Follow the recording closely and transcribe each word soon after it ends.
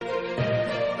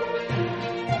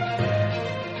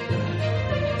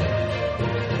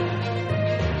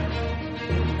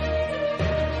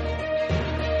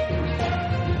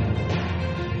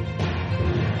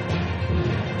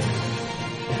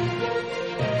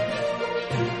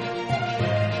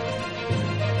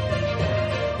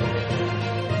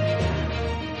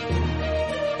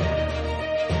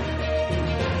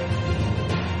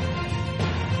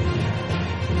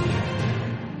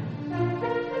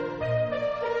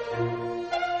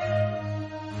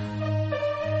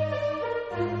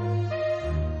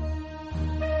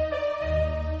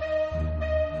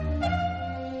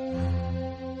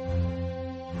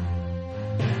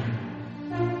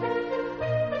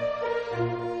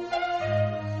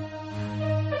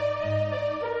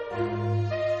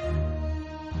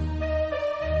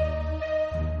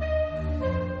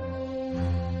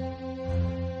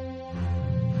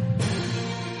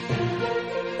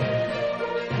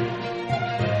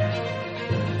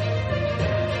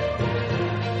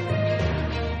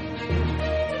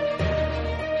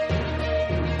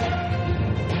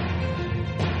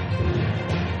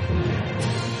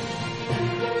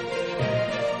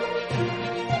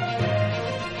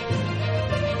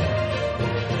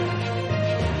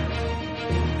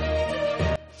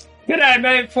G'day,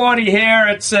 mate. 40 here.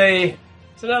 It's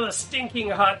another stinking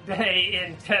hot day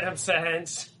in Tennant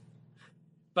Sands,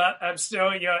 but I'm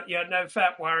still your no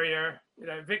fat warrior.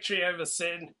 Victory over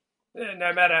sin,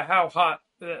 no matter how hot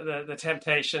the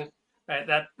temptation. Right,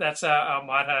 that's our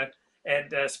motto.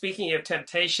 And speaking of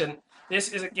temptation, this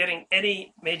isn't getting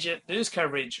any major news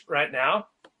coverage right now,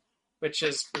 which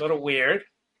is a little weird.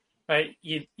 Right,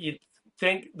 you'd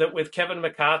think that with Kevin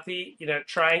McCarthy,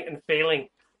 trying and failing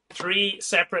 3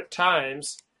 separate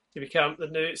times to become the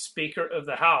new Speaker of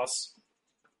the House,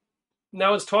 no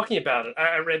one's talking about it.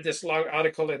 I read this long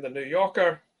article in the New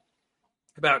Yorker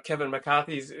about Kevin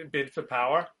McCarthy's bid for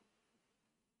power.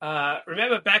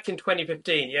 Remember back in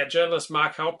 2015, journalist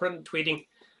Mark Halperin tweeting,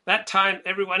 "That time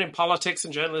everyone in politics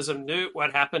and journalism knew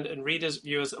what happened and readers,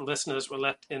 viewers and listeners were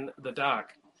left in the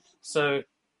dark." So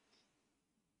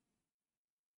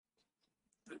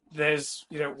there's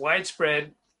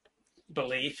widespread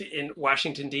belief in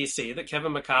Washington, D.C. that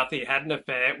Kevin McCarthy had an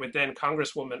affair with then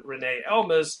Congresswoman Renee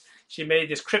Elmers. She made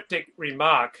this cryptic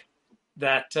remark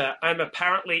that I'm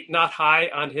apparently not high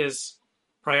on his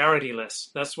priority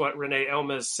list. That's what Renee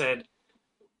Elmers said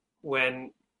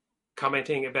when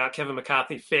commenting about Kevin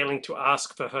McCarthy failing to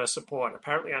ask for her support.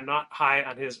 Apparently, I'm not high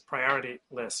on his priority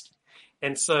list.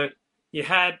 And so you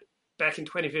had, back in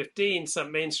 2015,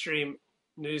 some mainstream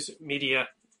news media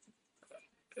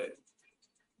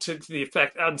to the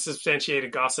effect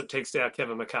unsubstantiated gossip takes down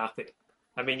Kevin McCarthy.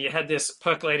 I mean, you had this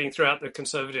percolating throughout the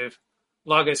conservative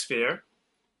blogosphere.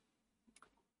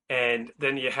 And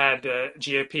then you had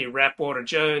GOP Rep. Walter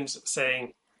Jones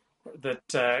saying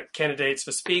that candidates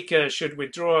for Speaker should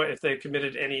withdraw if they've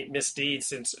committed any misdeeds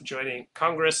since joining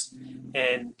Congress.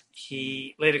 And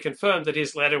he later confirmed that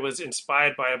his letter was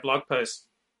inspired by a blog post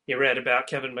he read about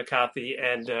Kevin McCarthy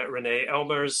and Renee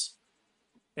Elmers.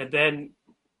 And then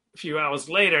a few hours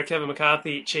later, Kevin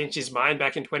McCarthy changed his mind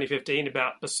back in 2015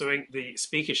 about pursuing the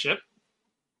speakership.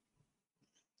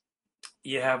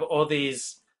 You have all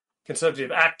these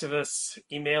conservative activists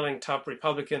emailing top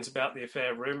Republicans about the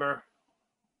affair rumor.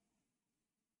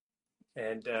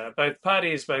 And both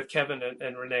parties, both Kevin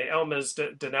and Renee Elmers,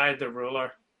 denied the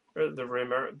rumor.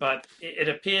 But it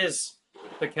appears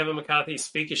that Kevin McCarthy's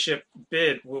speakership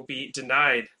bid will be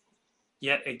denied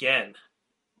yet again.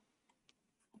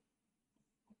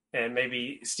 And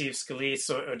maybe Steve Scalise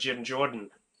or Jim Jordan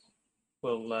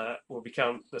will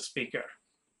become the speaker.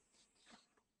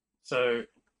 So,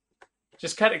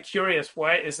 just kind of curious,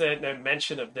 why is there no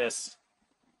mention of this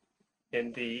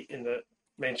in the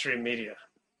mainstream media?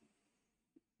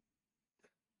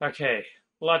 Okay,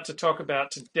 a lot to talk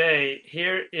about today.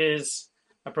 Here is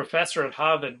a professor at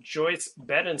Harvard, Joyce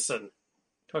Benenson,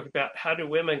 talking about how do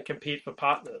women compete for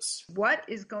partners. What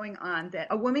is going on that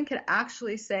a woman could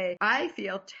actually say, I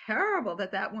feel terrible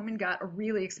that woman got a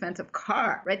really expensive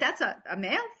car, right? That's a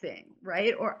male thing,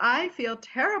 right? Or I feel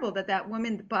terrible that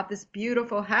woman bought this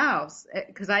beautiful house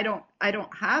because I don't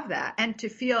have that. And to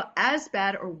feel as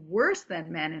bad or worse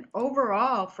than men. And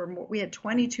overall, we had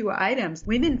 22 items,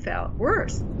 women felt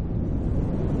worse.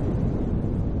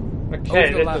 Okay,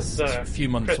 over the last few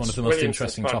months, Chris one of the most Williamson's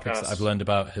interesting topics podcast that I've learned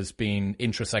about has been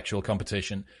intrasexual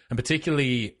competition, and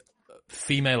particularly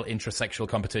female intrasexual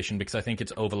competition, because I think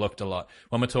it's overlooked a lot.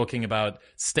 When we're talking about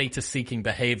status-seeking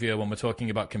behavior, when we're talking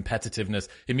about competitiveness,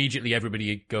 immediately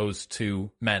everybody goes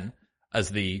to men as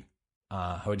the,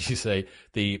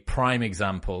 the prime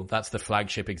example. That's the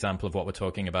flagship example of what we're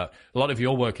talking about. A lot of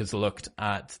your work has looked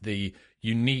at the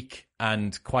unique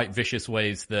and quite vicious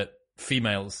ways that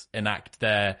females enact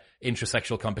their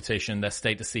intrasexual competition, their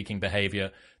status-seeking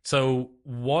behavior. So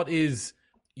what is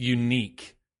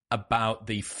unique about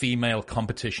the female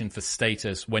competition for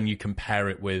status when you compare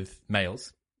it with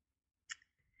males?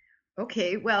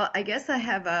 Okay, well, I guess I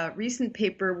have a recent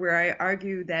paper where I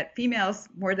argue that females,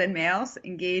 more than males,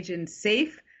 engage in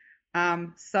safe,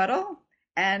 subtle,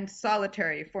 and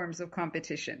solitary forms of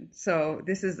competition. So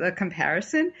this is a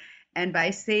comparison. And by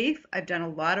safe, I've done a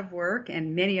lot of work,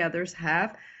 and many others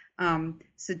have,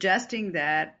 suggesting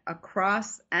that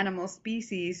across animal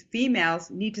species, females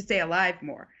need to stay alive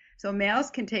more. So males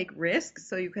can take risks.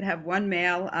 So you could have one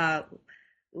male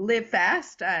live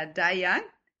fast, die young,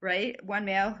 right? One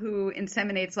male who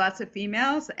inseminates lots of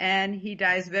females, and he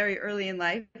dies very early in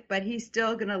life, but he's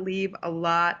still going to leave a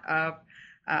lot of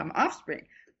offspring.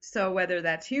 So whether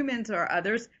that's humans or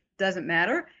others, doesn't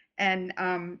matter. And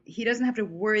he doesn't have to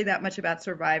worry that much about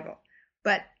survival.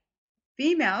 But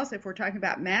females, if we're talking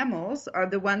about mammals, are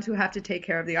the ones who have to take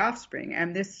care of the offspring.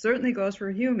 And this certainly goes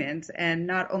for humans. And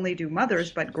not only do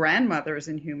mothers, but grandmothers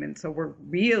in humans. So we're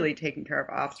really taking care of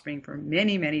offspring for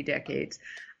many, many decades,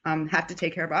 have to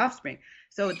take care of offspring.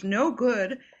 So it's no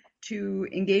good to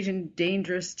engage in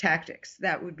dangerous tactics.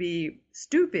 That would be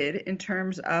stupid in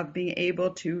terms of being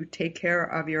able to take care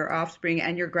of your offspring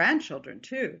and your grandchildren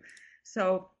too.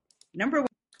 So, number one.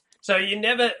 So you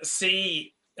never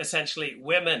see essentially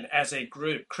women as a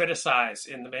group criticized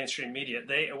in the mainstream media.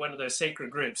 They are one of those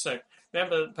sacred groups. So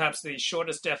remember, perhaps the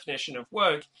shortest definition of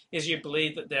woke is you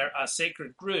believe that there are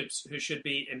sacred groups who should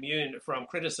be immune from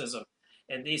criticism.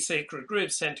 And these sacred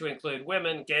groups tend to include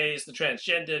women, gays, the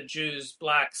transgender, Jews,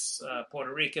 blacks,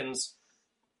 Puerto Ricans.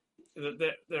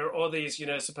 There are all these,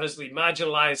 supposedly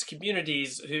marginalized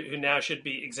communities who now should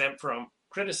be exempt from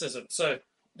criticism. So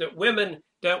that women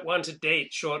don't want to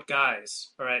date short guys,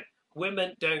 all right?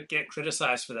 Women don't get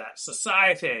criticized for that.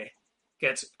 Society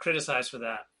gets criticized for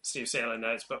that, Steve Sailer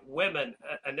notes, but women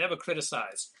are never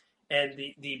criticized. And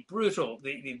the brutal,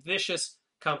 the vicious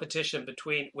competition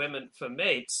between women for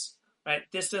mates, right?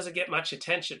 This doesn't get much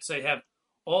attention. So you have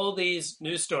all these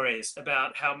news stories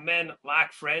about how men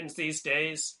lack friends these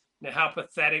days, how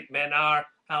pathetic men are,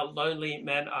 how lonely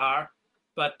men are.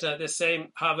 But the same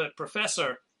Harvard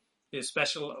professor who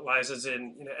specializes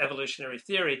in evolutionary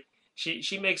theory,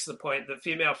 she makes the point that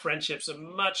female friendships are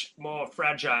much more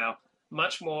fragile,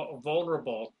 much more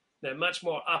vulnerable, they're much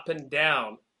more up and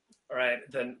down, right,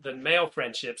 than male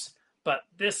friendships. But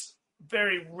this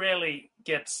very rarely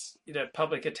gets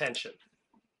public attention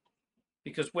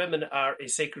because women are a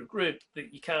sacred group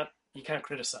that you can't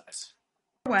criticize.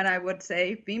 One, I would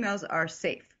say females are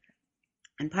safe.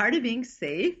 And part of being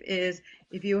safe is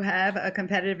if you have a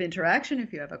competitive interaction,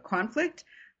 if you have a conflict,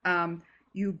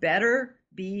 you better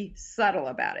be subtle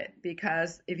about it.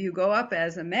 Because if you go up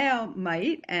as a male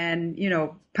might and,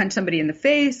 punch somebody in the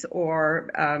face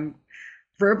or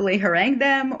verbally harangue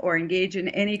them or engage in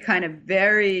any kind of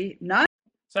very not.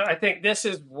 So I think this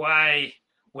is why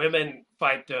women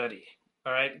fight dirty.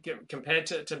 All right. Compared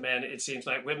to men, it seems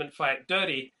like women fight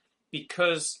dirty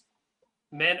because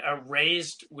men are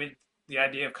raised with the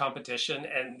idea of competition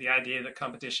and the idea that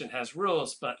competition has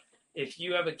rules. But if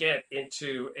you ever get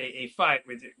into a fight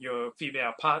with your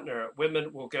female partner,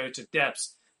 women will go to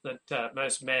depths that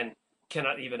most men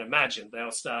cannot even imagine.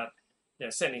 They'll start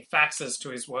sending faxes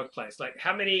to his workplace. Like,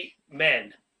 how many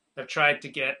men have tried to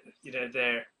get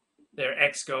their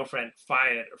ex-girlfriend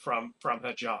fired from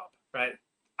her job, right?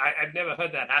 I've never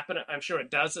heard that happen. I'm sure it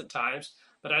does at times,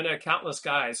 but I know countless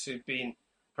guys who've been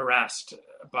harassed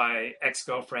by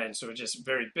ex-girlfriends who are just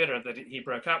very bitter that he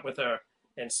broke up with her.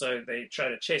 And so they try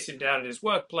to chase him down at his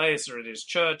workplace or at his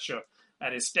church or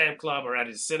at his stamp club or at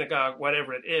his synagogue,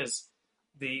 whatever it is.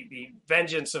 The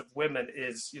vengeance of women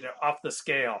is, off the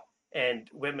scale, and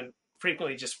women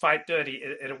frequently just fight dirty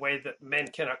in a way that men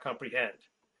cannot comprehend.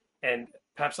 And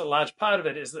perhaps a large part of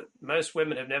it is that most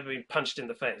women have never been punched in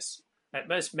the face. Right?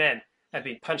 Most men have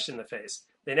been punched in the face.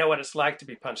 They know what it's like to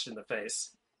be punched in the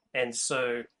face. And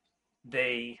so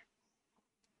they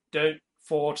don't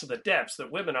fall to the depths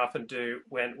that women often do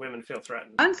when women feel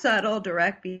threatened. Unsubtle,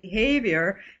 direct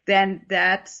behavior, then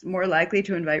that's more likely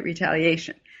to invite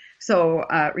retaliation. So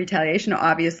retaliation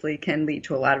obviously can lead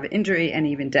to a lot of injury and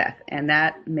even death. And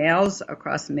that males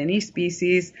across many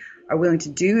species are willing to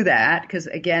do that because,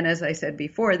 again, as I said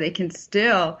before, they can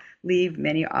still leave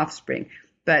many offspring.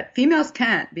 But females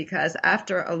can't, because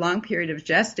after a long period of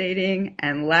gestating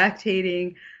and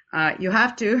lactating, you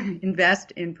have to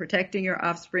invest in protecting your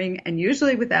offspring, and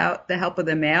usually without the help of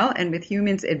the male. And with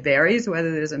humans, it varies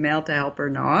whether there's a male to help or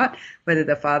not, whether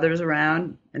the father's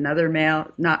around, another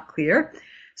male, not clear.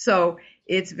 So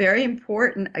it's very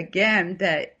important, again,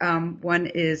 that one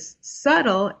is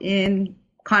subtle in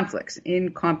conflicts,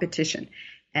 in competition.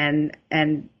 And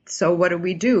so what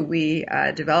do? We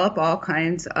develop all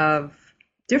kinds of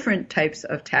different types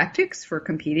of tactics for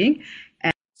competing.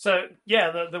 So,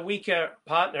 yeah, the weaker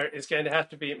partner is going to have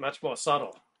to be much more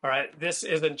subtle. All right. This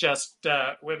isn't just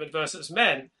women versus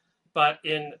men, but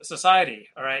in society.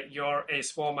 All right. You're a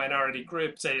small minority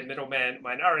group, say a middleman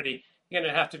minority. You're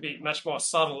going to have to be much more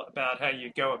subtle about how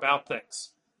you go about things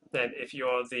than if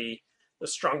you're the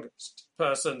strongest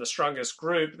person, the strongest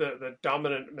group, the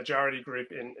dominant majority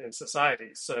group in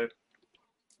society. So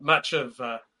much of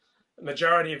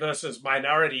majority versus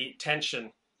minority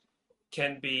tension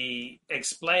can be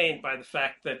explained by the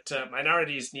fact that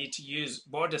minorities need to use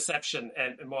more deception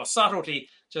and more subtlety,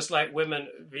 just like women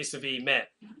vis-a-vis men.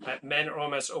 Men are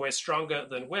almost always stronger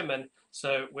than women,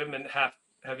 so women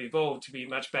have evolved to be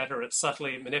much better at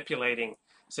subtly manipulating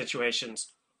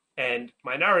situations. And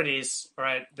minorities,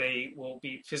 right, they will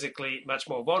be physically much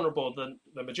more vulnerable than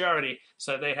the majority,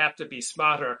 so they have to be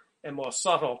smarter and more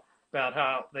subtle about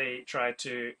how they try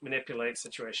to manipulate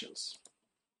situations.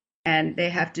 And they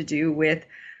have to do with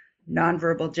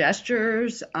nonverbal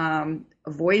gestures, a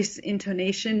voice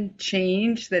intonation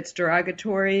change that's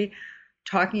derogatory,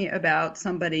 talking about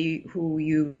somebody who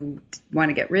you want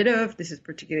to get rid of. This is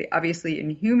particularly obviously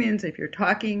in humans if you're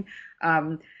talking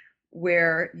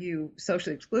where you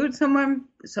socially exclude someone,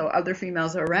 so other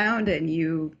females are around, and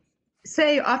you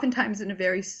say oftentimes in a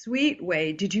very sweet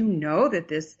way, did you know that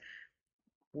this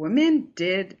woman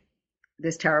did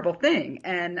this terrible thing?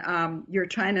 And you're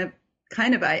trying to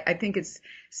kind of, I think it's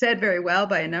said very well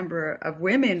by a number of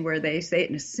women where they say it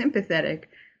in a sympathetic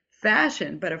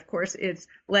fashion, but of course it's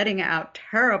letting out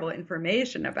terrible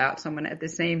information about someone at the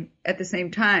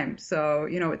same time. So,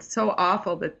 it's so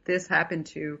awful that this happened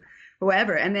to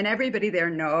whoever, and then everybody there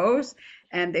knows,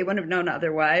 and they wouldn't have known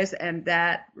otherwise, and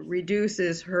that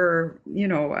reduces her,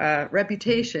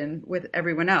 reputation with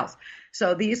everyone else.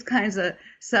 So these kinds of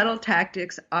subtle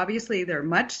tactics, obviously they're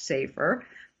much safer,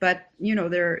 but,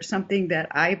 they're something that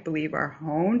I believe are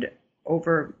honed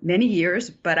over many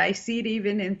years, but I see it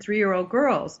even in 3-year-old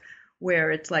girls where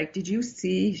it's like, did you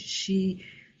see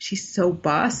she's so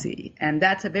bossy? And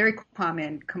that's a very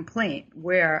common complaint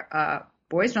where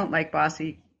boys don't like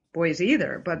bossy boys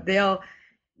either, but they'll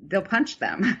punch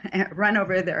them and run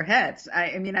over their heads.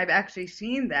 I mean, I've actually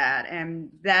seen that, and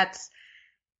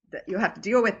you have to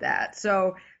deal with that.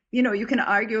 So, you can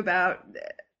argue about,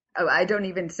 I don't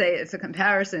even say it's a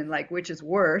comparison, like which is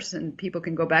worse, and people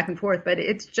can go back and forth, but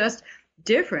it's just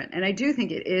different. And I do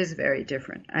think it is very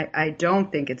different. I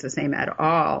don't think it's the same at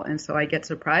all. And so I get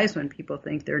surprised when people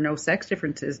think there are no sex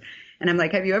differences. And I'm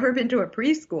like, have you ever been to a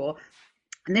preschool?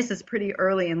 And this is pretty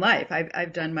early in life.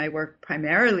 I've done my work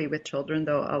primarily with children,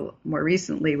 though more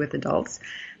recently with adults.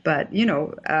 But,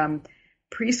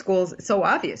 preschools, it's so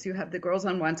obvious. You have the girls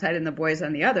on one side and the boys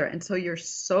on the other. And so you're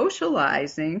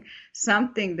socializing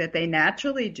something that they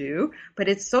naturally do, but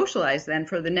it's socialized then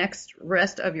for the next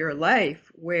rest of your life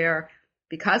where,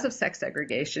 because of sex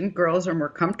segregation, girls are more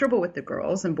comfortable with the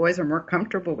girls and boys are more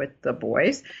comfortable with the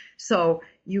boys. So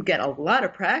you get a lot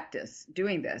of practice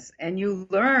doing this, and you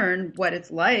learn what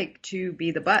it's like to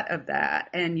be the butt of that,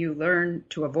 and you learn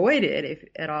to avoid it if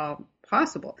at all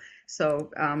possible.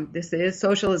 So this is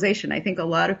socialization. I think a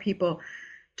lot of people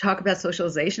talk about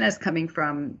socialization as coming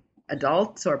from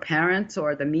adults or parents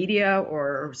or the media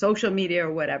or social media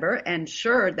or whatever, and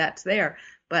sure, that's there.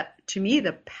 But to me,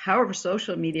 the power of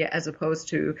social media as opposed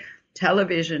to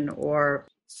television or...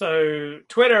 So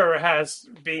Twitter has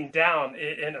been down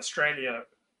in Australia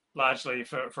largely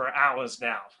for hours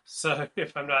now. So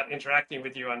if I'm not interacting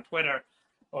with you on Twitter,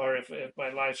 or if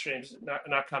my live stream's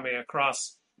not coming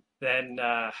across, then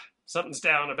something's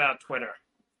down about Twitter.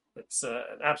 It's an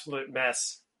absolute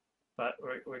mess, but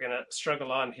we're going to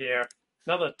struggle on here.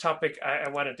 Another topic I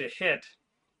wanted to hit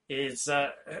is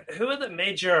who are the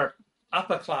major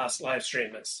upper class live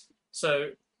streamers?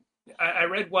 So I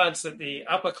read once that the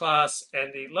upper class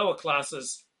and the lower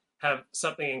classes have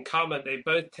something in common. They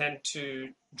both tend to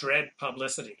dread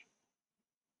publicity.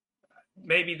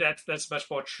 Maybe that's much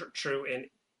more true in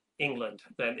England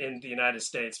than in the United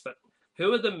States. But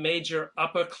who are the major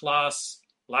upper class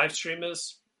live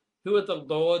streamers? Who are the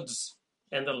lords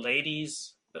and the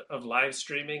ladies of live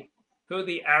streaming? Who are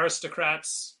the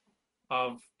aristocrats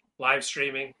of live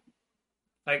streaming?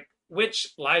 Like, which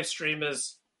live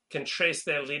streamers can trace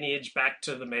their lineage back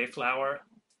to the Mayflower?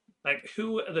 Like,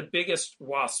 who are the biggest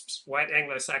wasps, white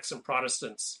Anglo-Saxon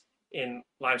Protestants, in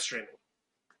live streaming?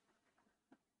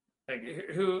 Like,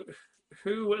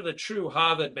 who are the true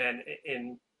Harvard men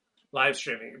in live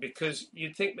streaming? Because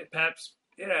you'd think that perhaps,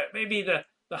 maybe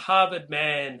the Harvard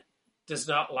man does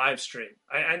not live stream.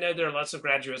 I know there are lots of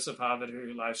graduates of Harvard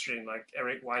who live stream, like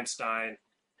Eric Weinstein,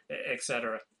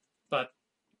 etc. But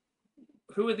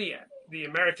who are the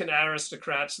American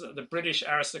aristocrats, the British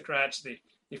aristocrats, the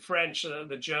French,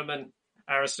 the German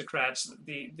aristocrats,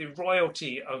 the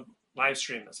royalty of live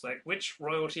streamers? Like, which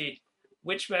royalty,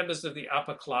 which members of the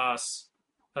upper class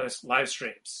host live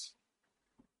streams?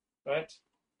 Right?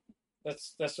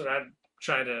 That's what I'm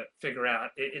trying to figure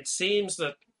out. It seems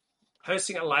that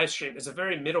hosting a live stream is a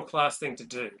very middle class thing to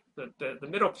do. The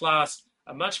middle class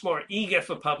are much more eager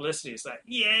for publicity. It's like,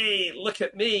 yay, look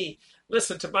at me,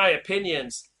 listen to my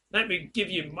opinions. Let me give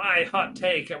you my hot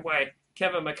take on why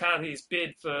Kevin McCarthy's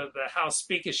bid for the House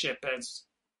speakership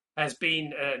has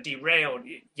been derailed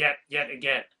yet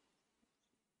again.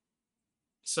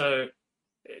 So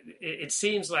it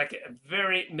seems like a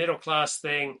very middle class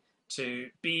thing to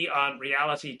be on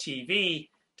reality TV,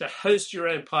 to host your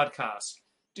own podcast.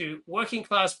 Do working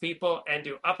class people and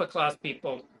do upper class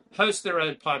people host their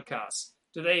own podcasts?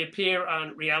 Do they appear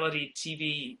on reality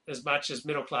TV as much as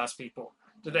middle class people?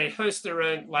 Do they host their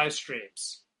own live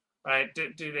streams? right?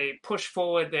 Do they push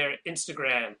forward their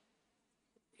Instagram?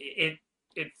 It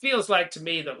feels like to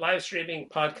me that live streaming,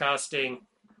 podcasting,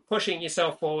 pushing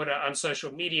yourself forward on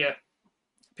social media,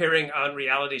 appearing on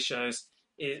reality shows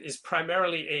is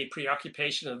primarily a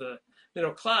preoccupation of the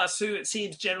middle class, who it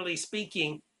seems, generally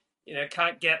speaking,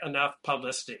 can't get enough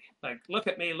publicity. Like, look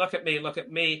at me, look at me, look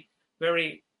at me.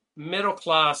 Very middle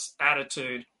class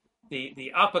attitude.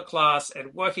 The upper class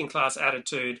and working class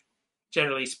attitude,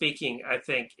 generally speaking, I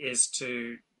think, is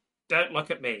to don't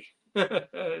look at me,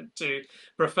 to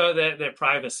prefer their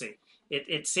privacy.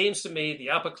 It seems to me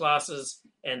the upper classes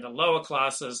and the lower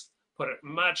classes put a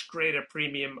much greater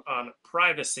premium on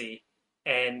privacy,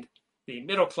 and the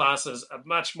middle classes are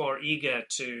much more eager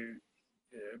to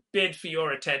bid for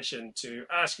your attention, to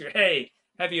ask you, hey,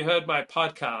 have you heard my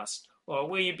podcast? Or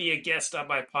will you be a guest on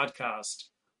my podcast?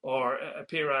 Or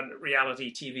appear on a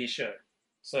reality TV show?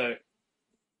 So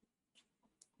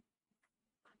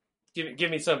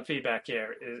give me some feedback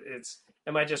here.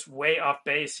 Am I just way off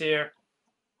base here?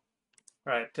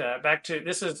 All right, back to,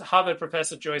 this is Harvard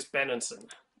professor Joyce Benenson.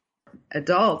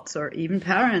 Adults or even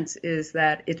parents is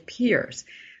that it's peers.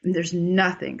 And there's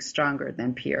nothing stronger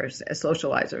than peers as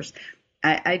socializers.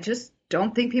 I just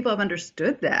don't think people have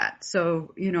understood that.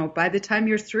 So, by the time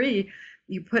you're 3,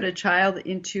 you put a child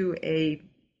into a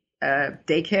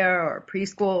daycare or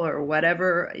preschool or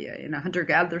whatever, in a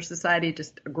hunter-gatherer society,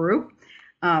 just a group,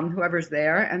 whoever's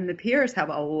there, and the peers have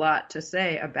a lot to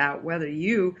say about whether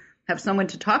you have someone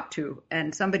to talk to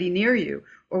and somebody near you,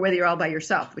 or whether you're all by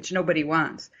yourself, which nobody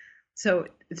wants. So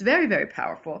it's very, very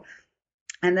powerful.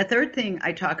 And the third thing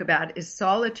I talk about is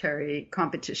solitary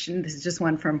competition. This is just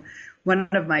one from one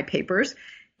of my papers.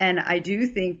 And I do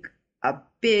think a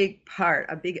big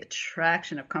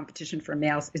attraction of competition for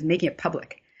males is making it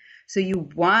public. So you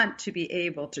want to be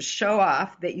able to show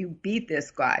off that you beat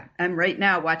this guy. I'm right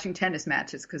now watching tennis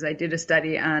matches because I did a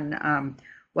study on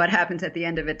what happens at the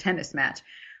end of a tennis match.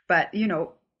 But,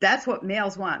 that's what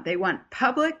males want. They want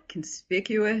public,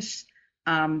 conspicuous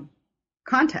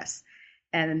contests.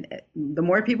 And the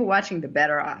more people watching, the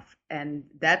better off. And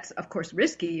that's, of course,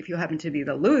 risky if you happen to be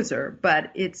the loser,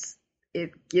 but it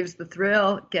gives the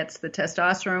thrill, gets the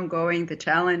testosterone going, the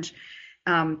challenge.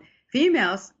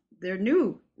 Females, they're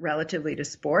new relatively to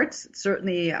sports.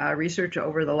 Certainly research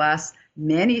over the last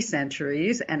many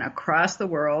centuries and across the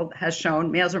world has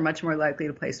shown males are much more likely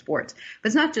to play sports. But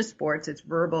it's not just sports, it's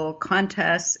verbal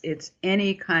contests, it's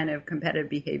any kind of competitive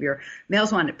behavior.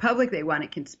 Males want it public, they want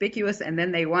it conspicuous, and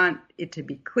then they want it to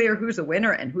be clear who's a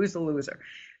winner and who's the loser.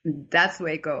 That's the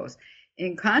way it goes.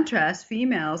 In contrast,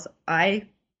 females, I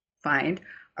find,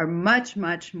 are much,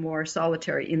 much more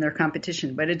solitary in their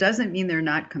competition, but it doesn't mean they're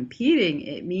not competing.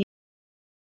 It means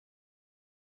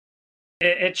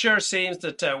it sure seems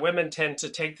that women tend to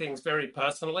take things very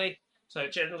personally. So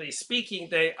generally speaking,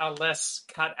 they are less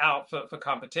cut out for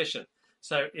competition.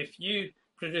 So if you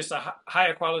produce a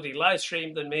higher quality live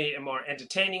stream than me, a more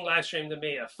entertaining live stream than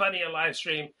me, a funnier live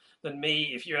stream than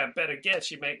me, if you have better guests,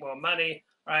 you make more money.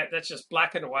 All right, that's just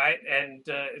black and white, and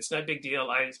it's no big deal.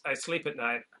 I sleep at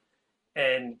night.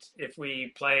 And if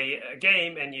we play a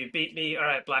game and you beat me, all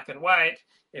right, black and white.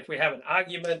 If we have an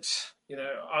argument,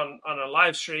 on a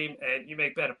live stream and you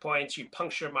make better points, you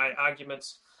puncture my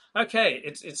arguments. Okay,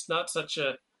 it's not such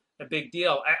a big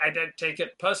deal. I don't take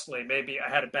it personally. Maybe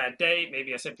I had a bad day.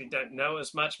 Maybe I simply don't know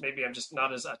as much. Maybe I'm just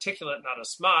not as articulate, not as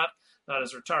smart, not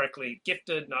as rhetorically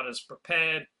gifted, not as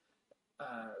prepared.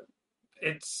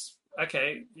 It's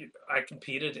okay. I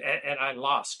competed and I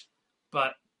lost,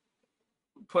 but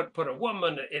put a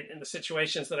woman in the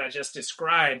situations that I just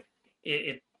described.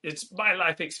 It's my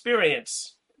life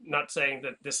experience. Not saying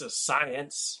that this is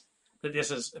science, that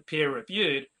this is peer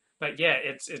reviewed, but yeah,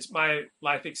 it's my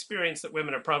life experience that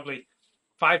women are probably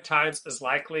 5 times as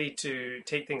likely to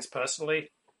take things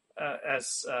personally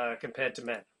as compared to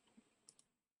men.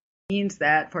 Means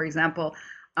that, for example,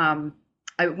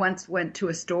 I once went to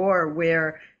a store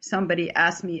where somebody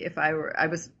asked me if I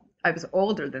was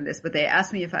older than this, but they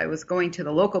asked me if I was going to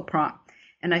the local prom.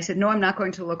 And I said, no, I'm not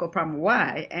going to the local prom.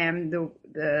 Why? And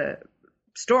the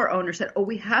store owner said,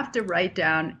 we have to write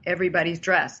down everybody's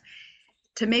dress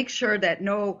to make sure that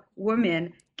no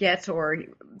woman gets or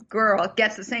girl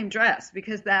gets the same dress,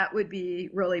 because that would be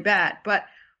really bad. But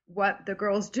what the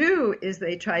girls do is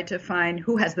they try to find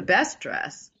who has the best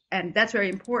dress. And that's very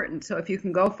important. So if you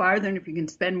can go farther and if you can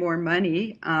spend more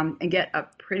money and get a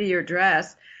prettier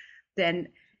dress, then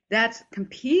that's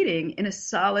competing in a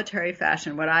solitary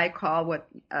fashion, what I call, what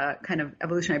kind of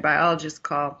evolutionary biologists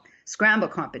call scramble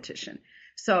competition.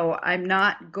 So I'm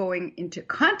not going into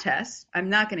contests. I'm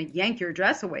not going to yank your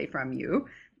dress away from you.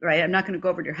 right? I'm not going to go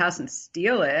over to your house and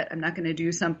steal it. I'm not going to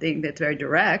do something that's very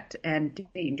direct and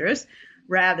dangerous.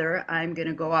 Rather, I'm going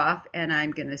to go off and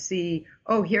I'm going to see,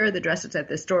 oh, here are the dresses at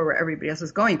this store where everybody else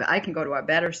is going, but I can go to a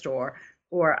better store,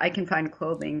 or I can find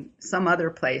clothing some other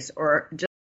place, or just.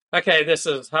 Okay, this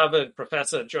is Harvard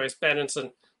professor Joyce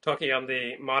Benenson talking on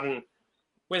the Modern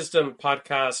Wisdom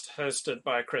podcast hosted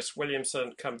by Chris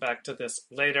Williamson. Come back to this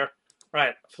later.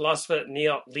 Right, philosopher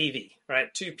Neil Levy,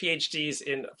 right, 2 PhDs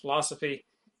in philosophy.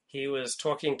 He was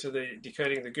talking to the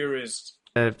Decoding the Gurus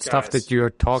stuff that you're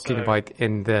talking about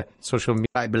in the social media.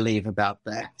 I believe about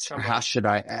that. How should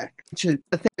I act?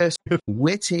 The thing is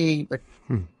witty, but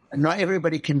not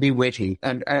everybody can be witty.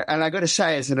 And I got to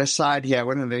say, as an aside here,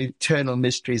 one of the eternal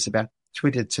mysteries about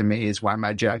Twitter to me is why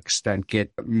my jokes don't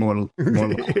get more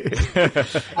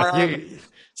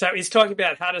So he's talking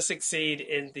about how to succeed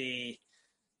in the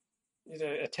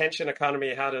attention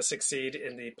economy, how to succeed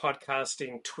in the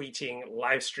podcasting, tweeting,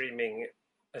 live streaming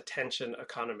attention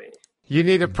economy. You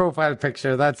need a profile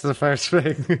picture. That's the first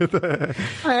thing.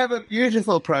 I have a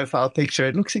beautiful profile picture.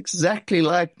 It looks exactly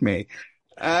like me.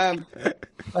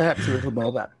 Perhaps a little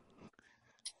more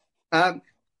that.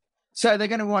 So they're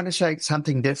going to want to say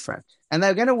something different. And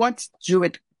they're going to want to do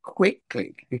it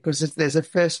quickly because there's a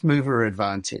first mover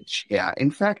advantage here.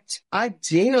 In fact,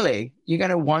 ideally, you're going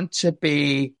to want to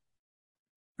be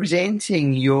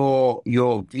presenting your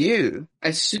view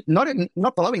as not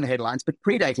following the headlines, but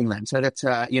predating them, so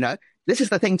that this is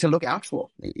the thing to look out for.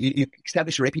 You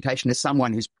establish a reputation as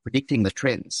someone who's predicting the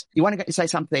trends. You want to say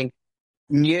something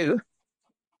new,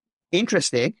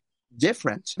 interesting,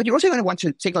 different, but you're also going to want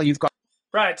to signal you've got.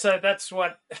 Right, so that's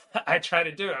what I try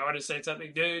to do. I want to say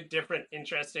something new, different,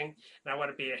 interesting, and I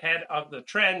want to be ahead of the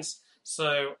trends.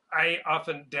 So I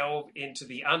often delve into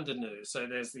the under news. So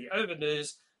there's the over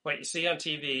news, what you see on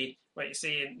TV, what you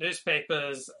see in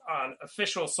newspapers, on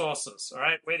official sources, all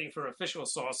right, waiting for official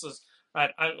sources.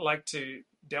 Right, I like to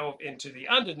delve into the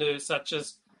under news, such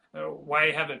as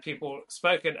why haven't people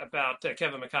spoken about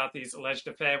Kevin McCarthy's alleged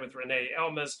affair with Renee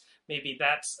Elmers? Maybe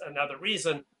that's another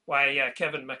reason why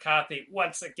Kevin McCarthy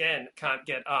once again can't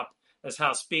get up as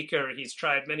House Speaker. He's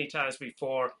tried many times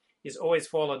before. He's always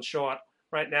fallen short.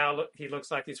 Right now, he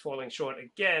looks like he's falling short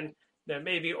again. Now,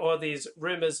 maybe all these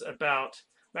rumors about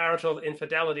marital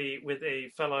infidelity with a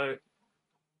fellow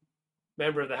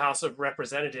member of the House of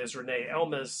Representatives, Renee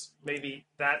Elmers, maybe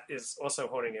that is also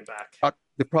holding him back.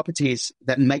 The properties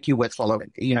that make you worth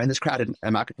following, in this crowded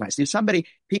marketplace. If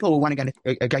people will want to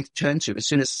going to turn to as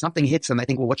soon as something hits them, they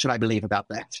think, well, what should I believe about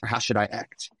that? Or how should I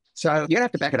act? So you're going to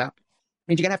have to back it up. I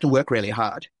mean, you're going to have to work really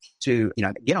hard to,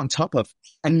 get on top of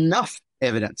enough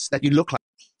evidence that you look like.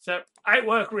 So I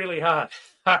work really hard.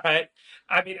 All right.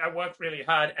 I mean, I work really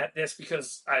hard at this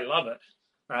because I love it.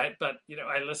 Right. But,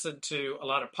 I listen to a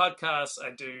lot of podcasts.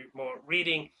 I do more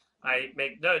reading. I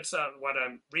make notes on what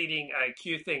I'm reading. I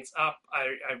cue things up.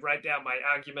 I write down my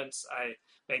arguments. I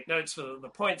make notes for the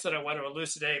points that I want to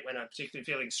elucidate when I'm particularly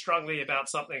feeling strongly about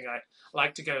something. I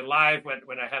like to go live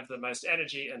when I have the most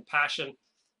energy and passion.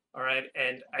 All right.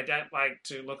 And I don't like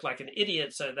to look like an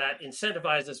idiot. So that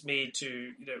incentivizes me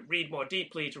to read more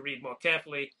deeply, to read more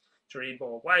carefully, to read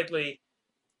more widely.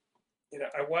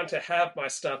 I want to have my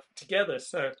stuff together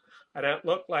so I don't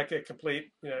look like a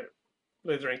complete,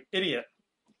 blithering idiot.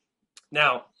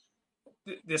 Now,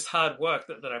 this hard work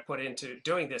that I put into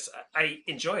doing this, I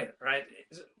enjoy it, right?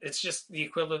 It's just the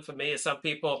equivalent for me as some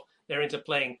people, they're into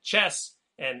playing chess,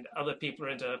 and other people are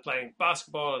into playing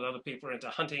basketball, and other people are into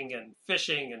hunting and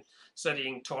fishing and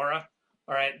studying Torah.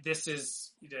 All right, this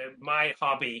is my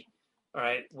hobby, all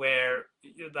right, where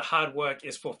the hard work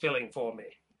is fulfilling for me.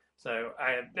 So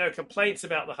I have no complaints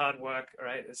about the hard work, all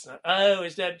right? It's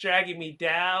not dragging me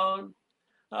down.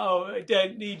 Oh, I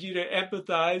don't need you to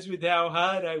empathize with how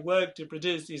hard I work to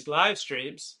produce these live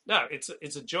streams. No, it's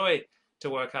a joy to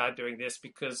work hard doing this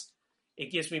because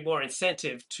it gives me more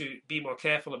incentive to be more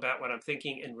careful about what I'm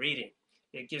thinking and reading.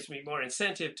 It gives me more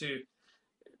incentive to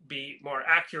be more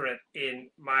accurate in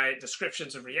my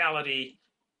descriptions of reality,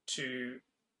 to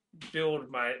build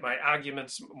my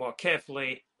arguments more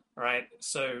carefully. Right,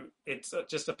 so it's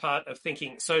just a part of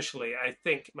thinking socially. I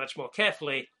think much more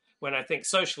carefully when I think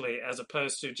socially, as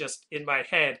opposed to just in my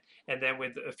head and then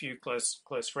with a few close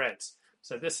friends.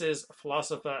 So this is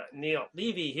philosopher Neil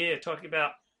Levy here talking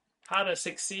about how to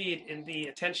succeed in the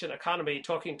attention economy,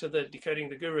 talking to the Decoding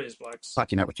the Gurus blokes.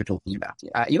 Like what you're talking about.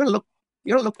 You got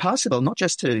to look passable, not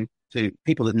just to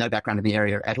people with no background in the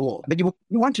area at all. But you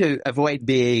want to avoid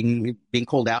being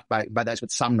called out by those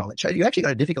with some knowledge. So you actually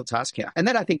got a difficult task here. And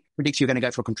that, I think, predicts you're going to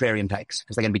go for contrarian takes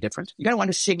because they're going to be different. You're going to want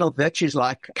to signal virtues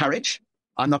like courage.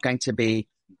 I'm not going to be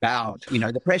bowed,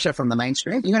 the pressure from the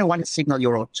mainstream. You're going to want to signal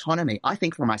your autonomy. I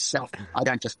think for myself, I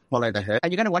don't just follow the herd.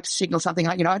 And you're going to want to signal something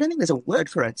like, I don't think there's a word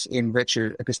for it in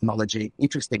virtue epistemology,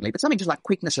 interestingly, but something just like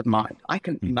quickness of mind. I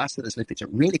can master this literature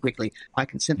really quickly. I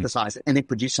can synthesize it and then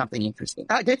produce something interesting.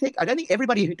 I don't think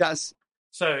everybody who does.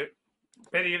 So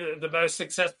many of the most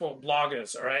successful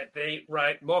bloggers, all right, they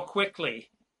write more quickly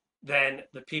than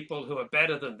the people who are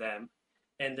better than them,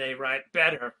 and they write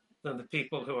better than the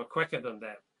people who are quicker than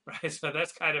them, right? So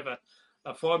that's kind of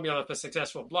a formula for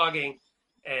successful blogging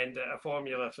and a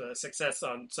formula for success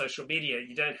on social media.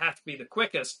 You don't have to be the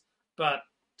quickest, but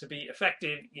to be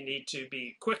effective, you need to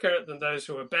be quicker than those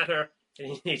who are better, and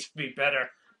you need to be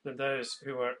better than those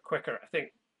who are quicker. I'm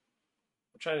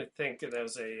trying to think, there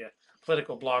was a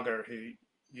political blogger who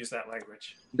used that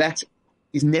language. That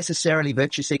is necessarily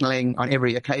virtue signaling on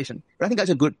every occasion. But I think those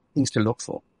are good things to look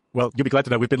for. Well, you'll be glad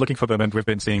to know we've been looking for them and we've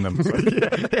been seeing them.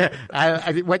 So.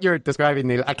 I what you're describing,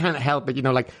 Neil, I can't help but,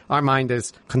 our mind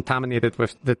is contaminated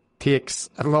with the takes,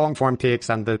 long form takes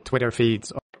and the Twitter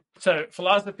feeds. So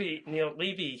philosophy, Neil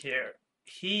Levy here,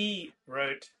 he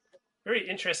wrote a very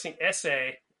interesting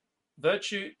essay,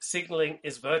 Virtue Signaling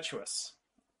is Virtuous.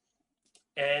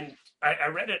 And I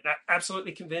read it and I'm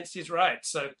absolutely convinced he's right.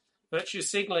 So virtue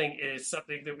signaling is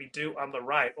something that we do on the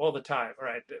right all the time,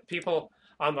 right? People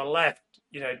on the left,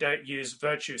 don't use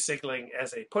virtue signaling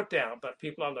as a put down, but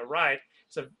people on the right,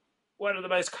 so one of the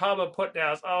most common put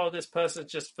downs, this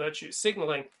person's just virtue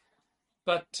signaling.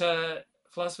 But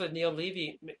philosopher Neil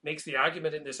Levy makes the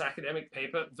argument in this academic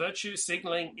paper, virtue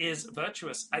signaling is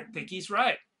virtuous. I think he's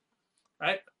right?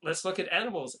 Let's look at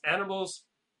animals. Animals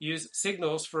use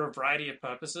signals for a variety of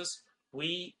purposes.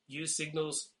 We use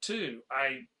signals too.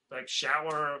 I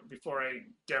shower before I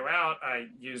go out. I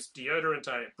use deodorant.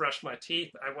 I brush my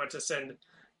teeth. I want to send,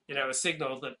 a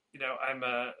signal that, I'm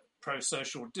a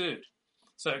pro-social dude.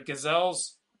 So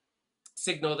gazelles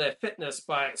signal their fitness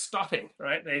by stopping,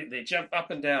 right? They jump up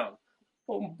and down.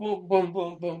 Boom, boom, boom,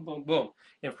 boom, boom, boom, boom,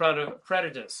 in front of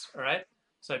predators, all right?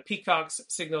 So peacocks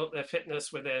signal their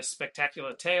fitness with their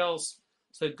spectacular tails.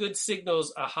 So good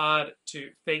signals are hard to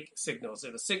fake signals.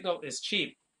 If a signal is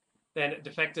cheap, then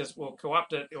defectors will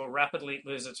co-opt it. It will rapidly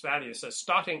lose its value. So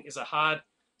starting is a hard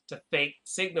to fake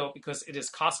signal because it is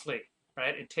costly,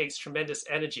 right? It takes tremendous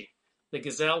energy. The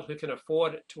gazelle who can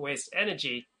afford to waste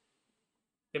energy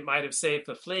it might have saved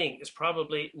for fleeing is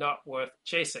probably not worth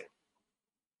chasing.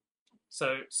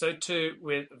 So too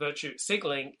with virtue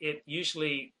signaling, it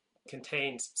usually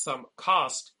contains some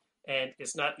cost and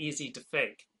it's not easy to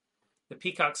fake. The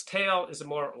peacock's tail is a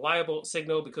more reliable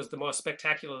signal because the more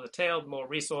spectacular the tail, the more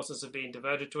resources are being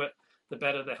diverted to it, the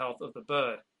better the health of the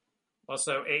bird.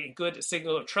 Also, a good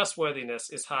signal of trustworthiness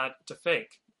is hard to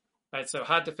fake. Right? So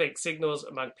hard to fake signals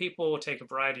among people take a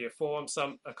variety of forms.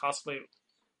 Some are costly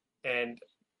and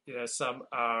some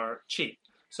are cheap.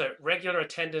 So regular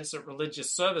attendance at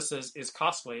religious services is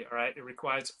costly, all right? It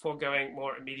requires foregoing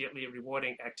more immediately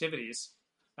rewarding activities,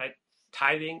 right?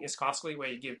 Tithing is costly, where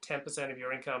you give 10% of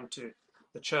your income to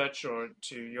the church or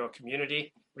to your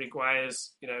community.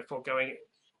 Requires, foregoing,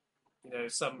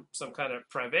 some kind of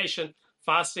privation.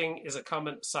 Fasting is a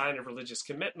common sign of religious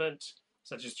commitment,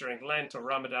 such as during Lent or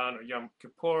Ramadan or Yom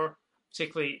Kippur.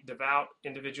 Particularly devout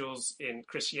individuals in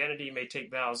Christianity may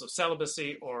take vows of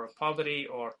celibacy or of poverty,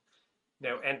 or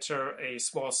enter a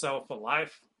small cell for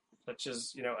life, such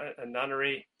as a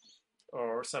nunnery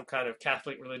or some kind of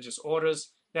Catholic religious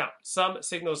orders. Now, some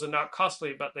signals are not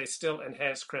costly, but they still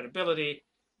enhance credibility.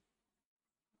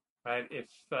 Right? If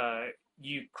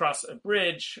you cross a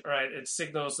bridge, right, it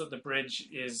signals that the bridge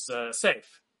is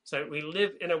safe. So we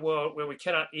live in a world where we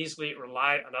cannot easily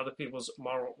rely on other people's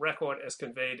moral record as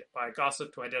conveyed by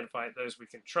gossip to identify those we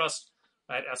can trust.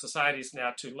 Right? Our society is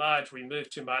now too large. We move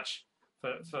too much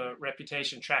for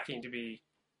reputation tracking to be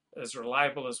as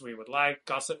reliable as we would like.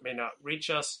 Gossip may not reach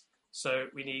us. So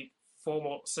we need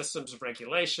formal systems of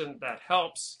regulation that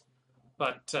helps.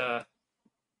 But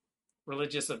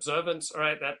religious observance, all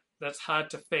right, that's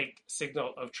hard to fake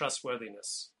signal of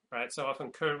trustworthiness. Right, so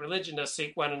often co-religionists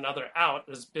seek one another out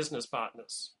as business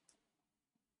partners.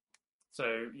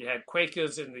 So you had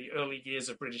Quakers in the early years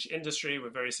of British industry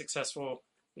were very successful.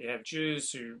 You have Jews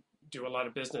who do a lot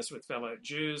of business with fellow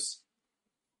Jews.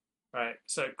 Right,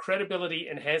 so credibility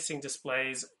enhancing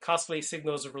displays, costly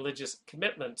signals of religious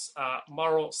commitments are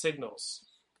moral signals.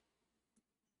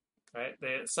 Right,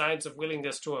 they're signs of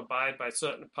willingness to abide by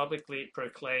certain publicly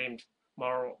proclaimed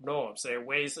moral norms. They are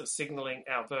ways of signaling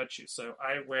our virtue. So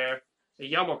I wear a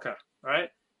yarmulke, right?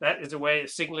 That is a way of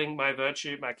signaling my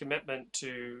virtue, my commitment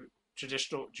to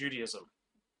traditional Judaism.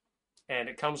 And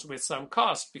it comes with some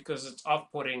cost because it's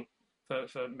off-putting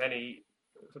for many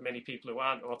for many people who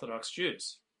aren't Orthodox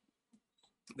Jews.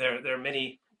 There are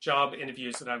many job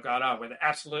interviews that I've got on where they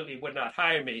absolutely would not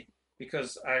hire me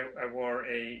because I wore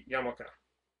a yarmulke.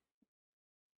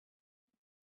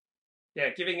 Yeah,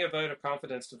 giving a vote of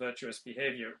confidence to virtuous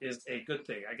behavior is a good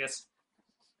thing. I guess,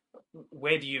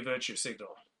 where do you virtue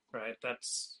signal, right?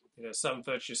 That's, some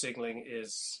virtue signaling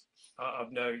is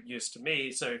of no use to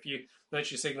me. So if you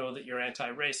virtue signal that you're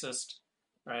anti-racist,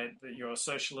 right, that you're a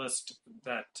socialist,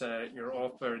 that you're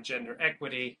all for gender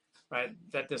equity, right,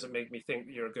 that doesn't make me think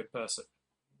that you're a good person.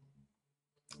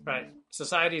 Right,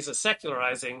 societies are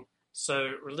secularizing, so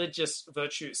religious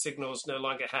virtue signals no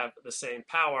longer have the same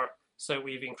power. So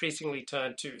we've increasingly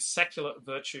turned to secular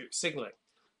virtue signaling.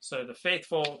 So the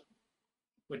faithful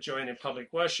would join in public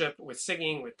worship with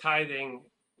singing, with tithing,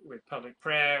 with public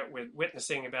prayer, with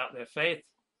witnessing about their faith,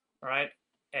 right?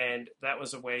 And that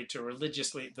was a way to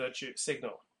religiously virtue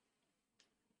signal.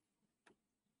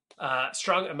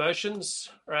 Strong emotions,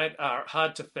 right, are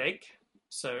hard to fake.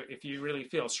 So if you really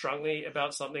feel strongly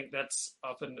about something, that's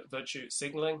often virtue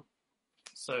signaling.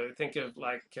 So think of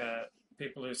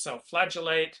people who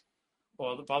self-flagellate,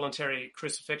 or the voluntary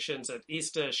crucifixions at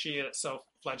Easter, sheer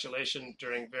self-flagellation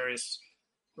during various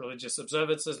religious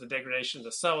observances, the degradation of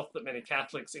the self that many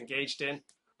Catholics engaged in,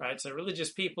 right? So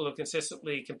religious people who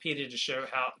consistently competed to show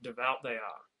how devout they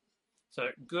are. So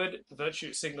good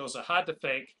virtue signals are hard to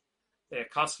fake, they're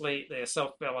costly, they're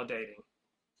self-validating.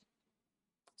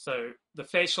 So the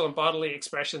facial and bodily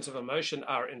expressions of emotion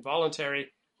are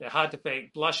involuntary, they're hard to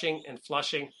fake. Blushing and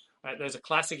flushing, right? Those are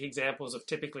classic examples of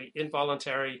typically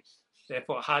involuntary,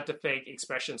 therefore hard to fake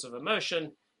expressions of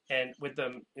emotion, and with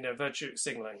them, virtue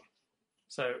signaling.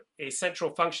 So a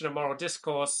central function of moral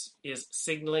discourse is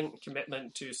signaling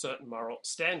commitment to certain moral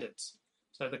standards.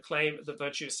 So the claim that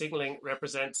virtue signaling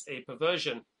represents a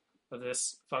perversion of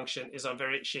this function is on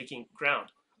very shaky ground.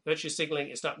 Virtue signaling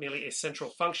is not merely a central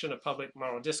function of public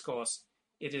moral discourse,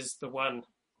 it is the one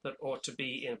that ought to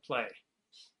be in play.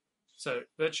 So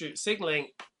virtue signaling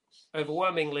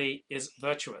overwhelmingly is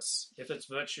virtuous if it's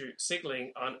virtue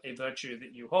signaling on a virtue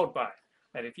that you hold by.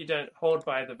 And if you don't hold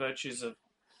by the virtues of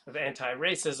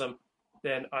anti-racism,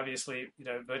 then obviously,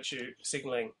 virtue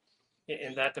signaling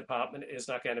in that department is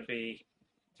not going to be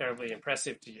terribly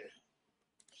impressive to you.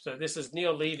 So this is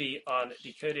Neil Levy on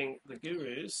Decoding the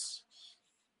Gurus.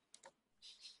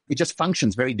 It just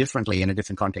functions very differently in a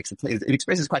different context. It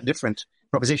expresses quite different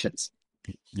propositions.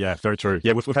 Yeah, very true.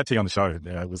 Yeah, we've had T on the show.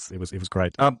 Yeah, it was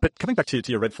great. But coming back to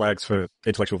your red flags for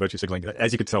intellectual virtue signaling,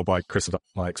 as you could tell by Chris,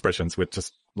 my expressions, with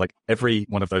just like every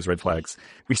one of those red flags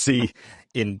we see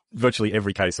in virtually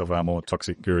every case of our more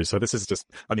toxic gurus. So this is just,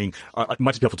 I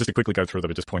might be able just to quickly go through them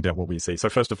and just point out what we see. So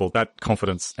first of all, that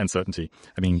confidence and certainty.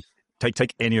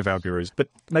 Take any of our gurus, but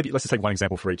maybe let's just take one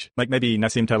example for each. Like maybe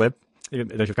Nassim Taleb,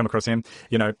 if you've come across him,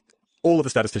 all of the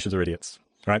statisticians are idiots.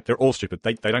 Right? They're all stupid.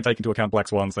 They don't take into account black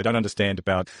swans. They don't understand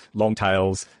about long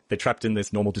tails. They're trapped in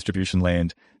this normal distribution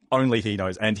land. Only he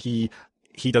knows. And he's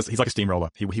like a steamroller.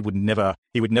 He would never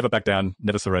back down,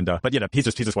 never surrender. But he's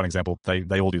just one example.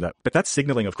 They all do that. But that's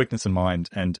signaling of quickness in mind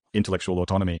and intellectual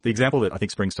autonomy. The example that I think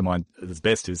springs to mind as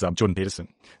best is Jordan Peterson,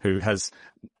 who has,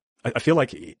 I feel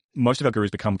like most of our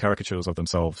gurus become caricatures of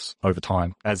themselves over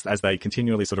time as they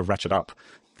continually sort of ratchet up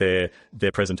their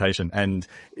presentation. And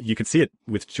you can see it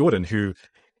with Jordan, who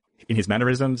in his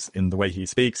mannerisms, in the way he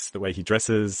speaks, the way he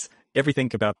dresses,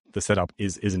 everything about the setup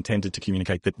is intended to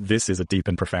communicate that this is a deep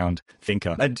and profound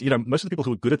thinker. And, most of the people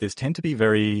who are good at this tend to be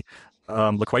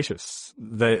loquacious.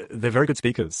 They're very good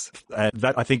speakers.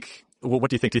 That, I think, well, what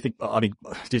do you think? Do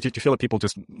you feel that people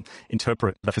just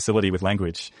interpret the facility with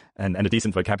language and a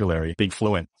decent vocabulary, being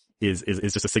fluent, is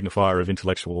just a signifier of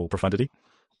intellectual profundity?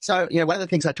 So, one of the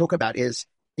things I talk about is,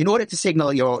 in order to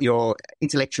signal your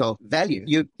intellectual value,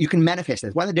 you can manifest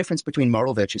it. One of the difference between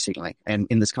moral virtue signaling and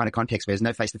in this kind of context where there's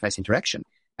no face-to-face interaction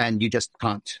and you just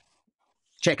can't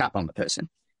check up on the person,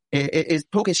 is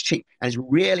talk is cheap and it's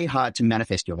really hard to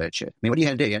manifest your virtue. What are you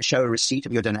going to do? Show a receipt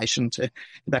of your donation to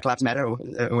Black Lives Matter or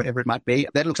whatever it might be?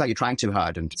 That looks like you're trying too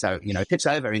hard. And so, it tips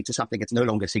over into something that's no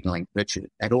longer signaling virtue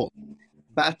at all.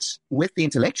 But with the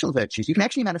intellectual virtues, you can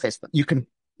actually manifest them. You can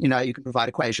provide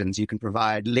equations, you can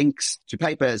provide links to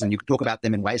papers, and you can talk about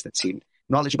them in ways that seem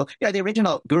knowledgeable. The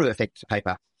original Guru Effect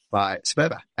paper by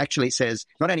Sperber actually says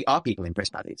not only are people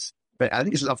impressed by these, but I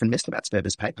think this is often missed about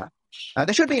Sperber's paper.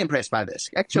 They should be impressed by this.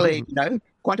 Actually,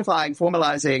 quantifying,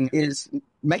 formalizing is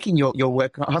making your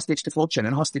work hostage to fortune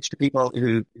and hostage to people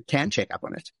who can check up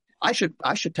on it. I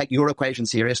should take your equation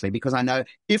seriously because I know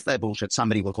if they're bullshit,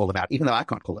 somebody will call them out, even though I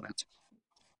can't call them out.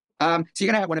 So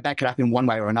you're going to want to back it up in one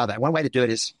way or another. One way to do it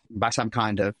is by some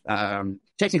kind of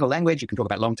technical language. You can talk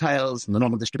about long tails and the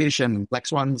normal distribution and black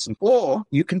swans, or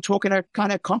you can talk in a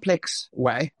kind of complex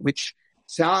way, which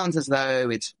sounds as though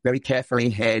it's very carefully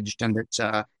hedged and it's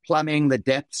plumbing the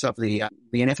depths of the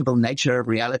ineffable nature of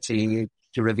reality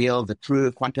to reveal the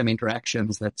true quantum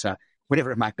interactions that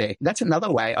whatever it might be. That's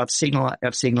another way of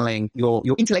signaling your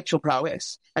intellectual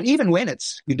prowess. And even when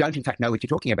you don't in fact know what you're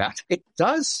talking about, it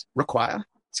does require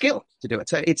skill to do it.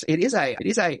 So it is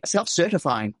a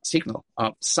self-certifying signal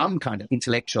of some kind of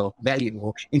intellectual value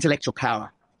or intellectual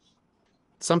power.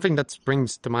 Something that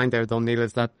springs to mind there, though, Neil,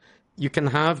 is that you can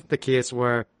have the case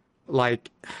where,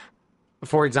 like,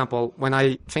 for example, when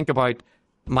I think about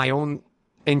my own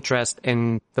interest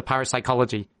in the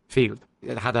parapsychology field,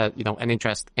 it had an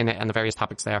interest in it and the various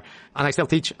topics there. And I still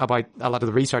teach about a lot of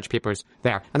the research papers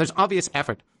there. And there's obvious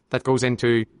effort that goes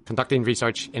into conducting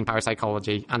research in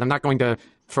parapsychology. And I'm not going to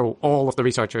throw all of the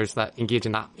researchers that engage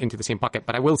in that into the same bucket,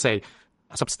 but I will say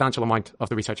a substantial amount of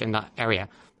the research in that area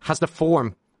has the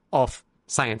form of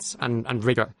science and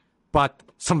rigor, but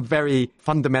some very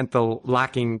fundamental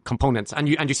lacking components. And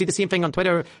you see the same thing on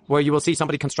Twitter, where you will see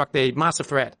somebody construct a massive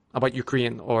thread about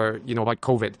Ukraine or, about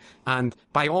COVID. And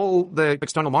by all the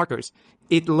external markers,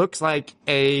 it looks like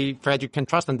a thread you can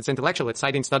trust, and it's intellectual. It's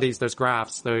citing studies, there's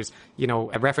graphs, there's,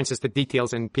 references to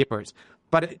details in papers.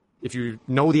 But if you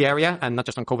know the area, and not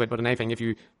just on COVID, but on anything, if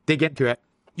you dig into it,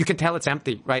 you can tell it's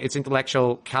empty, right? Its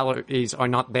intellectual calories are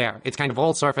not there. It's kind of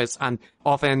all surface, and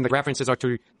often the references are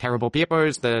to terrible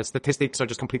papers. The statistics are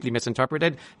just completely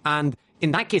misinterpreted. And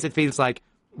in that case, it feels like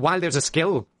while there's a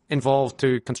skill involved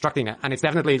to constructing it, and it's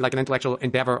definitely like an intellectual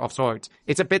endeavor of sorts,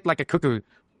 it's a bit like a cuckoo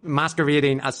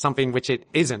masquerading as something which it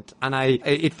isn't. And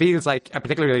it feels like,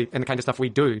 particularly in the kind of stuff we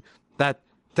do, that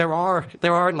there are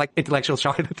like intellectual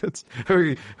charlatans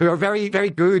who are very, very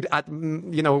good at,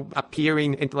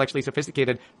 appearing intellectually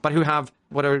sophisticated, but who have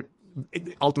what are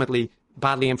ultimately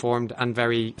badly informed and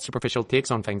very superficial takes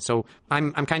on things. So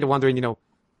I'm kind of wondering,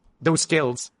 those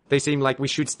skills, they seem like we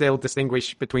should still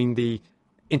distinguish between the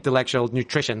intellectual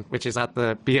nutrition, which is at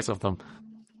the base of them.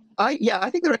 I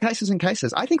think there are cases and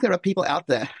cases. I think there are people out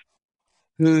there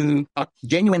who are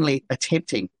genuinely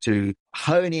attempting to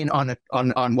hone in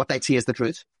on what they see as the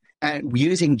truth and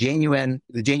using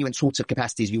the genuine sorts of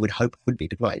capacities you would hope would be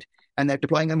deployed. And they're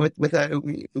deploying them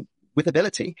with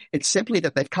ability. It's simply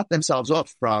that they've cut themselves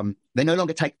off they no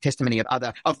longer take testimony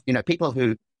of people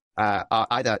who are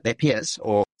either their peers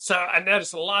or. So I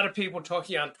noticed a lot of people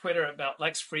talking on Twitter about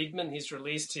Lex Friedman. He's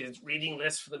released his reading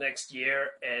list for the next year,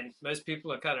 and most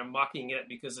people are kind of mocking it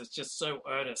because it's just so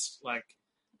earnest, like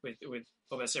with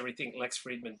almost everything Lex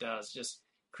Friedman does, just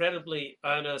incredibly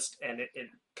earnest, and it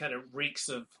kind of reeks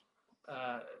of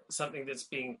something that's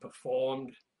being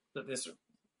performed. That this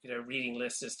reading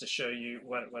list is to show you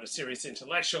what a serious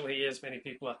intellectual he is. Many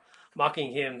people are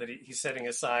mocking him that he's setting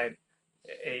aside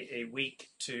a week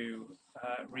to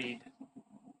read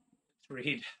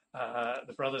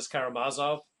The Brothers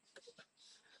Karamazov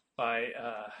by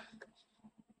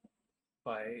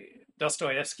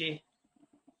Dostoevsky,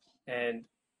 and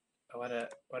I want to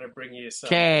bring you some.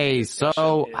 Okay,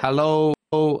 so hello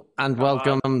and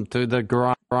welcome to the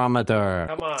Grometer.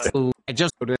 Come on. I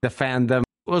just defend them.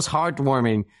 It was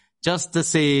heartwarming just to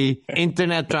see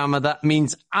internet drama that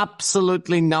means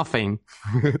absolutely nothing.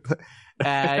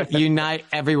 Unite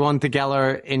everyone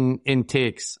together in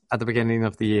takes at the beginning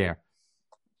of the year.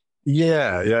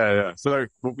 Yeah. So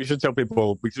we should tell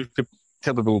people, give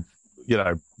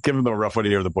them a rough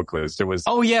idea of the book list. It was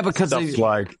because stuff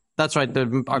like that's right. There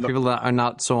are people that are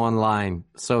not so online.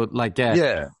 So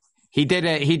yeah. He did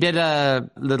a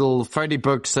little 30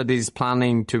 books that he's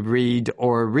planning to read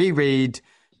or reread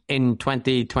in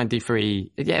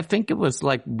 2023. Yeah, I think it was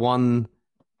like one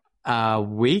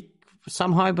week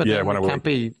somehow, but it can't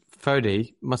be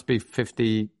 30. Must be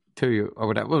 52 or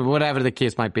whatever the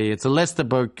case might be. It's a list of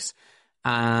books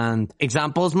and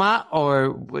examples, Matt, or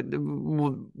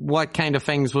what kind of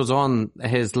things was on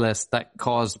his list that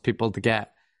caused people to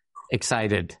get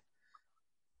excited?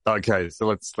 Okay, so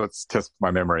let's test my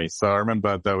memory. So I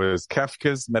remember there was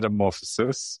Kafka's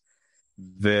Metamorphosis.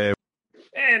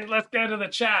 And let's go to the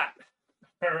chat.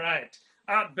 All right.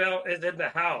 Art Bell is in the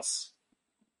house.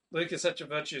 Luke is such a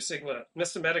virtue signaler.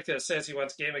 Mr. Medica says he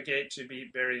wants Gamergate to be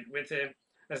buried with him.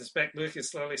 I suspect Luke is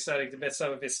slowly starting to miss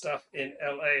some of his stuff in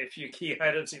LA. A few key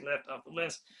items he left off the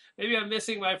list. Maybe I'm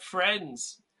missing my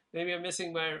friends. Maybe I'm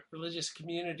missing my religious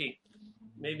community.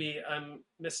 Maybe I'm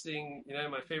missing,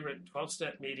 my favorite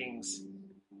 12-step meetings.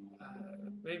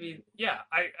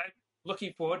 I'm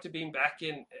looking forward to being back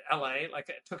in LA. Like,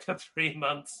 it took 3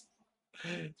 months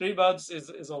 3 months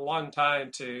is a long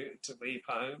time to leave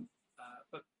home,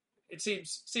 but it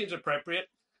seems appropriate.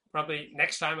 Probably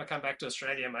next time I come back to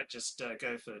Australia, I might just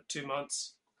go for 2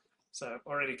 months. So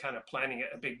already kind of planning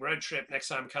a big road trip. Next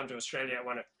time I come to Australia, I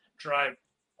want to drive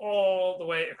all the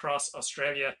way across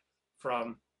Australia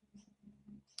from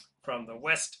the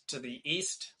west to the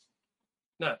east.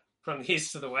 No, from the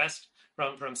east to the west,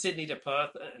 from Sydney to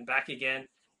Perth and back again.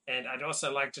 And I'd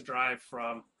also like to drive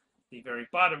from the very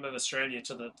bottom of Australia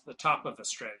to the top of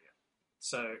Australia.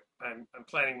 So I'm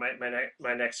planning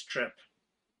my next trip.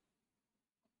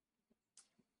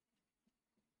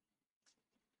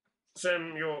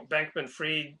 Samuel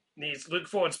Bankman-Fried needs Luke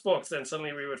Ford's books, then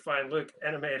suddenly we would find Luke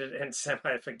animated and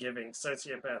semi-forgiving.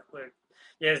 Sociopath Luke.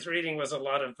 Yeah, his reading was a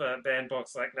lot of banned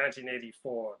books like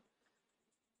 1984.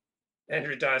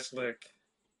 Andrew Dice Luke.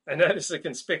 I noticed a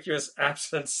conspicuous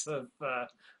absence of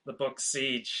the book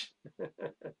Siege.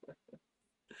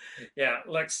 Yeah,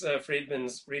 Lex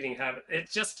Friedman's reading habit. It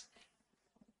just,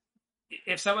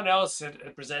 if someone else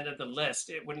had presented the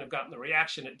list, it wouldn't have gotten the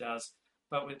reaction it does.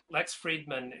 But with Lex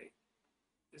Friedman,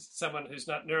 someone who's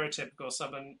not neurotypical,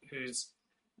 someone who's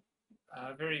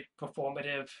very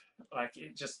performative, like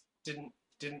it just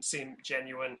didn't seem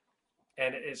genuine,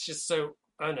 and it's just so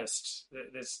earnest.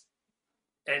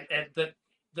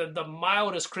 The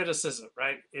mildest criticism,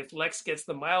 right? If Lex gets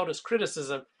the mildest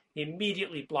criticism, he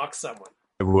immediately blocks someone.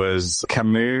 There was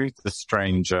Camus, The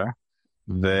Stranger.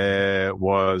 There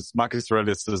was Marcus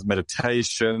Aurelius's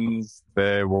Meditations.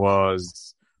 There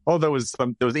was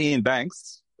Ian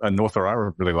Banks, an author I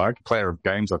really like, Player of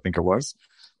Games, I think it was.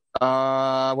 What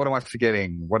am I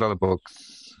forgetting? What other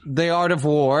books? The Art of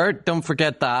War. Don't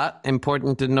forget that.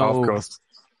 Important to know of course.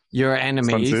 Your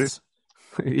enemies.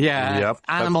 Yeah. Yep,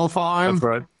 Animal Farm. That's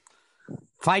right.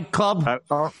 Fight Club. Fight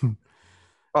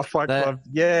Club.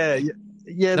 Yeah.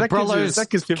 The brothers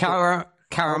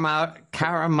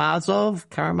Karamazov.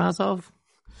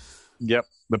 Yep.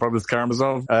 The brothers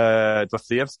Karamazov,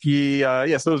 Dostoevsky.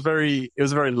 Yes, it was a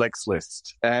very Lex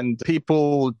list, and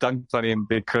people dunked on him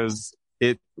because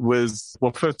it was,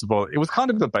 well, first of all, it was kind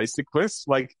of the basic list.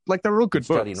 Like they were all good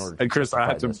books. And Chris,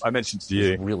 I mentioned to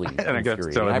you, really and I got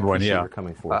to tell everyone here. You're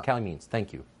coming forward. Callie Means,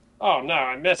 thank you. Oh no,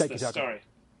 I missed this story.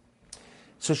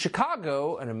 So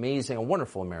Chicago, a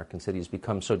wonderful American city, has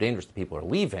become so dangerous that people are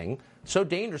leaving. So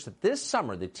dangerous that this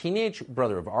summer, the teenage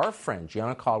brother of our friend,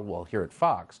 Gianna Caldwell, here at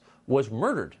Fox, was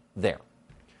murdered there.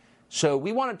 So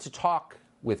we wanted to talk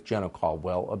with Gianna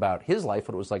Caldwell about his life,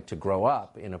 what it was like to grow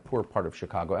up in a poor part of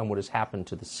Chicago, and what has happened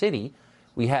to the city.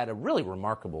 We had a really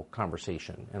remarkable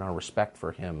conversation, and our respect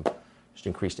for him just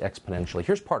increased exponentially.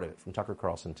 Here's part of it from Tucker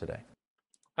Carlson today.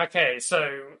 Okay,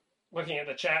 so looking at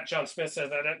the chat, John Smith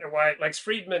says, I don't know why Lex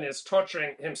Friedman is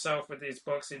torturing himself with these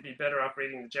books. He'd be better off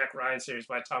reading the Jack Ryan series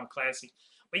by Tom Clancy.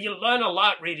 But you learn a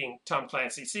lot reading Tom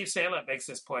Clancy. Steve Saylor makes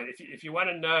this point. If you want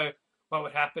to know what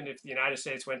would happen if the United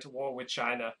States went to war with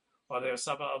China, or there was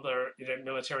some other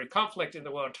military conflict in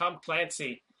the world, Tom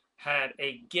Clancy had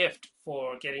a gift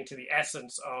for getting to the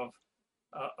essence of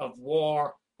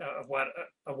war, of what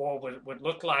a war would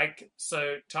look like.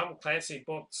 So Tom Clancy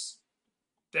books,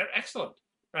 they're excellent.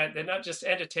 Right, they're not just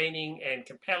entertaining and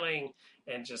compelling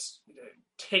and just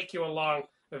take you along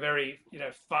a very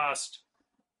fast,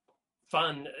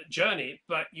 fun journey,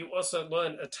 but you also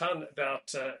learn a ton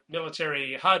about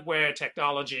military hardware,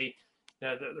 technology,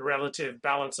 the relative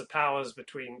balance of powers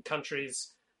between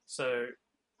countries. So,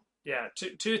 yeah,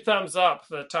 two thumbs up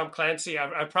for Tom Clancy.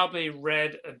 I probably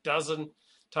read a dozen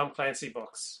Tom Clancy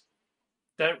books.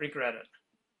 Don't regret it.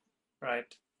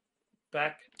 Right,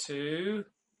 back to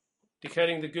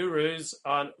Decoding the Gurus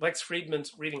on Lex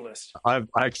Friedman's reading list. I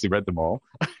actually read them all.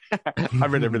 I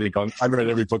read every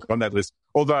book on that list.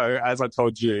 Although, as I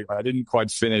told you, I didn't quite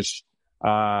finish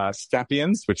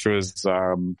Sapiens, which was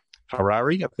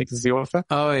Harari, I think is the author.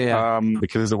 Oh, yeah.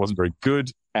 Because it wasn't very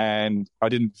good. And I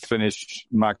didn't finish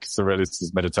Marcus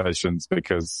Aurelius' Meditations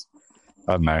because,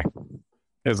 I don't know,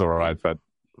 it was all right, but,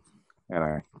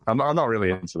 I'm not really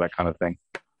into that kind of thing.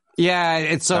 Yeah,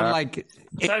 it's so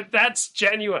So that's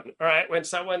genuine, all right? When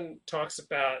someone talks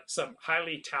about some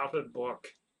highly touted book,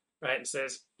 right, and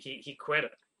says he quit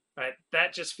it, right?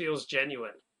 That just feels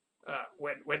genuine.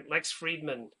 When Lex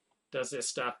Friedman does this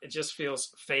stuff, it just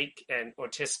feels fake and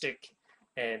autistic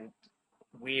and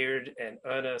weird and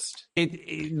earnest.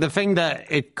 The thing that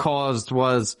it caused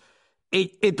was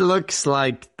it looks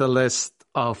like the list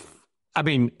of,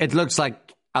 it looks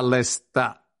like a list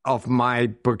of my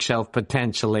bookshelf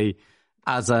potentially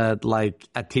as a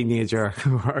teenager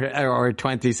or a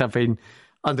 20-something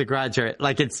undergraduate.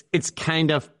 Like it's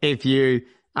kind of, if you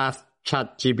ask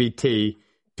ChatGPT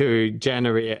to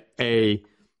generate a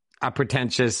a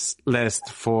pretentious list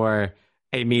for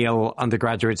a male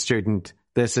undergraduate student.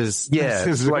 This is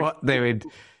what they would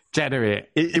generate.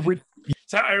 It would.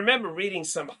 So I remember reading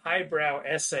some highbrow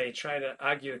essay trying to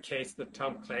argue the case that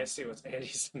Tom Clancy was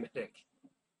anti-Semitic.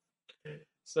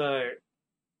 So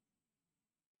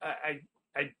I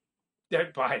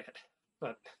don't buy it.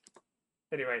 But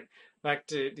anyway, back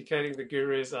to Decoding the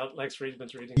Gurus. Lex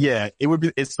Friedman's reading. Yeah, it would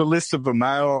be. It's the list of the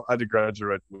male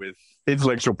undergraduate with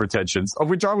intellectual pretensions, of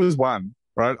which I was one.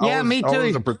 Right? Yeah, me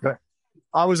too.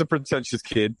 I was a pretentious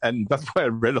kid, and that's why I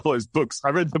read all those books.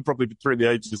 I read them probably between the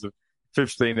ages of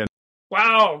 15 and...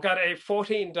 Wow, got a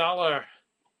 $14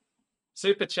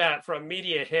 super chat from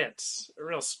Media Hits, a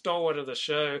real stalwart of the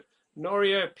show.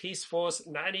 Norio, Peace Force,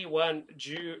 91,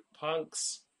 Jew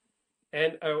Punks,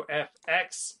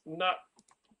 NOFX. Not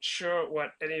sure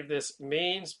what any of this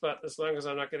means, but as long as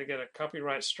I'm not going to get a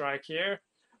copyright strike here,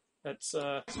 that's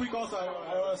Next week also,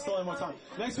 I want to steal in one time.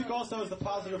 Next week also is the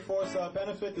Positive Force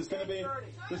benefit. There's going to be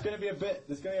a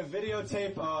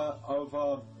videotape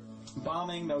of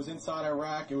bombing that was inside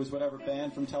Iraq. It was whatever,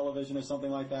 banned from television or something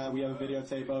like that. We have a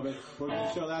videotape of it. We're going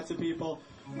to show that to people.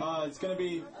 It's going to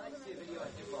be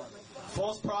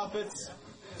false prophets,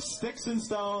 sticks and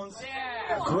stones,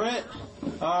 grit,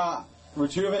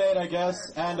 rejuvenate, I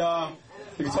guess, and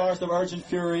the guitarist of Urgent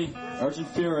Fury,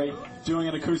 doing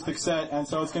an acoustic set, and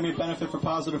so it's going to be a benefit for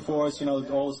Positive Force, you know,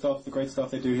 all the stuff, the great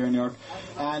stuff they do here in New York.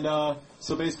 And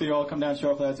so basically you all come down,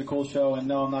 show up, that's a cool show, and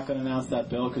no, I'm not going to announce that,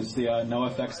 Bill, because the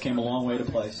NoFX came a long way to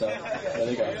play, so there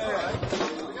you go.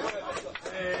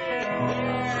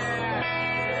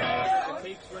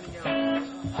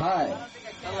 Hi.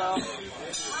 Hello.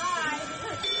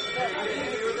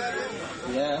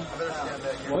 Yeah.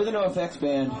 We're the NoFX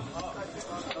band.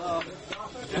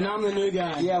 And I'm the new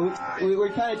guy. Yeah, we're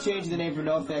kind of changing the name from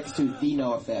NoFX to The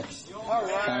NoFX.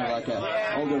 Right. Kind of like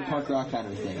a older punk rock kind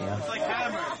of thing, yeah. It's like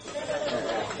Hammer.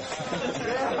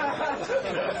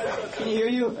 Can you hear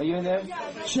you? Are you in there?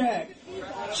 Check.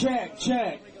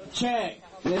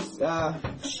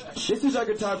 This is our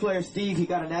guitar player, Steve. He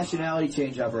got a nationality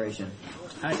change operation.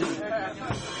 He's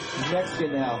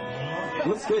Mexican now.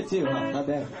 Looks good too, huh? Not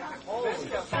bad.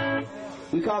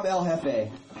 We call him El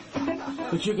Jefe.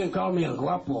 But you can call me El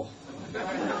Guapo.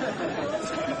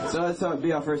 So that's how it'd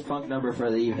be our first punk number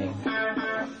for the evening.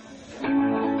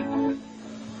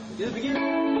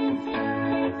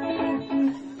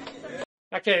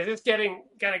 Okay, is this gonna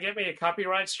get me a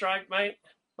copyright strike, mate?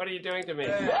 What are you doing to me?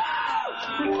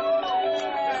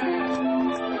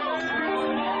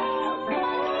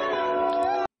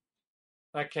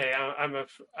 Okay,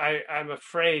 I'm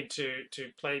afraid to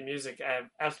play music. I have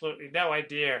absolutely no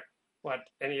idea what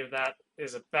any of that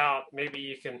is about. Maybe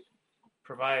you can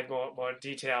provide more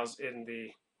details in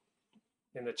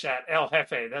the chat. El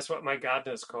Jefe, that's what my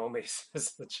gardeners call me,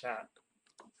 says the chat.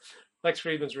 Lex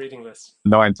Friedman's reading list.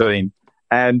 19.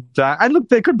 And look,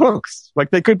 they're good books. Like,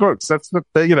 they're good books. That's what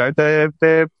they're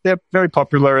very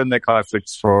popular and they're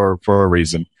classics for a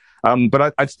reason.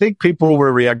 But I think people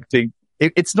were reacting.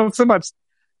 It's not so much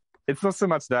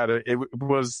that it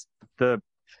was the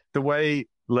way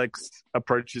Lex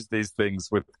approaches these things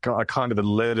with a kind of a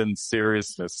leaden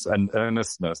seriousness and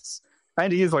earnestness.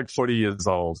 And he is like 40 years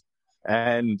old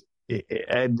and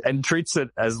treats it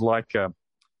as like a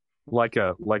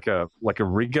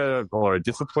rigor or a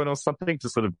discipline or something to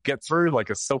sort of get through, like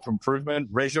a self-improvement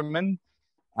regimen.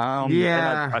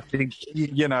 Yeah. I think,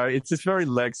 it's just very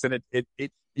Lex, and it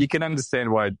you can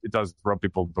understand why it does rub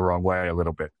people the wrong way a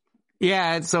little bit.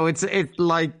 Yeah. So it's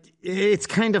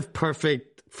kind of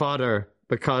perfect fodder,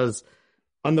 because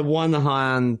on the one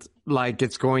hand, like,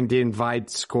 it's going to invite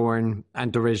scorn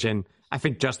and derision, I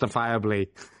think justifiably.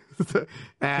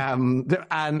 And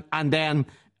then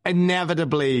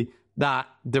inevitably that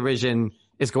derision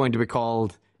is going to be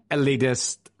called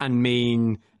elitist and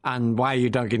mean, and why are you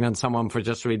dunking on someone for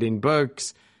just reading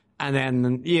books? And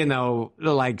then,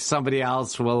 like, somebody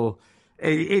else will,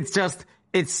 it's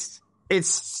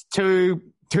too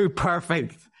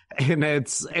perfect. And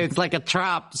it's like a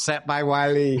trap set by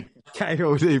Wile E.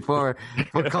 Coyote for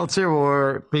culture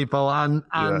war people, and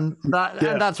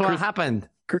that's what happened.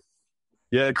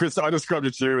 Yeah, Chris, I described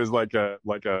it to you as like a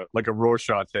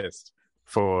Rorschach test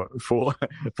for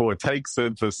takes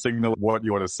and for signal what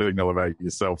you want to signal about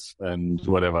yourself and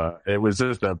whatever. It was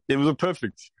a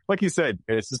perfect, like you said,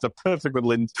 it's just a perfect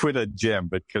little Twitter gem,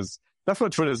 because that's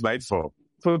what Twitter's made for.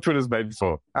 That's what Twitter's made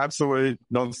for. Absolute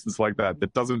nonsense like that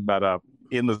doesn't matter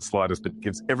in the slightest, but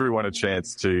gives everyone a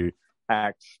chance to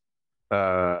act,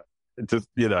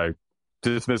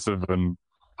 dismissive and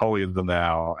holier than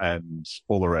thou and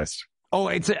all the rest. Oh,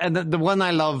 and the one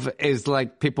I love is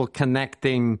like people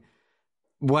connecting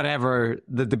whatever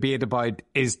the debate about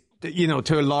is, you know,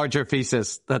 to a larger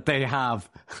thesis that they have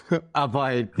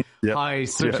about how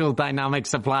social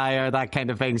dynamics apply or that kind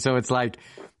of thing. So it's like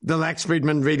the Lex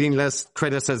Fridman reading list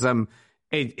criticism,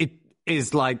 it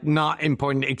is like not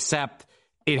important, except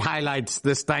it highlights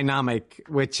this dynamic,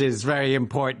 which is very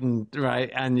important,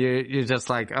 right? And you're just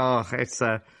like, oh, it's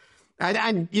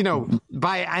and you know,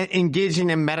 by engaging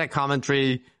in meta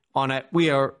commentary on it, we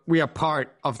are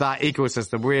part of that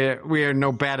ecosystem. We are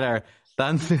no better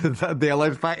than the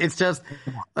other. It's just,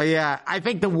 I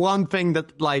think the one thing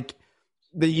that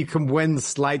that you can win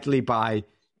slightly by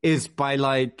is by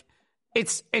like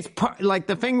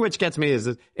the thing which gets me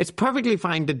is it's perfectly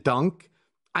fine to dunk.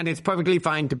 And it's perfectly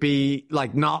fine to be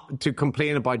like not to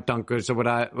complain about dunkers or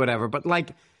whatever, but like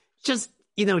just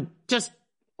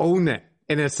own it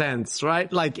in a sense,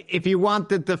 right? Like if you want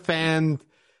to defend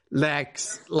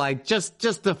Lex, like just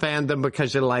defend him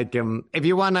because you like him. If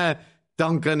you want to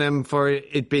dunk on him for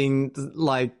it being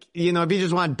like, you know, if you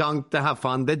just want to dunk to have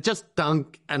fun, then just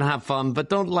dunk and have fun, but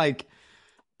don't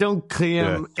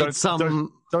claim it's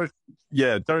some.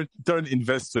 Don't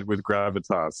invest it with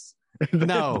gravitas.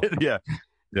 No. Yeah.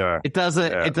 It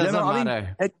doesn't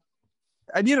matter.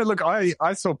 And you know, look,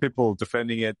 I saw people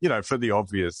defending it, you know, for the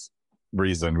obvious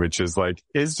reason, which is like,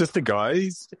 he's just a guy.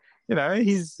 He's, you know,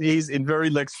 he's in very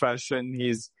Lex fashion.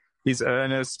 He's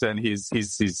earnest and he's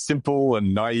simple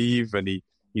and naive, and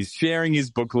he's sharing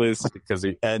his book list because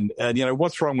and you know,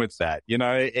 what's wrong with that? You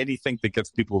know, anything that gets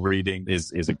people reading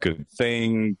is a good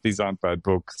thing. These aren't bad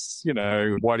books. You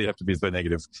know, why do you have to be so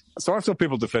negative? So I saw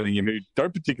people defending him who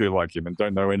don't particularly like him and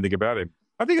don't know anything about him.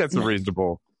 I think that's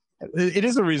it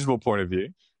is a reasonable point of view.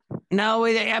 No,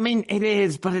 I mean, it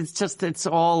is, but it's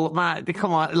all, man,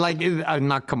 come on, like,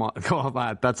 not come on,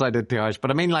 man, that's either too harsh,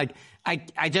 but I mean, like,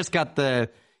 I just got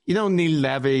Neil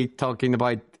Levy talking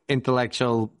about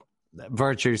intellectual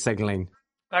virtue signaling.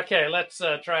 Okay, let's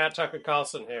try out Tucker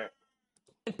Carlson here.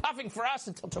 Puffing for us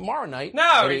until tomorrow night.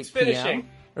 No, it's finishing.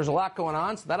 There's a lot going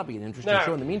on, so that'll be an interesting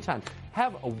show. In the meantime,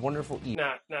 have a wonderful evening.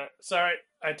 No, sorry.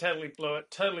 I totally blew it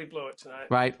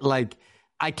tonight. Right, like,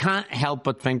 I can't help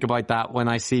but think about that when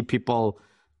I see people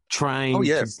trying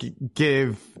to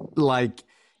give, like,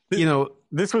 you know...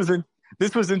 This was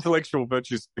intellectual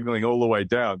virtue signaling all the way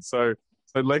down. So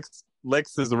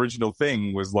Lex's original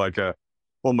thing was like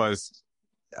almost...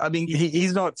 I mean,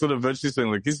 he's not sort of virtue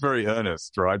signaling. He's very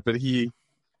earnest, right? But he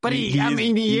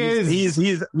is.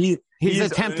 He's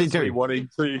attempting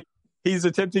to. He's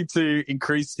attempting to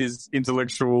increase his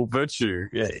intellectual virtue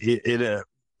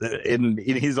in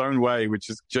his own way, which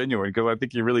is genuine, because I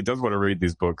think he really does want to read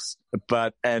these books.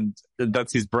 And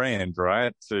that's his brand,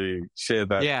 right? To share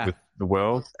that with the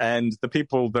world. And the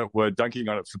people that were dunking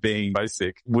on it for being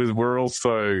basic were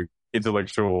also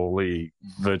intellectually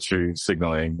virtue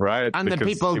signaling, right? And because the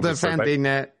people defending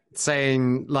it,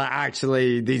 saying like,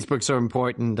 actually, these books are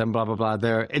important and blah blah blah.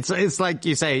 It's like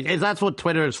you say, that's what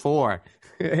Twitter is for.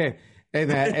 in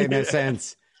a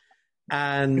sense.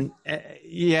 And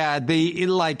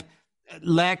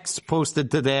Lex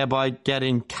posted today about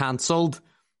getting cancelled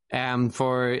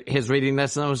for his reading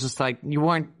list, and I was just like,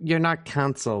 you're not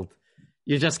cancelled,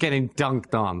 you're just getting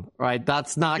dunked on, right?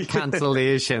 That's not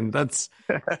cancellation. That's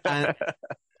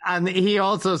and he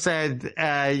also said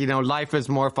life is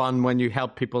more fun when you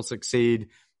help people succeed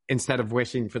instead of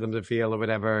wishing for them to fail or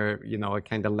whatever, you know, a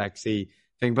kind of Lexi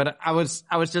thing. But I was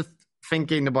just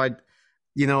thinking about,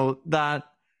 you know, that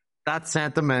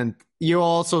sentiment. You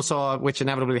also saw, which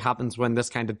inevitably happens when this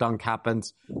kind of dunk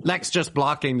happens, Lex just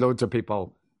blocking loads of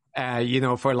people,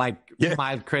 for like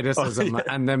mild criticism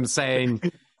and them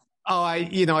saying, I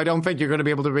don't think you're going to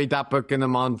be able to read that book in a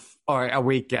month or a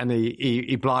week, and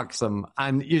he blocks them.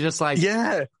 And you're just like...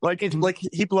 Yeah,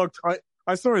 he blocked...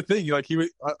 I saw a thing, like he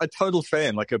was a total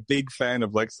fan, like a big fan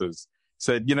of Lex's,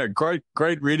 said, you know, great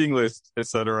reading list,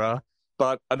 etc.,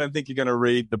 but I don't think you're going to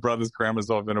read The Brothers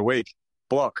Karamazov in a week.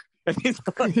 Block. And he's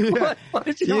like, why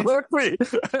did you block me?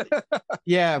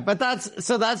 Yeah, but that's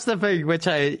the thing, which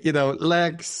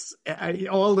Lex,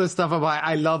 all this stuff about,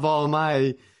 I love all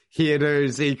my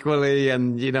haters equally,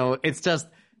 and, you know, it's just,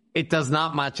 it does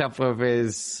not match up with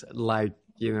his, like,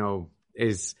 you know,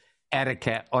 his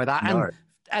etiquette or that. No.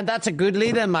 And that's a good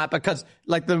lead in, Matt, because,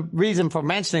 like, the reason for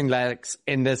mentioning Lex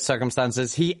in this circumstance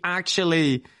is he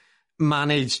actually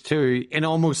managed to, in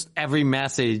almost every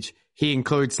message, he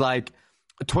includes, like,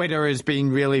 Twitter has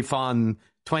been really fun.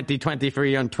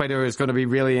 2023 on Twitter is going to be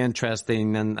really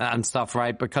interesting and stuff,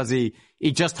 right? Because he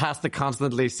just has to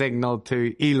constantly signal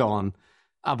to Elon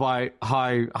about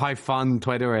how fun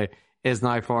Twitter is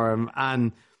now for him.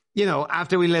 And, you know,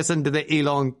 after we listened to the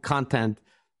Elon content,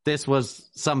 this was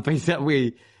something that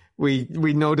we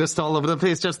we noticed all over the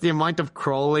place. Just the amount of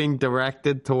crawling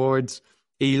directed towards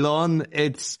Elon.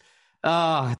 It's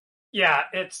Yeah,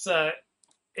 it's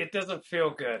it doesn't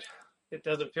feel good. It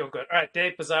doesn't feel good. All right,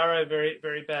 Dave Pizarro, very,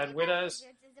 very bad widows.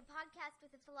 This is a podcast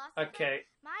with a philosopher, Okay.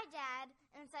 my dad,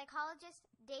 and psychologist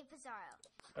Dave Pizarro.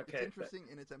 Okay. It's interesting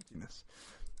in its emptiness.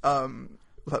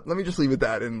 Let me just leave it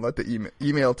that and let the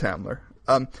email Tamler.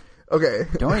 Okay.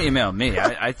 Don't email me.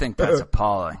 I think that's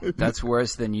appalling. That's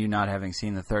worse than you not having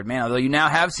seen The Third Man. Although you now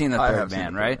have seen The Third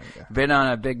Man, right? Yeah. Been on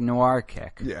a big noir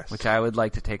kick, yes, which I would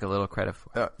like to take a little credit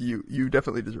for. You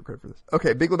definitely deserve credit for this.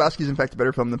 Okay, Big Lebowski is in fact a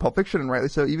better film than Pulp Fiction, and rightly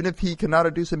so, even if he cannot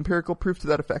adduce empirical proof to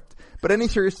that effect. But any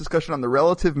serious discussion on the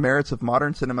relative merits of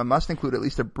modern cinema must include at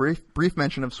least a brief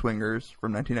mention of Swingers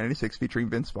from 1996 featuring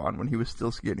Vince Vaughn when he was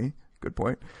still skinny. Good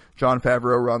point. Jon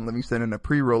Favreau, Ron Livingston, and a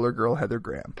pre-roller girl, Heather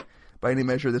Graham. By any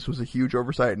measure, this was a huge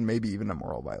oversight and maybe even a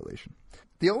moral violation.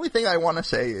 The only thing I want to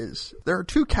say is there are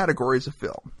two categories of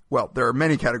film. Well, there are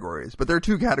many categories, but there are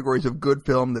two categories of good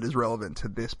film that is relevant to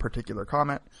this particular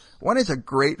comment. One is a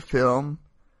great film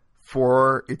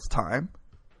for its time.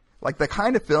 Like the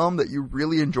kind of film that you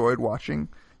really enjoyed watching.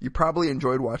 You probably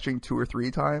enjoyed watching 2 or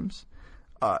 3 times.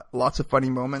 Lots of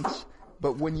funny moments.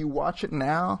 But when you watch it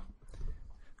now,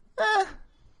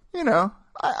 you know,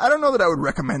 I don't know that I would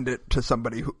recommend it to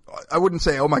somebody who, I wouldn't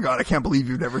say, oh my God, I can't believe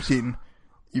you've never seen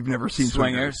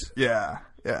Swingers. Yeah.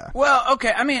 Well,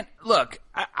 okay. I mean, look,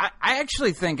 I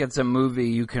actually think it's a movie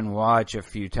you can watch a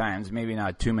few times, maybe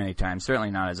not too many times,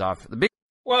 certainly not as often.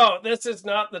 Well, this is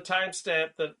not the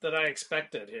timestamp that I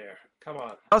expected here. Come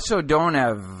on. I also don't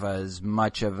have as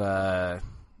much of a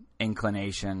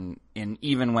inclination in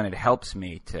even when it helps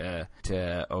me to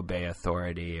obey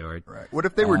authority or right. What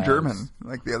if they were German,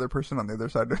 like the other person on the other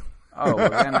side? Oh, well,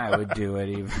 then I would do it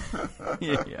even.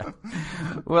 Yeah.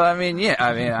 Well, I mean,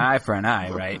 eye for an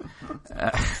eye, right?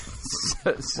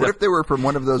 What if they were from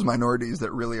one of those minorities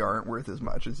that really aren't worth as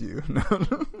much as you?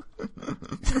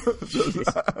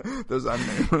 those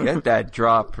unnamed. Get that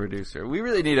drop, producer. We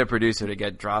really need a producer to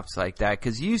get drops like that,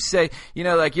 because you say, you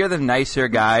know, like you're the nicer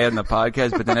guy on the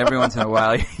podcast, but then every once in a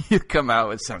while you come out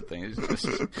with something it's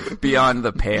just beyond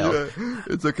the pale. Yeah,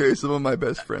 it's okay. Some of my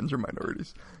best friends are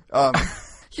minorities.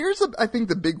 Here's, I think,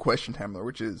 the big question, Tamler,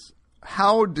 which is,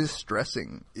 how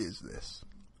distressing is this?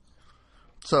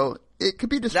 So it could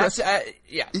be distressing.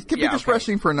 It could be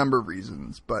distressing for a number of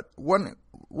reasons, but one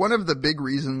of the big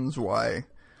reasons why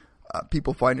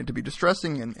people find it to be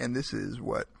distressing, and this is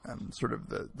what sort of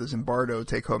the Zimbardo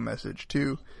take-home message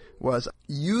too, was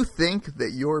you think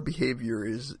that your behavior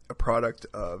is a product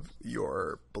of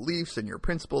your beliefs and your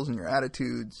principles and your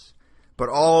attitudes, but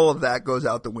all of that goes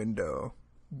out the window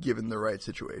given the right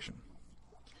situation.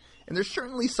 And there's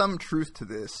certainly some truth to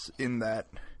this in that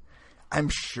I'm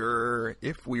sure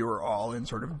if we were all in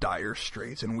sort of dire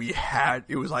straits and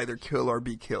it was either kill or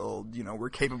be killed, you know, we're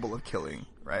capable of killing,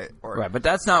 right? Right, but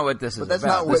that's not what this is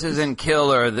about. This isn't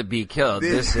kill or be killed.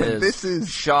 This is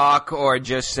shock or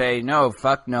just say, no,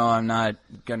 fuck no, I'm not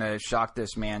going to shock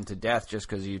this man to death just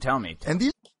because you tell me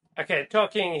to. Okay,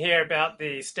 talking here about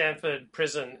the Stanford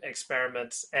prison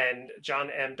experiments and John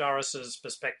M. Doris's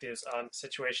perspectives on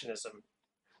situationism.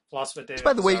 Philosopher David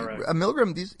By the way, Pizarro.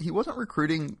 Milgram, he wasn't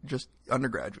recruiting just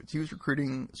undergraduates. He was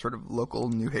recruiting sort of local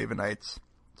New Havenites.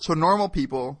 So normal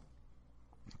people,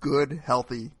 good,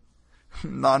 healthy,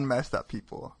 non-messed up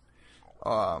people.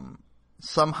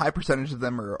 Some high percentage of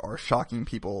them are shocking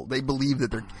people. They believe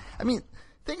that they're... I mean,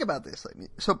 think about this.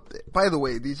 So, by the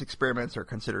way, these experiments are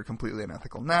considered completely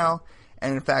unethical now.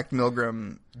 And in fact,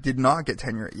 Milgram did not get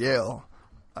tenure at Yale.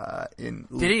 Did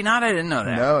he not? I didn't know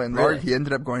that. No, and really? he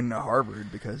ended up going to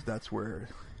Harvard because that's where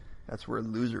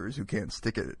losers who can't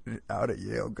stick it out at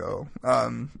Yale go.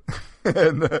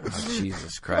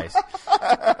 Jesus Christ.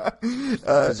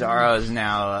 Pizarro is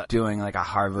now doing like a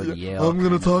Harvard Yale. I'm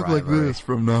going to talk like this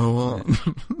from now on.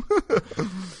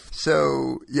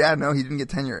 So, yeah, no, he didn't get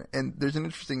tenure. And there's an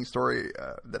interesting story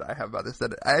that I have about this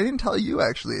that I didn't tell you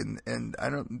actually, and I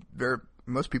don't.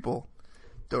 Most people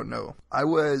don't know.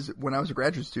 When I was a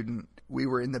graduate student, we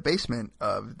were in the basement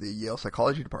of the Yale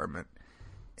psychology department,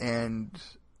 and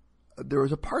there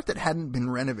was a part that hadn't been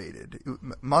renovated.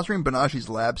 Mahzarin Banaji's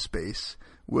lab space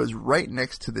was right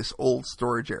next to this old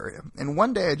storage area. And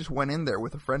one day I just went in there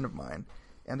with a friend of mine,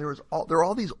 and there were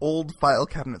all these old file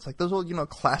cabinets, like those old, you know,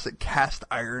 classic cast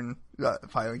iron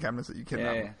filing cabinets that you can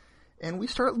yeah. And we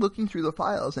start looking through the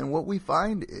files, and what we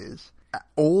find is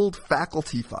old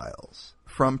faculty files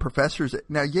from professors.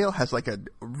 Now, Yale has like a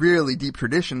really deep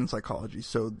tradition in psychology,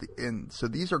 so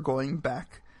these are going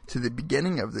back to the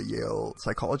beginning of the Yale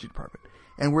psychology department.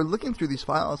 And we're looking through these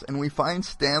files, and we find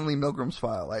Stanley Milgram's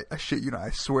file. I shit you not,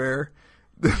 I swear,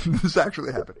 This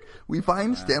actually happened. We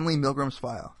find Stanley Milgram's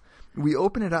file. We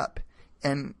open it up,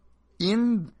 and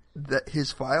in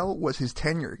his file was his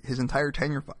entire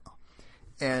tenure file.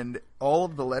 And all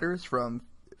of the letters from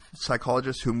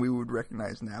psychologists whom we would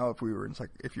recognize now if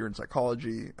you're in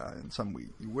psychology, and some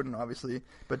you wouldn't, obviously,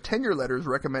 but tenure letters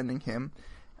recommending him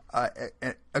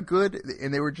and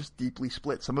they were just deeply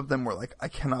split. Some of them were like, I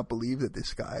cannot believe that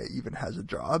this guy even has a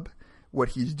job. What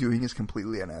he's doing is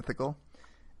completely unethical.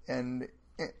 And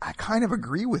I kind of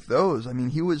agree with those. I mean,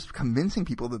 he was convincing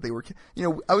people that they were,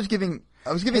 I was giving.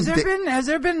 Has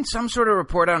there been some sort of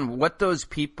report on what those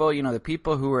people, the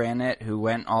people who were in it, who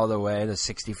went all the way, the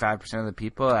 65% of the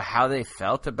people, how they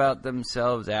felt about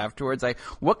themselves afterwards? Like,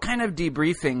 what kind of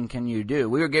debriefing can you do?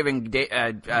 We were giving Dan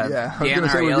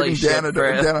Ariely Dan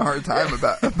a hard time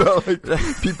about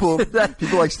like people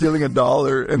like stealing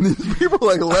 $1, and these people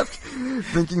like left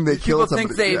thinking they killed somebody.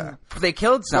 People think they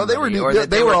killed somebody,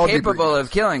 they were all capable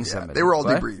of killing somebody. They were all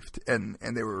debriefed, and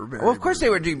they were very. Well, of course they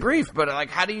were debriefed, but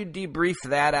like, how do you debrief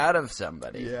that out of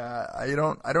somebody? Yeah, I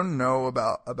don't know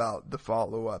about the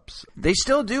follow-ups. They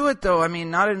still do it though. I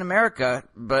mean, not in America,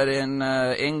 but in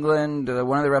England,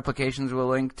 one of the replications we'll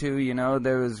link to,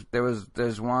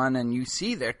 there's one, and you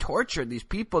see they're tortured. These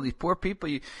poor people,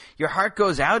 your heart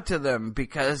goes out to them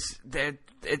because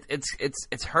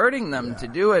it's hurting them to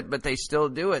do it, but they still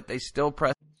do it. They still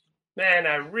press. Man,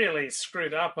 I really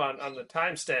screwed up on the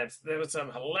timestamps. There were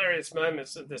some hilarious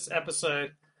moments of this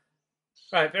episode.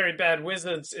 Right, Very Bad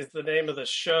Wizards is the name of the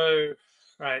show.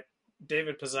 Right,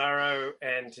 David Pizarro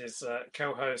and his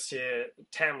co-host here,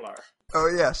 Tamler. Oh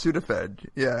yeah, Sudafed.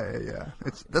 Yeah.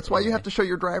 That's why you have to show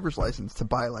your driver's license to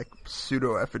buy like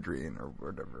pseudoephedrine or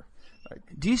whatever. Like,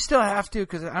 do you still have to?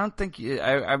 Because I don't think we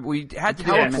had to.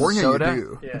 California, you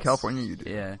do. Yes. In California, you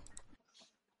do. Yeah.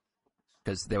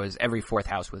 Because there was every fourth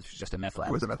house was just a meth lab.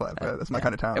 It was a meth lab. That's my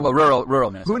kind of town. Well, rural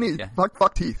Minnesota. Who needs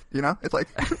fuck teeth? It's like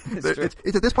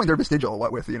it's at this point they're vestigial.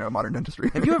 What with modern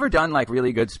dentistry. Have you ever done like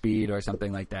really good speed or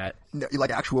something like that? No, like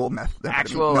actual meth.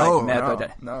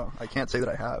 No, I can't say that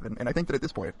I have, and I think that at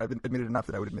this point I've admitted enough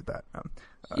that I would admit that.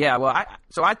 Yeah, well, I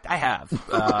have.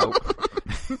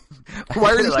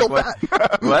 Why are you still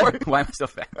fat? What? Why am I still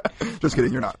fat? Just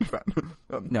kidding. You're not fat.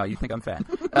 No, you think I'm fat?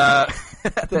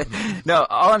 No,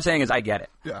 all I'm saying is I get it.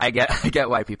 Yeah. I get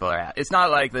why people are at. It's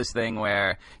not like this thing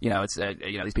where it's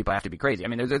these people have to be crazy. I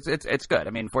mean, it's good. I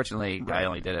mean, fortunately, I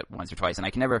only did it once or twice, and I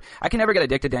can never get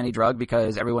addicted to any drug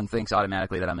because everyone thinks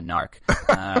automatically that I'm a narc.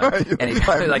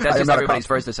 Like that's just everybody's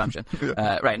first assumption,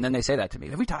 right? And then they say that to me.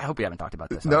 I hope we haven't talked about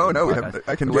this. No, we haven't.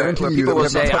 I can guarantee you. People will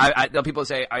say, people will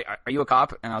say, "Are you a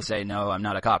cop?" And I'll say, "No, I'm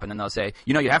not a cop." And then they'll say,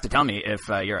 "You have to tell me if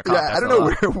you're a cop." Yeah, I don't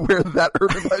know where that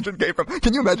urban legend came from.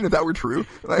 Can you imagine if that were true?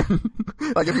 Like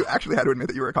if you actually had to admit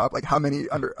that you were a cop, like how many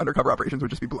undercover operations would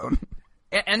just be blown?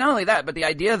 And not only that, but the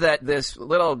idea that this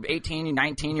little 18,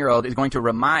 19-year-old is going to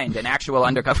remind an actual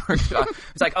undercover cop.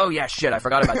 It's like, oh, yeah, shit, I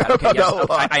forgot about that. Okay, yes,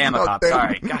 I am a cop.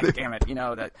 Sorry. God damn it.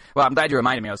 Well, I'm glad you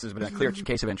reminded me, else this has been a clear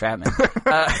case of entrapment.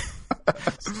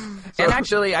 And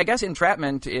actually, I guess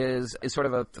entrapment is sort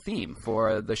of a theme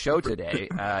for the show today.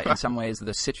 In some ways,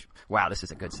 wow, this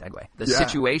is a good segue. The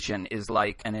situation is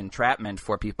like an entrapment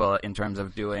for people in terms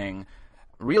of doing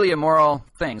really immoral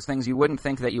things you wouldn't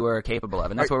think that you were capable of.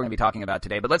 And that's what we're going to be talking about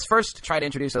today. But let's first try to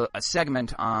introduce a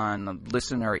segment on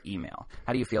listener email.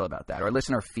 How do you feel about that? Or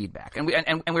listener feedback. And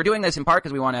we're doing this in part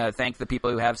because we want to thank the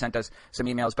people who have sent us some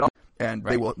emails, but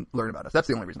they will learn about us. That's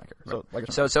the only reason I care.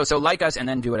 So like us and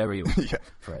then do whatever you want. Yeah.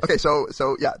 Okay, so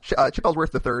Chip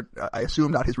Ellsworth III, I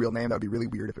assume not his real name. That would be really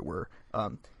weird if it were.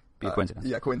 Be a coincidence.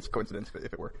 Yeah, coincidence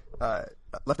if it were.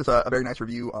 Left us a very nice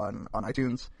review on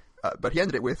iTunes. But he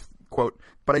ended it with, quote,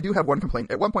 "But I do have one complaint.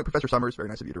 At one point, Professor Summers," very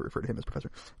nice of you to refer to him as Professor,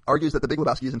 "argues that The Big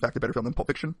Lebowski is in fact a better film than Pulp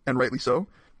Fiction, and rightly so.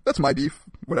 That's my beef.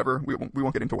 Whatever. We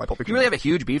won't get into why Pulp Fiction." You really have a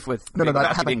huge beef with Big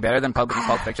Lebowski being better than Pulp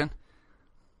Fiction?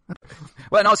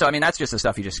 Well, and also, I mean, that's just the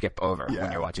stuff you just skip over when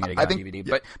you're watching it again on DVD.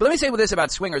 Yeah. But let me say this about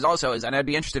Swingers also and I'd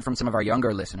be interested from some of our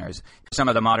younger listeners, some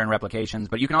of the modern replications,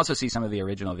 but you can also see some of the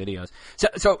original videos.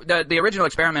 So the original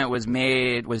experiment was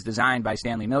designed by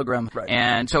Stanley Milgram. Right.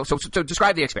 And so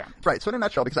describe the experiment. Right. So in a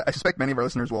nutshell, because I suspect many of our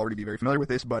listeners will already be very familiar with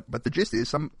this, but the gist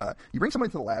is you bring someone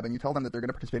into the lab and you tell them that they're going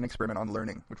to participate in an experiment on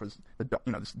learning, which was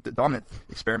the dominant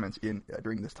experiments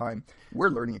during this time were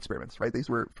learning experiments, right? These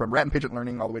were from rat and pigeon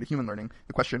learning all the way to human learning.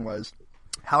 The question was,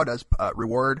 how does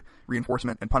reward,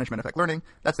 reinforcement, and punishment affect learning?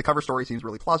 That's the cover story. Seems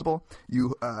really plausible.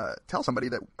 You tell somebody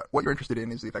that what you're interested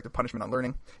in is the effect of punishment on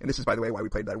learning. And this is, by the way, why we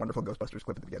played that wonderful Ghostbusters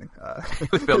clip at the beginning.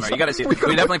 With Bill Murray. You got to see it. We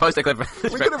definitely post a clip.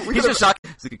 He's just shocked.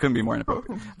 It couldn't be more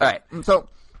inappropriate. All right. So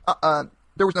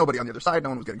there was nobody on the other side. No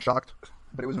one was getting shocked.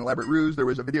 but it was an elaborate ruse. There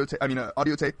was a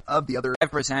audio tape of the other.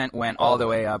 5% went all the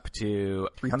way up to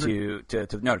 300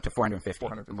 to 450.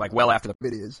 Like well after the.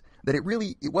 It is that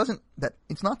it wasn't that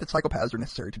it's not that psychopaths are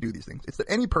necessary to do these things. It's that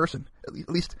any person, at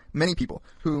least many people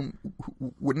who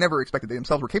would never expect that they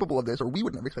themselves were capable of this, or we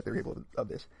would never expect they were capable of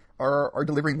this, are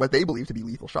delivering what they believe to be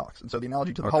lethal shocks. And so the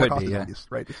analogy to the Holocaust is obvious,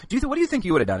 right? What do you think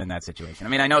you would have done in that situation? I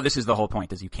mean, I know this is the whole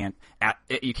point, is you can't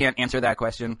answer that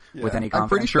question with any confidence. I'm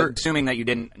pretty sure. But assuming that you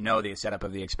didn't know the setup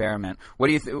of the experiment,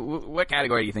 what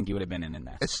category do you think you would have been in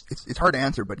that? It's hard to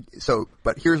answer, but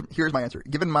here's my answer.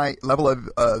 Given my level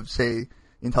of say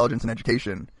intelligence and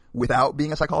education, without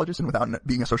being a psychologist and without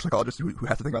being a social psychologist who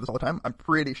has to think about this all the time, I'm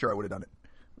pretty sure I would have done it.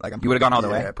 You would have gone all the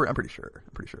way. I'm pretty sure.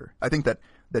 I think that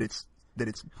it's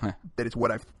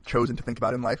what I've chosen to think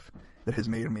about in life that has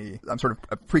made me. I'm sort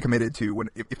of pre-committed to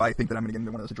if I think that I'm going to get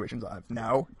into one of those situations, I've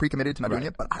now pre-committed to not doing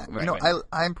it. But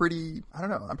I'm pretty. I don't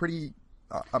know. I'm pretty.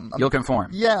 You'll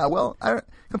conform. Yeah. Well,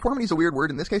 conformity is a weird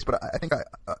word in this case, but I think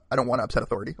I don't want to upset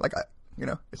authority.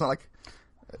 It's not like.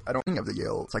 I don't think of the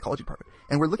Yale psychology department.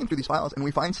 And we're looking through these files, and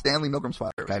we find Stanley Milgram's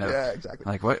files. Kind of. Yeah, exactly.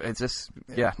 Like, what? It's just,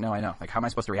 yeah, no, I know. Like, how am I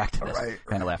supposed to react to this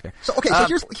kind of laughter? So, okay,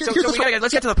 here's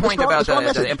let's get to the point about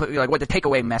the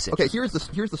takeaway message. Okay, here's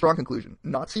the strong conclusion.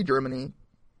 Nazi Germany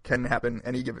can happen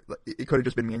it could have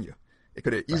just been me and you. It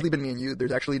could have easily been me and you.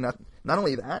 There's actually not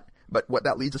only that, but what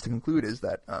that leads us to conclude is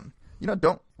that,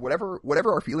 whatever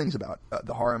our feelings about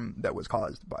the harm that was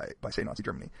caused by say Nazi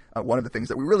Germany, one of the things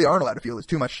that we really aren't allowed to feel is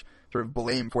too much sort of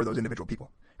blame for those individual people.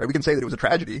 Right? We can say that it was a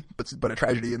tragedy, but a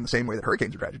tragedy in the same way that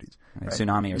hurricanes are tragedies. Right?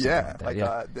 Tsunami or something like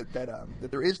that.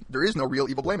 That there is no real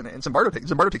evil blame in it. And Zimbardo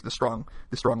takes the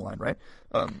strong line, right?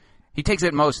 He takes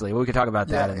it mostly. We could talk about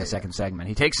that in the second segment.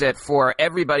 He takes it for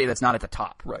everybody that's not at the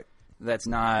top. Right. That's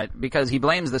not because he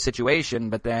blames the situation,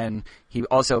 but then he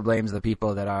also blames the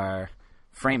people that are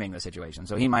framing the situation.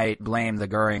 So he might blame the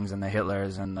Goerings and the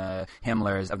Hitlers and the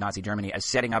Himmlers of Nazi Germany as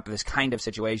setting up this kind of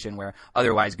situation where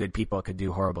otherwise good people could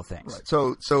do horrible things. Right.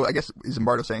 So I guess is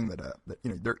Zimbardo saying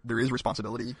that there is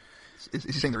responsibility? Is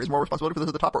he saying there is more responsibility for those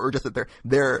at the top, or just that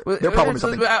their problem is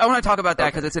something? I want to talk about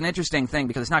that because it's an interesting thing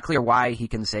because it's not clear why he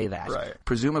can say that. Right.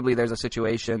 Presumably, there's a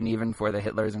situation even for the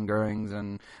Hitlers and Goerings,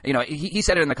 and he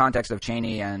said it in the context of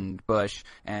Cheney and Bush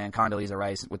and Condoleezza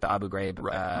Rice with the Abu Ghraib.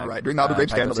 Right. During the Abu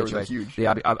Ghraib scandal, there was a huge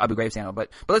Abu Ghraib scandal.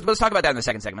 But let's talk about that in the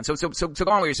second segment. So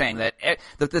go on what you're saying that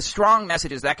the strong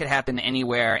message is that could happen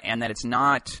anywhere, and that it's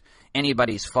not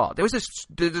anybody's fault. There was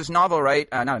this novel, right?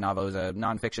 Not a novel, it was a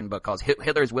nonfiction book called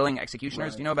Hitler's Willing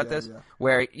Executioners. Right. Do you know about this? Yeah.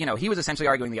 Where, he was essentially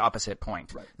arguing the opposite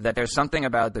point. Right. That there's something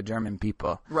about the German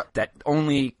people that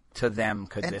only to them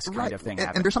could this kind of thing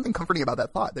happen. And there's something comforting about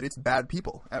that thought, that it's bad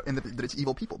people, and that it's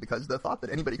evil people, because the thought that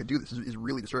anybody could do this is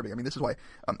really disturbing. I mean, this is why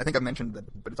I think I've mentioned that,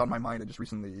 but it's on my mind. I just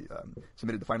recently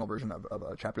submitted the final version of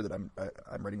a chapter that I'm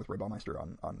writing with Ray Baumeister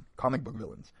on comic book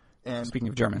villains. And speaking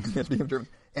of German. Yeah, speaking of German.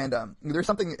 And there's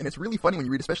something, and it's really funny when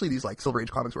you read, especially these like Silver Age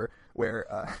comics where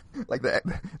like the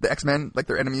X-Men, like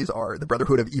their enemies are the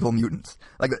Brotherhood of Evil Mutants.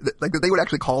 Like they would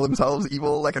actually call themselves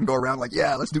evil, like, and go around like,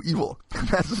 yeah, let's do evil.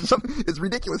 It's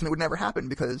ridiculous, and it would never happen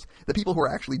because the people who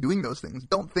are actually doing those things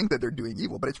don't think that they're doing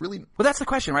evil, but it's really. Well, that's the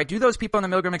question, right? Do those people in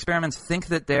the Milgram experiments think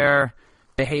that they're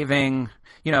behaving,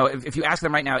 if you ask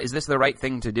them right now, is this the right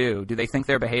thing to do? Do they think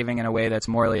they're behaving in a way that's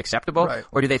morally acceptable? Right.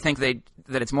 Or do they think that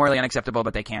it's morally unacceptable,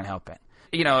 but they can't help it?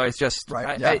 It's just,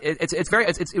 right. Yeah.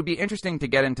 It would be interesting to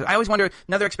get into. I always wonder,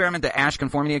 another experiment, the Asch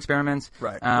conformity experiments.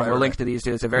 Right. We'll link to these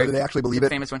two. It's a very whether they actually believe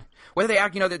famous one. Whether they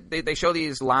act, they show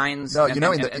these lines in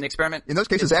the experiment. In those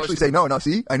cases, they actually say, no,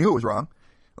 see, I knew it was wrong.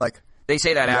 Like, they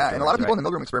say that after. And a lot of people in the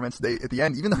Milgram experiments, at the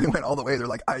end, even though they went all the way, they're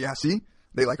like, yeah, see?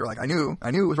 They are like, I knew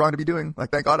it was wrong to be doing.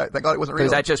 Like, thank God it wasn't real.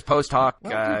 Is that just post hoc?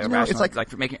 It's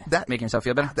like making yourself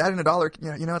feel better. That and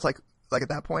 $1, it's like at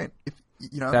that point, if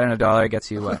that and $1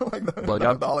 gets you what? Like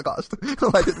blowjob? The Holocaust.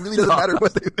 Like, it really doesn't matter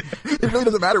it really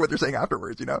doesn't matter what they're saying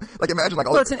afterwards. Like, imagine like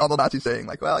all the Nazis saying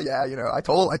like, well, yeah, I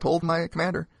told my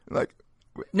commander, like.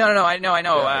 No, I know.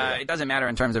 Yeah. It doesn't matter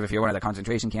in terms of if you're one of the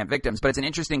concentration camp victims, but it's an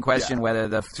interesting question whether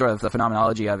the sort of the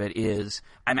phenomenology of it is,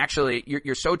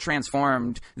 you're so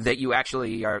transformed that you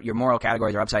actually your moral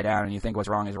categories are upside down and you think what's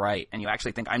wrong is right and you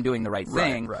actually think I'm doing the right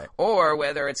thing, right. Or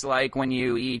whether it's like when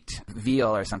you eat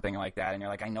veal or something like that and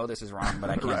you're like, I know this is wrong, but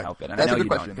I can't help it. And that's I know a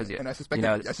good you question. don't. And I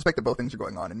suspect that both things are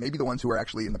going on, and maybe the ones who are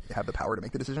actually have the power to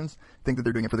make the decisions think that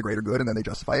they're doing it for the greater good and then they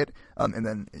justify it. And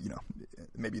then,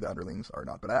 maybe the underlings are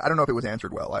not. But I don't know if it was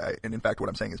answered well. And in fact, what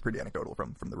I'm saying is pretty anecdotal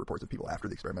from the reports of people after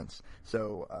the experiments.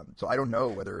 So I don't know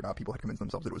whether or not people had convinced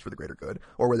themselves that it was for the greater good,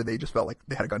 or whether they just felt like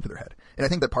they had a gun to their head. And I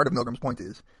think that part of Milgram's point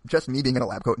is just me being in a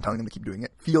lab coat and telling them to keep doing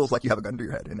it feels like you have a gun to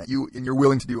your head, and that you're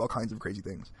willing to do all kinds of crazy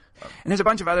things. And there's a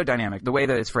bunch of other dynamic. The way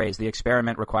that it's phrased, the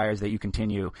experiment requires that you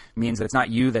continue, means that it's not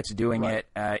you that's doing it.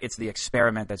 It's the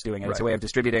experiment that's doing it. It's a way of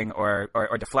distributing or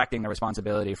deflecting the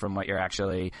responsibility from what you're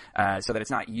actually, so that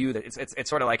it's not you that it's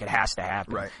sort of like it has to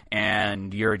happen,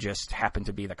 and you're just happen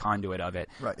to be the conduit of it.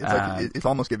 Right. It's like it's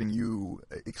almost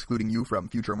excluding you from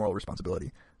future moral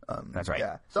responsibility. That's right.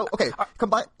 Yeah. So, okay,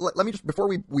 let me just, before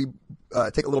we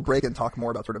take a little break and talk more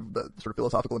about sort of the sort of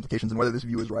philosophical implications and whether this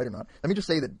view is right or not, let me just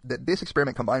say that this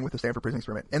experiment combined with the Stanford prison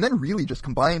experiment, and then really just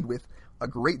combined with a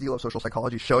great deal of social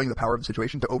psychology showing the power of the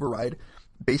situation to override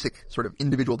basic sort of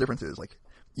individual differences, like,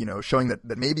 showing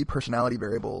that maybe personality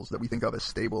variables that we think of as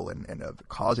stable and of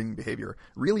causing behavior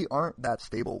really aren't that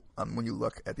stable when you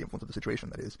look at the influence of the situation.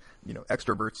 That is,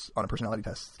 extroverts on a personality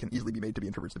test can easily be made to be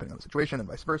introverts depending on the situation and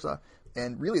vice versa.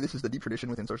 And really, this is the deep tradition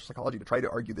within social psychology to try to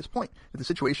argue this point, that the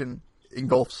situation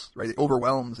engulfs, it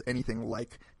overwhelms anything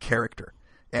like character.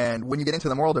 And when you get into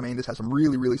the moral domain, this has some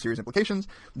really, really serious implications.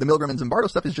 The Milgram and Zimbardo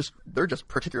stuff they're just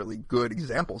particularly good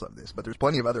examples of this, but there's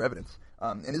plenty of other evidence.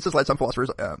 And this has led some philosophers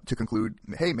to conclude,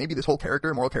 hey, maybe this whole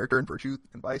moral character and virtue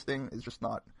and vice thing is just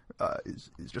not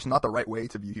the right way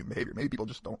to view human behavior. Maybe people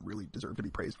just don't really deserve to be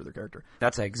praised for their character.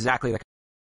 That's exactly the.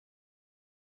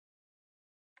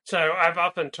 So I've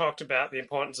often talked about the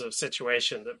importance of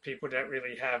situation, that people don't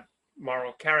really have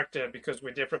moral character because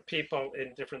we're different people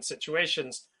in different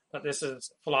situations. But this is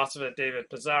philosopher David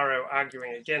Pizarro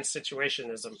arguing against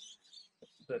situationism,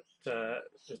 that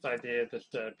this idea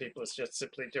that people are just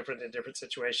simply different in different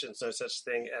situations, no such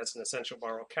thing as an essential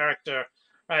moral character.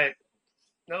 Right,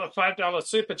 another $5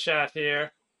 super chat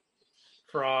here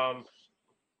from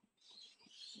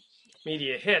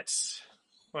Media Hits,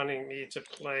 wanting me to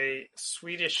play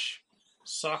Swedish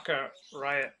soccer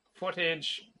riot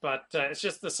footage, but it's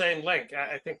just the same link.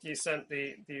 I think you sent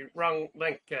the wrong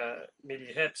link,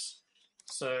 Media Hits.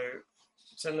 So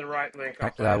send the right link.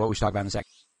 What we should talk about in the second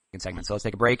segment. So let's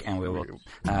take a break, and we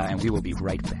will be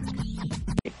right back.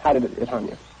 How did it harm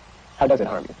you? How does it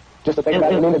harm you? Just to think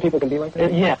about it, mean that people can be like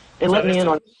that? Yeah, it let me in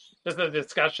on. This is a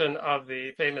discussion of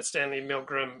the famous Stanley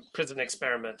Milgram prison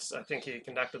experiments. I think he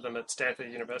conducted them at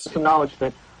Stanford University. Some knowledge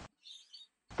that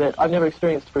I've never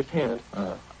experienced firsthand.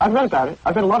 I've read about it.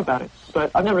 I've read a lot about it, but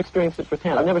I've never experienced it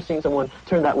firsthand. I've never seen someone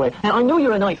turn that way. And I know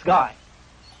you're a nice guy.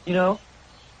 You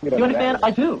understand? I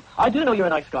do. I do know you're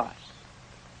a nice guy.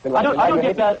 I don't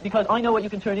get that because I know what you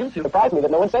can turn into. It surprised me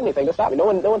that no one said anything to stop me. No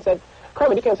one said,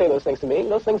 Kermit, you can't say those things to me.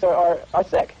 Those things are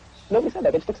sick. Nobody said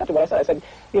that. They just accepted what I said. I said,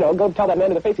 go tell that man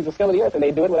to the face he's a scum of the earth. And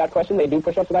they do it without question. They do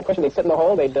push-ups without question. They sit in the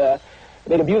hole. They'd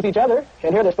abuse each other.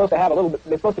 And here they're supposed to have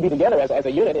they're supposed to be together as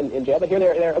a unit in jail. But here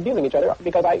they're abusing each other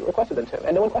because I requested them to.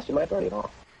 And no one questioned my authority at all.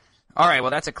 All right,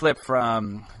 well, that's a clip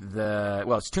from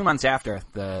it's 2 months after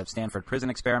the Stanford prison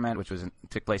experiment, which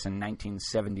took place in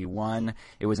 1971.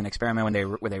 It was an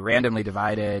experiment where they randomly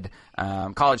divided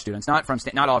college students, not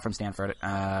all from Stanford,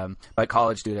 but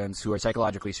college students who were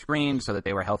psychologically screened so that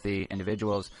they were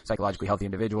psychologically healthy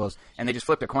individuals, and they just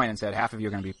flipped a coin and said, half of you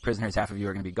are going to be prisoners, half of you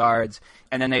are going to be guards,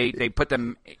 and then they put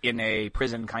them in a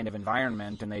prison kind of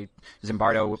environment, and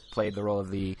Zimbardo played the role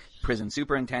of the prison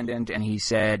superintendent, and he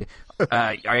said, all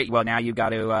right, well, now you've got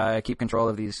to keep control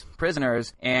of these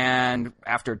prisoners. And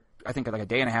after, I think, like a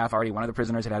day and a half, already one of the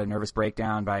prisoners had a nervous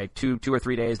breakdown. By two or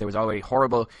 3 days, there was already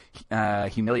horrible,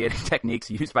 humiliating techniques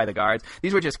used by the guards.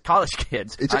 These were just college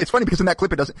kids. It's funny because in that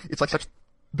clip, it's like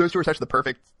those two are such the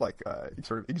perfect,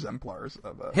 sort of exemplars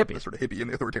of hippie. The sort of hippie and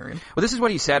the authoritarian. Well, this is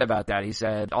what he said about that. He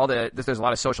said, there's a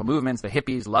lot of social movements, the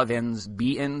hippies, love-ins,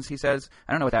 be-ins, he says.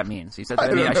 I don't know what that means. He says,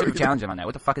 I should challenge him on that.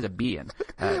 What the fuck is a be-in?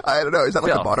 I don't know. Is that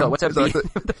like the bottom? Phil, what's a be-in?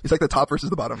 It's like the top versus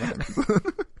the bottom, I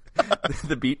think.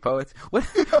 The beat poets.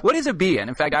 What is a be-in?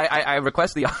 In fact, I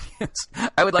request the audience.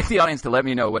 I would like the audience to let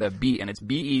me know what a be-in. It's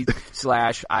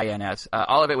BE/INS.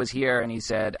 All of it was here, and he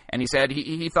said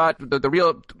he thought the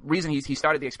real reason he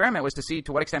started the experiment was to see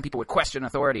to what extent people would question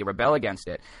authority, rebel against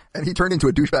it. And he turned into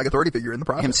a douchebag authority figure in the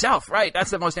process. Himself, right?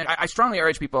 That's the most. I strongly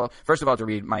urge people, first of all, to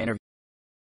read my interview.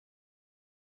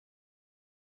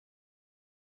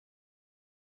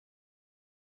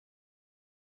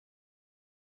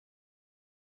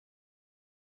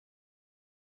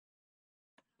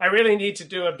 I really need to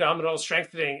do abdominal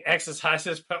strengthening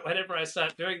exercises, but whenever I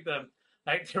start doing them,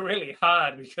 they're really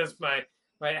hard because my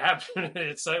abdomen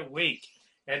is so weak.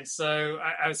 And so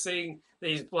I was seeing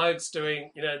these blokes doing,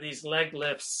 these leg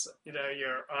lifts,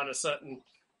 you're on a certain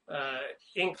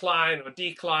incline or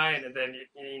decline, and then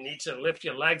you need to lift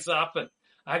your legs up. And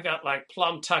I got like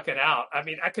plumb tucked out. I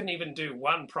mean, I couldn't even do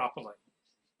one properly.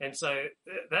 And so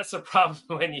that's the problem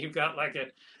when you've got like a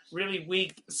really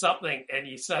weak something and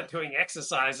you start doing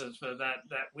exercises for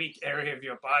that weak area of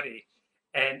your body.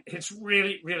 And it's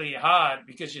really, really hard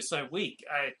because you're so weak.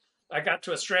 I got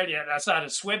to Australia and I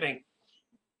started swimming,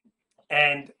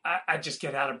 and I just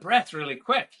get out of breath really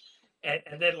quick.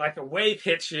 And then like a wave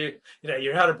hits you,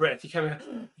 you're out of breath. You're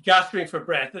gasping for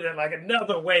breath. And then like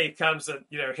another wave comes and,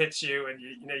 hits you, and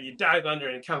you dive under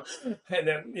and come. And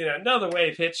then, another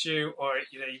wave hits you, or,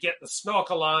 you get the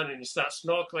snorkel on and you start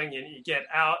snorkeling and you get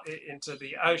out into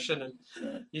the ocean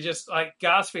and you're just like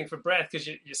gasping for breath because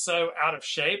you're so out of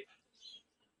shape.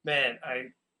 Man, I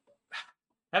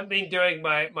haven't been doing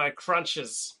my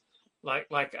crunches like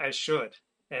I should.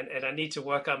 And I need to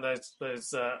work on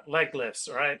those leg lifts,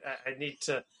 right? I need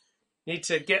to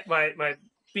get my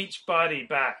beach body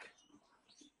back.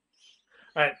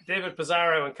 All right, David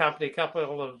Pizarro and company, a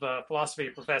couple of philosophy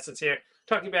professors here,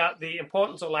 talking about the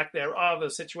importance or lack thereof of the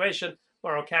situation,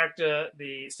 moral character,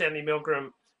 the Stanley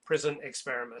Milgram prison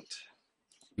experiment.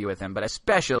 With him, but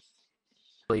especially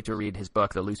to read his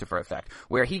book, The Lucifer Effect,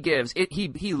 where he gives it,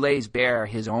 he lays bare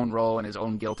his own role and his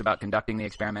own guilt about conducting the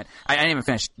experiment. I didn't even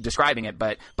finish describing it,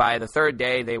 but by the third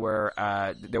day, there was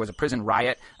a prison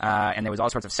riot, and there was all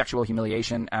sorts of sexual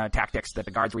humiliation tactics that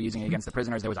the guards were using against the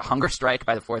prisoners. There was a hunger strike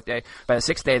by the fourth day. By the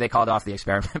sixth day, they called off the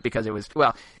experiment because it was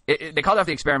they called off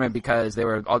the experiment because there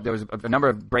was a number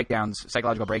of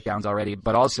psychological breakdowns already,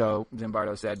 but also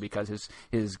Zimbardo said because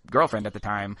his girlfriend at the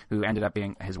time, who ended up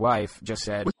being his wife, just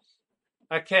said.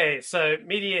 Okay, so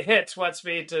Media Hits wants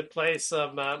me to play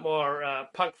some more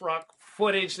punk rock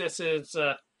footage. This is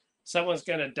Someone's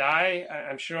Gonna Die.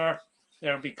 I'm sure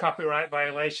there will be copyright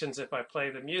violations if I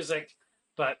play the music.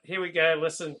 But here we go.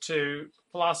 Listen to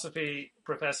philosophy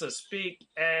professor speak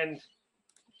and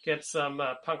get some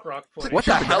punk rock footage. What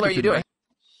the hell are you doing?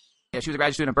 Yeah, she was a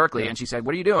graduate student at Berkeley, and she said,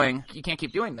 "What are you doing? You can't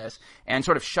keep doing this." And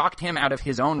sort of shocked him out of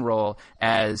his own role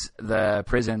as the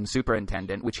prison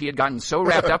superintendent, which he had gotten so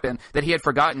wrapped up in that he had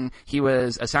forgotten he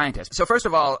was a scientist. So first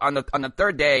of all, on the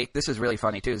third day, this is really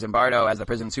funny too. Zimbardo, as the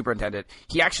prison superintendent,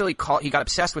 he actually he got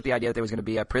obsessed with the idea that there was going to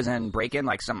be a prison break-in,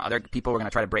 like some other people were going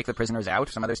to try to break the prisoners out,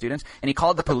 some other students, and he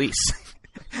called the police.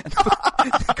 He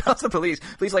calls the police.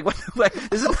 Police like, what?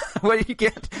 This is what you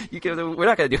can't. We're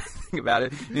not going to do anything about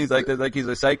it. And he's like he's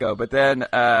a psycho. But then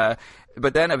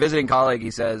a visiting colleague,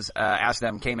 he says,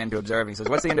 came in to observe. He says,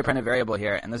 "What's the independent variable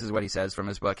here?" And this is what he says from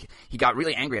his book. He got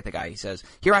really angry at the guy. He says,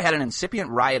 "Here I had an incipient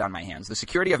riot on my hands. The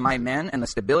security of my men and the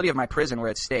stability of my prison were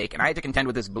at stake, and I had to contend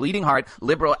with this bleeding heart,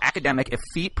 liberal, academic,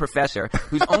 effete professor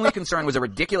whose only concern was a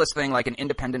ridiculous thing like an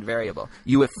independent variable.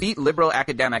 You effete, liberal,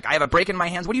 academic. I have a break in my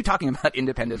hands. What are you talking about,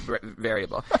 independent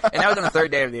variable?" And that was on the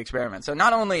third day of the experiment. So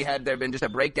not only had there been just a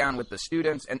breakdown with the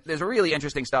students, and there's really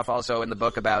interesting stuff also in the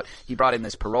book about he brought in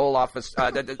this parole officer,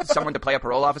 someone to play a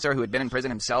parole officer who had been in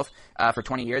prison himself for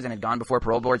 20 years and had gone before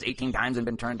parole boards 18 times and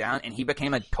been turned down, and he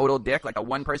became a total dick, like a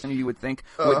one person who you would think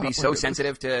would be so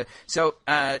sensitive to. So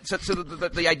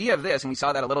the idea of this, and we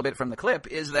saw that a little bit from the clip,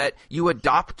 is that you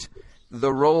adopt the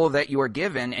role that you are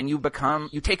given, and you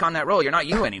take on that role. You're not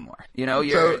you anymore.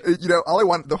 All I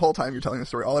want the whole time you're telling the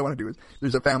story, all I want to do is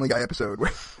there's a Family Guy episode where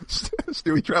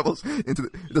Stewie travels into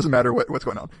it doesn't matter what's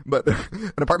going on, but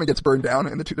an apartment gets burned down,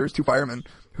 and there's two firemen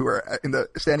who are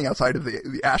standing outside of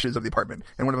the ashes of the apartment,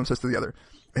 and one of them says to the other,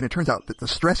 and it turns out that the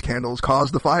stress candles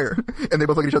caused the fire, and they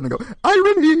both look at each other and go,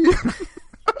 "Irony."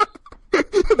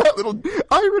 That little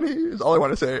irony is all I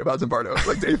want to say about Zimbardo.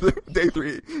 Like day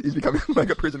 3, he's becoming like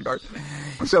a prison guard.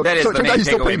 So that is the main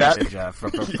takeaway message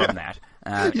from that.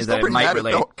 Is that it might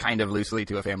relate kind of loosely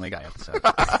to a Family Guy episode.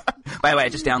 By the way, I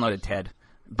just downloaded TED,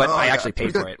 but I actually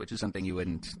paid for it, which is something you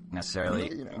wouldn't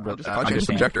necessarily understand.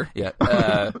 Projector. Yeah,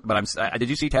 but did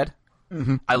you see TED?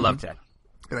 Mm-hmm. I love TED.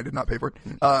 And I did not pay for it.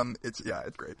 It's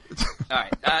great. All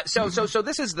right. So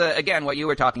this is again, what you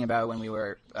were talking about when we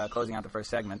were closing out the first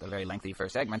segment, the very lengthy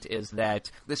first segment, is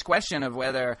that this question of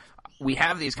whether we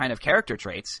have these kind of character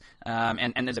traits,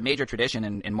 and there's a major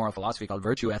tradition in moral philosophy called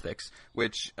virtue ethics,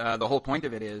 which the whole point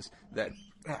of it is that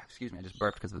excuse me, I just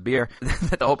burped because of the beer.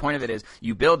 The whole point of it is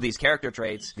you build these character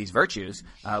traits, these virtues,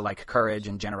 like courage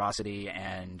and generosity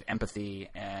and empathy,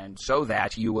 and so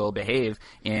that you will behave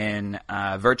in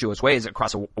virtuous ways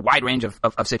across a wide range of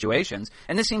situations.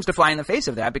 And this seems to fly in the face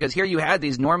of that, because here you had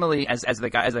these normally, as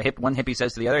one hippie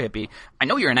says to the other hippie, "I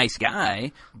know you're a nice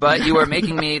guy, but you are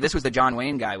making me." This was the John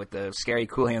Wayne guy with the scary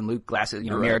Cool Hand Luke glasses,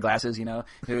 mirror glasses, who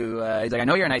he's like, "I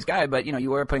know you're a nice guy, but you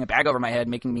were putting a bag over my head,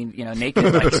 making me,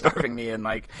 naked, like starving me, and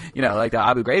like the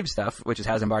Abu Ghraib stuff, which is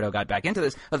how Zimbardo got back into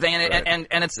this thing, and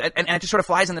it just sort of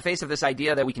flies in the face of this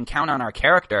idea that we can count on our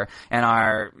character and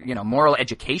our moral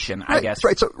education, I guess. So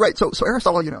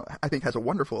Aristotle, I think has a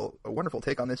wonderful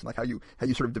take on this, and like how you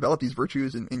sort of develop these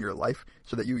virtues in your life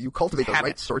so that you cultivate the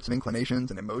right sorts of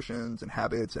inclinations and emotions and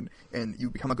habits, and you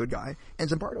become a good guy. And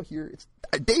Zimbardo here, it's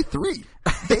day three,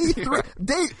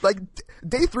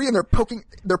 and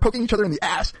they're poking each other in the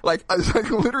ass. Like, I was like,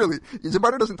 literally,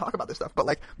 Zimbardo doesn't talk about this stuff, but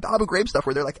like the Abu Ghraib stuff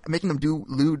where they're like making them do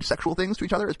lewd sexual things to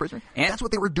each other as prisoners. And that's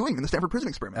what they were doing in the Stanford Prison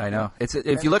Experiment. I know.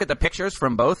 If you look at the pictures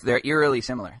from both, they're eerily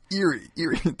similar. Eerie.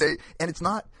 And it's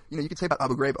not, you could say about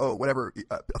Abu Ghraib, whatever,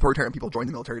 authoritarian people joined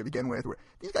the military to begin with.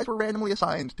 These guys were randomly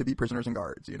assigned to be prisoners and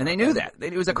guards. And they knew that.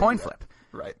 It was a coin flip.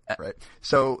 Right.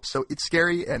 So it's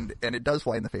scary, and it does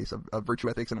fly in the face of virtue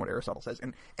ethics and what Aristotle says,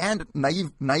 and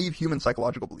naive human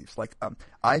psychological beliefs. Like,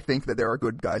 I think that there are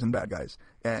good guys and bad guys,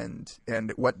 and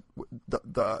what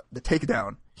the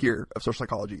takedown here of social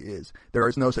psychology is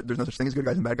there's no such thing as good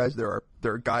guys and bad guys. There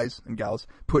are guys and gals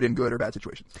put in good or bad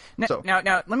situations. Now,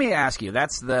 let me ask you.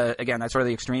 That's sort of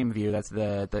the extreme view. That's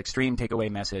the extreme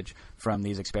takeaway message from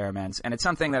these experiments, and it's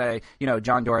something that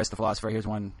John Doris, the philosopher. Here's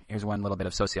one little bit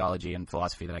of sociology and philosophy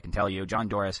that I can tell you. John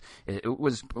Doris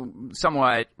was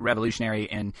somewhat revolutionary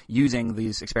in using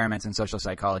these experiments in social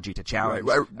psychology to challenge.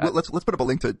 Right. Let's put up a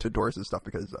link to Doris's stuff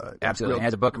because absolutely, he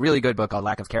has a book, really good book called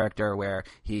Lack of Character, where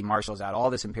he marshals out all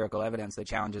this empirical evidence that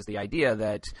challenges the idea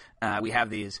that we have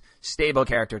these stable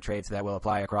character traits that will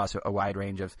apply across a wide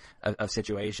range of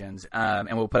situations,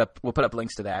 and we'll put up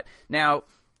links to that. Now,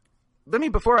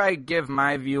 before I give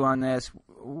my view on this,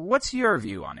 what's your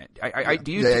view on it?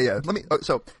 Let me.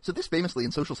 So this famously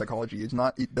in social psychology is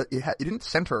not. It didn't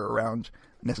center around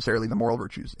necessarily the moral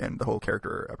virtues and the whole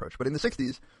character approach. But in the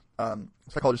 '60s, a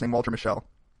psychologist named Walter Mischel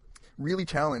really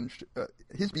challenged.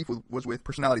 His beef was with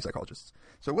personality psychologists.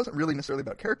 So it wasn't really necessarily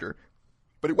about character,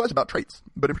 but it was about traits.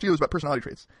 But in particular, it was about personality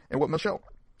traits. And what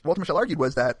Walter Mischel argued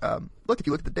was that if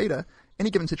you look at the data,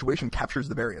 any given situation captures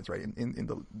the variance, right? In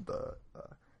the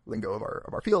lingo of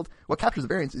our field, what captures the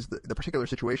variance is the particular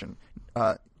situation.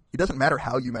 It doesn't matter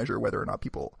how you measure whether or not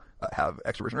people have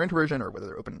extroversion or introversion, or whether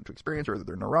they're open to experience, or whether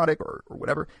they're neurotic, or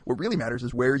whatever. What really matters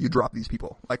is where you drop these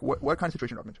people. Like what kind of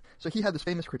situation you drop them into. So he had this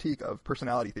famous critique of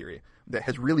personality theory that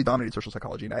has really dominated social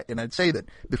psychology. And I'd say that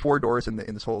before Doris and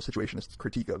this whole situationist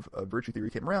critique of virtue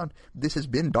theory came around, this has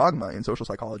been dogma in social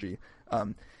psychology.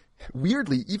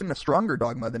 Weirdly, even a stronger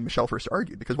dogma than Mischel first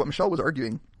argued, because what Mischel was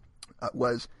arguing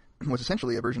was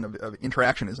essentially a version of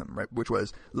interactionism, right? Which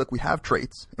was, look, we have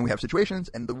traits and we have situations,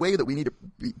 and the way that we need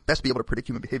to best be able to predict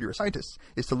human behavior as scientists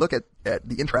is to look at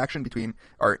the interaction between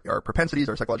our propensities,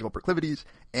 our psychological proclivities,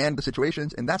 and the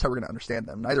situations, and that's how we're going to understand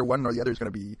them. Neither one nor the other is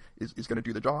going to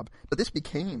do the job. But this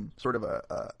became sort of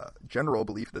a general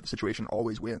belief that the situation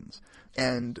always wins.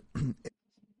 And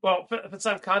well, for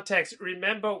some context,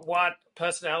 remember what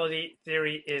personality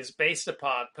theory is based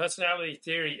upon. Personality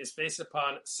theory is based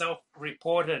upon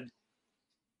self-reported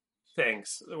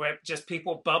things, where just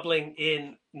people bubbling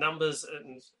in numbers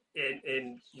and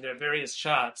in various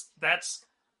charts. That's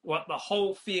what the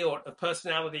whole field of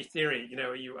personality theory.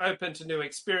 Are you open to new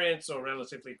experience or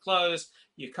relatively closed?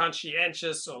 Are you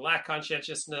conscientious or lack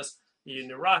conscientiousness? Are you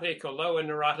neurotic or low in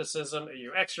neuroticism? Are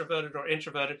you extroverted or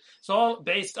introverted? It's all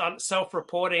based on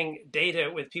self-reporting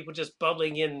data with people just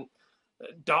bubbling in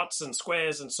dots and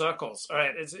squares and circles. All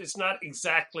right, it's not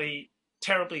exactly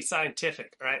terribly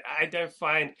scientific. All right, I don't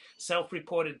find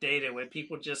self-reported data where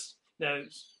people just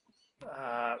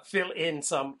fill in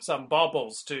some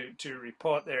bubbles to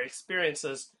report their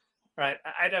experiences. All right,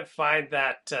 I don't find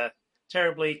that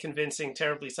terribly convincing,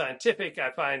 terribly scientific. I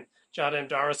find John M.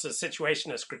 Doris's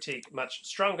situationist critique much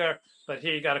stronger, but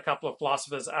here you got a couple of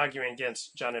philosophers arguing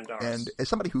against John M. Doris. And as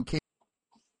somebody who came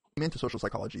into social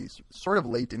psychology sort of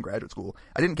late in graduate school,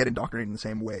 I didn't get indoctrinated in the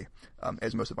same way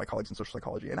as most of my colleagues in social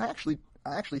psychology, and I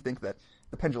actually think that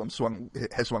the pendulum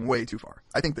has swung way too far.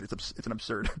 I think that it's an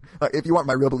absurd. If you want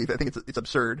my real belief, I think it's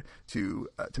absurd to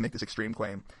make this extreme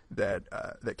claim that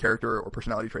character or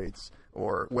personality traits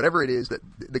or whatever it is, that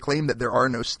the claim that there are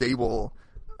no stable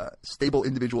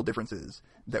individual differences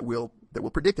that will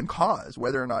predict and cause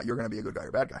whether or not you're going to be a good guy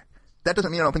or bad guy. That doesn't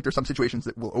mean I don't think there's some situations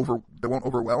that won't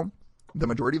overwhelm the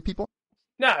majority of people.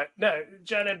 No,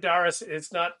 John M. Doris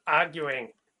is not arguing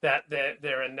that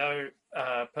there are no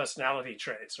personality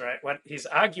traits, right? What he's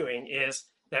arguing is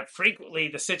that frequently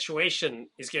the situation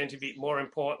is going to be more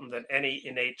important than any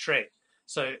innate trait.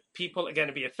 So people are going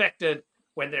to be affected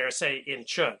when they're, say, in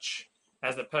church,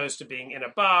 as opposed to being in a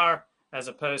bar, as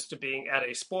opposed to being at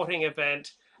a sporting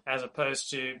event, as opposed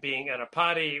to being at a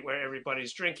party where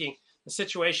everybody's drinking. The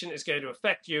situation is going to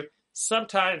affect you.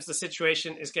 sometimes the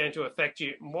situation is going to affect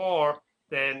you more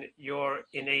than your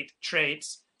innate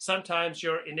traits. Sometimes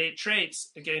your innate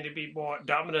traits are going to be more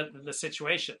dominant than the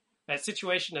situation. And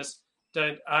situationists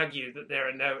don't argue that there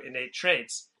are no innate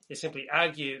traits. They simply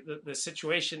argue that the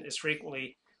situation is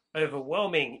frequently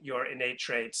overwhelming your innate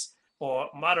traits or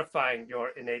modifying your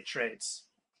innate traits.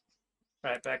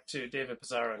 Right, back to David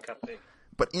Pizarro and company.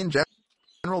 But in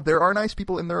general, there are nice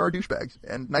people and there are douchebags.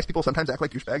 And nice people sometimes act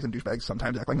like douchebags and douchebags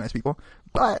sometimes act like nice people.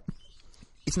 But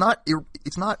it's not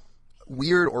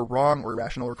weird or wrong or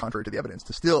irrational or contrary to the evidence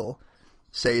to still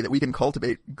say that we can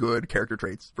cultivate good character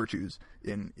traits, virtues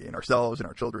in ourselves and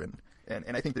our children.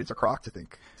 And I think that it's a crock to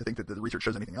think that the research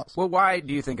shows anything else. Well, why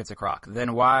do you think it's a crock?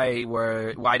 Then why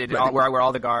were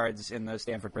all the guards in the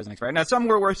Stanford prison experiment? Now, some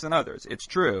were worse than others. It's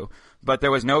true, but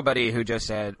there was nobody who just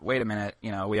said, "Wait a minute,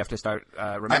 we have to start."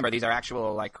 Remember, these are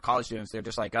actual college students. They're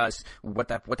just like us. What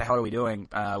the hell are we doing?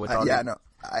 With all no.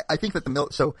 I think that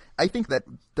so I think that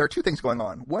there are two things going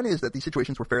on. One is that these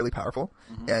situations were fairly powerful,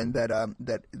 and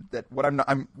that what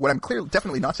I'm clearly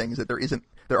definitely not saying is that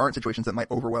there aren't situations that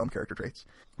might overwhelm character traits.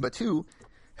 But two,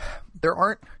 there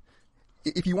aren't.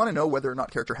 If you want to know whether or not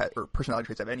character or personality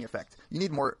traits have any effect, you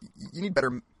need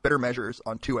better measures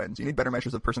on two ends. You need better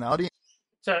measures of personality.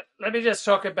 So let me just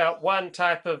talk about one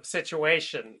type of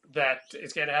situation that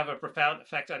is going to have a profound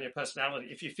effect on your personality.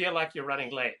 If you feel like you're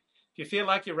running late. If you feel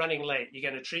like you're running late, you're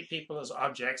going to treat people as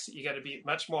objects. You're going to be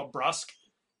much more brusque.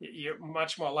 You're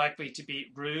much more likely to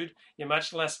be rude. You're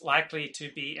much less likely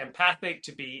to be empathic,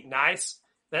 to be nice.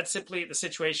 That's simply the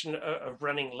situation of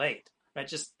running late. Right?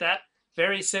 Just that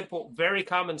very simple, very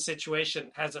common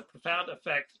situation has a profound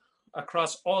effect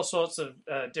across all sorts of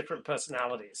different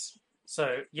personalities.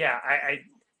 So yeah, I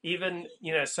even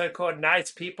so-called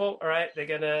nice people, all right, they're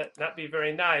going to not be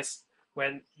very nice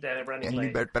when they're running late. And you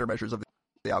need better measures of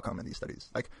the outcome in these studies.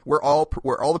 Like we're all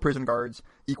the prison guards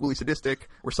equally sadistic.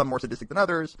 We're some more sadistic than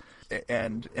others,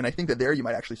 and I think that there you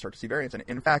might actually start to see variance. And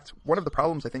in fact, one of the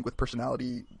problems I think with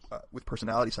personality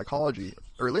psychology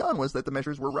early on was that the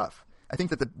measures were rough. I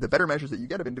think that the better measures that you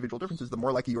get of individual differences, the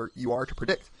more likely you are to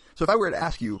predict. So if I were to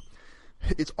ask you,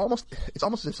 it's almost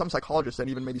as if some psychologists and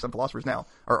even maybe some philosophers now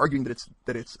are arguing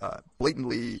that it's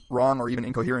blatantly wrong or even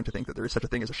incoherent to think that there is such a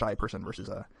thing as a shy person versus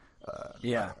an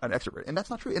extrovert, and that's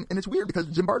not true. And it's weird because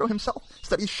Zimbardo himself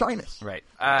studies shyness, right?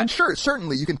 And sure,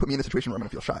 certainly you can put me in a situation where I'm going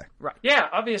to feel shy, right? Yeah,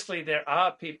 obviously there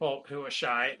are people who are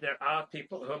shy. There are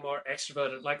people who are more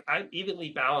extroverted. Like I'm evenly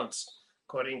balanced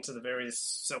according to the various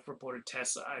self-reported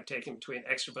tests I've taken between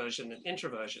extroversion and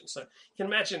introversion. So you can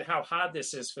imagine how hard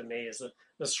this is for me as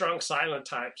the strong silent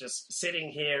type, just sitting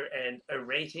here and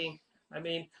orating. I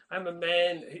mean, I'm a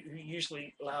man who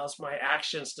usually allows my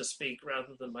actions to speak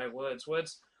rather than my words.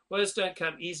 Words don't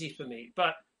come easy for me,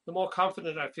 but the more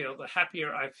confident I feel, the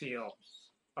happier I feel,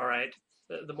 all right?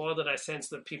 The more that I sense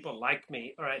that people like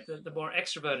me, all right, the more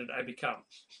extroverted I become.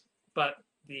 But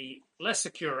the less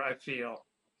secure I feel,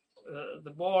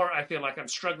 the more I feel like I'm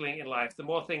struggling in life, the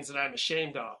more things that I'm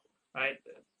ashamed of, right?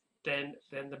 Then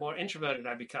the more introverted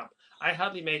I become. I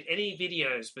hardly made any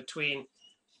videos between,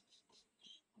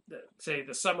 say,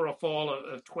 the summer or fall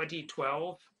of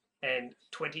 2012 and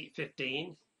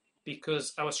 2015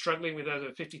 because I was struggling with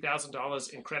over $50,000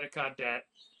 in credit card debt.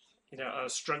 I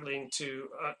was struggling to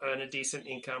earn a decent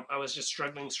income. I was just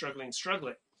struggling.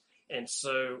 And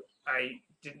so I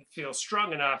didn't feel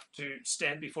strong enough to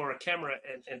stand before a camera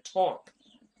and talk.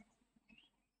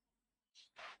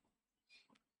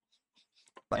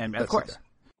 And of course.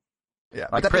 Yeah,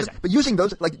 like prison. But using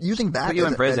that. Put you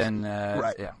in prison,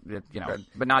 right. Yeah,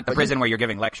 but not the prison where you're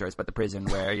giving lectures, but the prison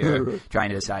where you're trying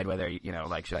to decide whether,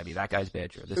 should I be that guy's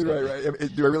bitch or this guy?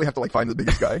 Right. Do I really have to find the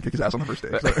biggest guy and kick his ass on the first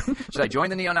day? Should I join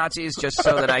the neo-Nazis just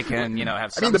so that I can,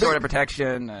 have some sort of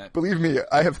protection? Believe me,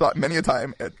 I have thought many a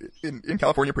time in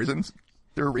California prisons,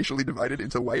 they're racially divided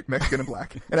into white, Mexican, and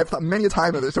black. And I've thought many a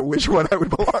time as to which one I would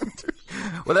belong to.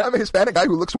 Well, I'm a Hispanic guy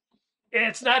who looks...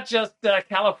 It's not just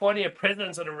California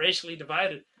prisons that are racially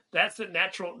divided. That's the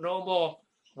natural, normal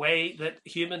way that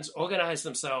humans organize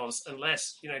themselves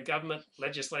unless, government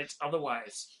legislates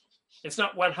otherwise. It's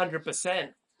not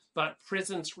 100%, but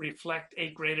prisons reflect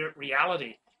a greater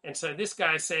reality. And so this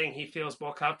guy's saying he feels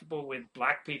more comfortable with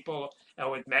black people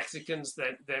or with Mexicans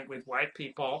than with white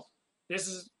people. This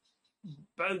is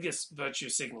bogus virtue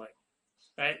signaling,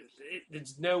 right?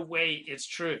 There's no way it's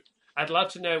true. I'd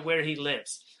love to know where he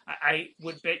lives. I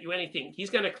would bet you anything. He's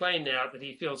going to claim now that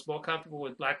he feels more comfortable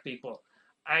with black people.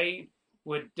 I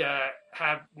would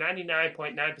have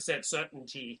 99.9%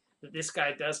 certainty that this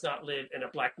guy does not live in a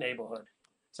black neighborhood.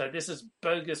 So this is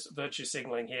bogus virtue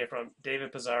signaling here from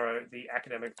David Pizarro, the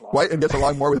academic philosopher. White and gets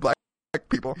along more with black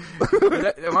people.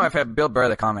 Bill Burr,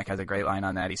 the comic, has a great line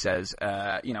on that. He says,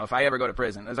 if I ever go to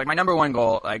prison, it's like my number one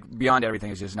goal, like beyond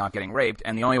everything, is just not getting raped.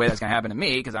 And the only way that's going to happen to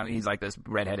me, because he's like this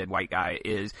redheaded white guy,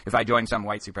 is if I join some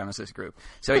white supremacist group.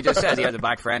 So he just says he has a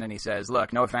black friend, and he says,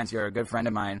 look, no offense, you're a good friend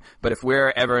of mine, but if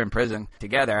we're ever in prison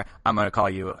together, I'm going to call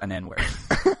you an N-word.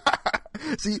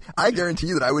 See, I guarantee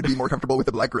you that I would be more comfortable with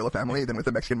the Black Guerrilla family than with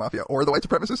the Mexican Mafia or the white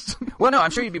supremacists. Well, no, I'm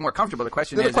sure you'd be more comfortable. The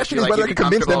question is whether I could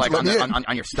convince them to let me in.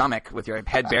 On your stomach with your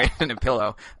head buried in a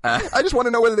pillow. I just want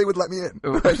to know whether they would let me in.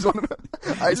 I just want to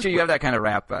know. It's true, you have that kind of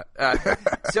rap. Maybe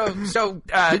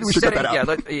we should cut that out.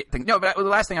 No, but the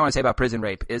last thing I want to say about prison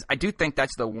rape is I do think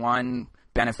that's the one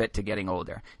benefit to getting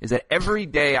older, is that every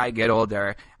day I get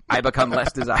older, I become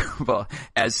less desirable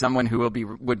as someone who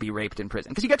would be raped in prison.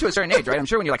 Because you get to a certain age, right? I'm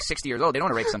sure when you're like 60 years old, they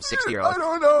don't want to rape some 60-year-old. I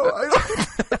don't know.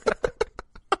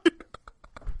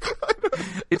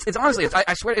 It's honestly,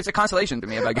 I swear, it's a consolation to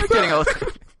me about getting older.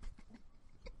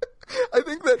 I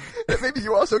think that maybe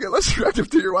you also get less attractive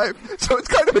to your wife, so it's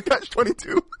kind of a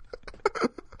catch-22.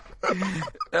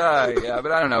 Yeah,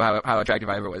 but I don't know how attractive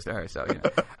I ever was to her, so,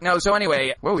 No, so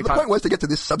anyway, what were we talking about? The point was to get to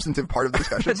this substantive part of the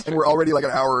discussion, and we're already like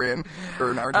an hour in,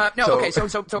 or an hour. Okay, so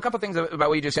a couple things about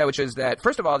what you just said, which is that,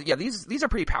 first of all, yeah, these are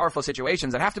pretty powerful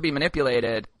situations that have to be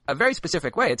manipulated a very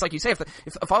specific way. It's like you say,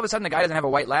 if all of a sudden the guy doesn't have a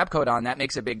white lab coat on, that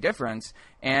makes a big difference.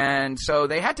 And so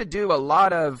they had to do a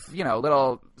lot of,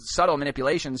 little subtle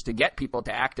manipulations to get people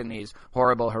to act in these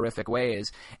horrible, horrific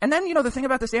ways. And then, the thing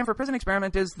about the Stanford Prison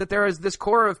Experiment is that there is this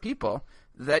core of people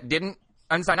that didn't,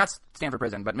 I'm sorry, not Stanford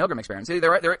Prison, but Milgram Experiment. See,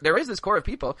 there is this core of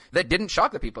people that didn't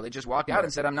shock the people. They just walked out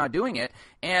and said, I'm not doing it.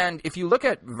 And if you look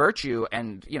at virtue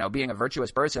and, being a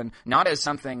virtuous person, not as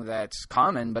something that's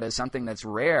common, but as something that's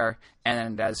rare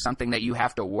and as something that you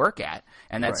have to work at,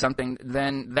 and that's something,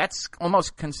 then that's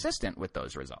almost consistent with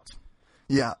those results.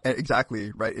 Yeah,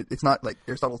 exactly, right. It's not like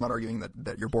Aristotle's not arguing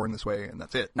that you're born this way and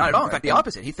that's it. Not at all. In fact, the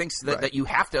opposite. He thinks that you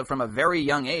have to, from a very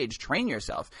young age, train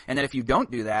yourself, and that if you don't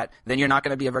do that, then you're not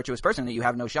going to be a virtuous person, that you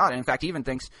have no shot. And in fact, he even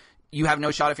thinks you have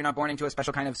no shot if you're not born into a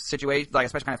special kind of situation, like a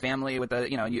special kind of family with where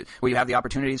you have the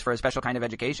opportunities for a special kind of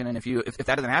education. And if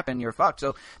that doesn't happen, you're fucked.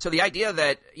 So the idea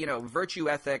that, virtue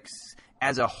ethics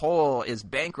as a whole is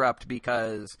bankrupt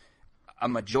because a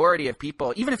majority of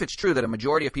people, even if it's true that a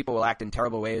majority of people will act in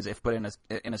terrible ways if put in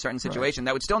a certain situation,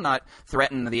 that would still not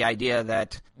threaten the idea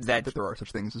that there are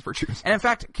such things as virtues. And in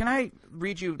fact, can I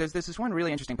read you? There's this one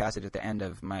really interesting passage at the end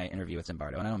of my interview with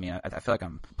Zimbardo, and I don't mean I feel like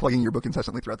I'm plugging your book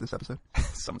incessantly throughout this episode.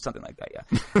 something like that,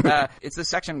 yeah. It's this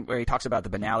section where he talks about the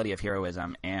banality of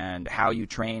heroism and how you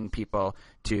train people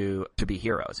to be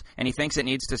heroes, and he thinks it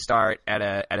needs to start at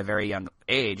a very young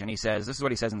age. And he says, this is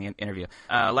what he says in the interview: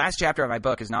 last chapter of my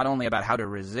book is not only about how to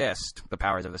resist the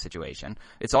powers of the situation,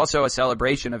 it's also a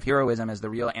celebration of heroism as the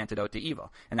real antidote to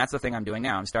evil. And that's the thing I'm doing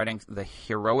now. I'm starting the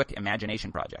Heroic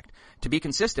Imagination Project. To be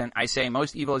consistent, I say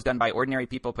most evil is done by ordinary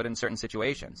people put in certain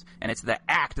situations, and it's the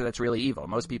act that's really evil.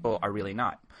 Most people are really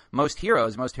not. Most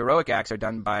heroic acts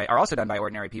are also done by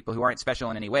ordinary people who aren't special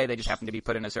in any way. They just happen to be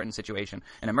put in a certain situation,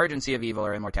 an emergency of evil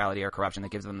or immortality or corruption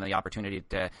that gives them the opportunity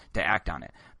to act on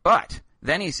it. But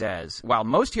then he says, while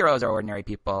most heroes are ordinary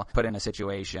people put in a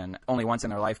situation only once in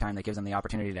their lifetime that gives them the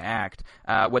opportunity to act,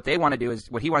 what he wants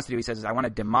to do, he says, is I want to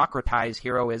democratize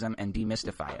heroism and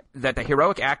demystify it. That the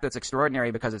heroic act that's extraordinary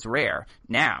because it's rare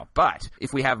now, but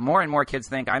if we have more and more kids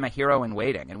think I'm a hero in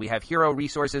waiting, and we have hero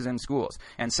resources in schools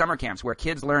and summer camps where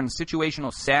kids learn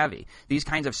situational savvy, these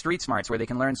kinds of street smarts where they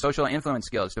can learn social influence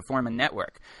skills to form a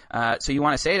network. So you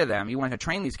want to say to them, you want to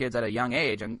train these kids at a young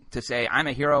age and to say, I'm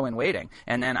a hero in waiting,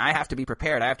 and then I have to be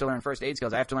prepared. I have to learn first aid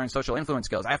skills. I have to learn social influence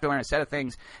skills. I have to learn a set of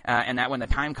things, and that when the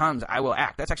time comes, I will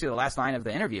act. That's actually the last line of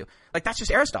the interview. Like, that's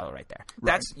just Aristotle right there.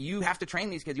 Right. You have to train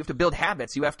these kids. You have to build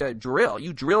habits. You have to drill.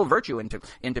 You drill virtue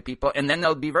into people, and then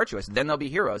they'll be virtuous. Then they'll be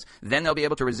heroes. Then they'll be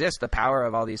able to resist the power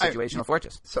of all these situational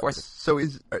forces. So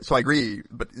I agree,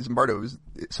 but Zimbardo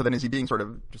is he being sort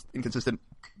of just inconsistent,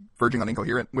 verging on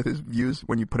incoherent with his views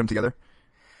when you put them together?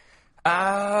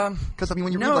 Because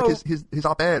when you read like his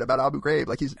op-ed about Abu Ghraib,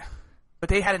 like but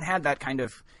they hadn't had that kind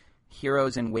of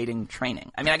heroes in waiting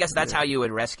training. I mean, I guess that's how you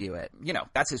would rescue it.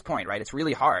 That's his point, right? It's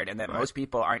really hard, and that most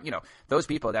people aren't. Those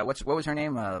people that what was her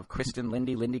name? Kristen,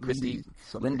 Lindy, Christie,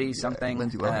 Lindy something.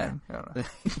 Lindsay Lohan. I don't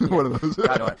know. One of those.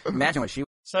 I don't know. Imagine what she.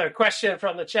 So, question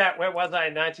from the chat: where was I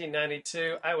in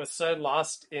 1992? I was so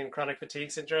lost in chronic fatigue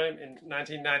syndrome in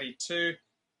 1992.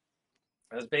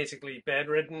 I was basically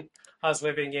bedridden. I was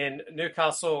living in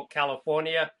Newcastle,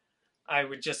 California. I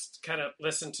would just kind of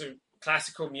listen to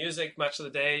classical music much of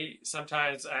the day.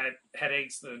 Sometimes I had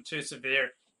headaches that were too severe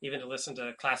even to listen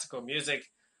to classical music.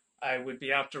 I would be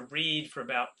able to read for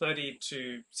about 30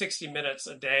 to 60 minutes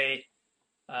a day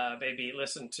maybe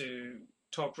listen to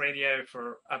talk radio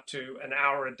for up to an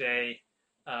hour a day.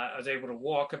 I was able to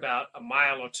walk about a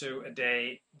mile or two a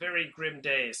day, very grim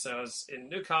days. So I was in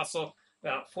Newcastle,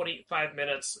 about 45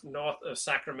 minutes north of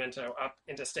Sacramento, up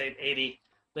Interstate 80,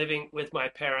 living with my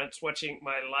parents, watching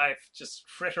my life just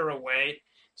fritter away.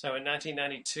 So in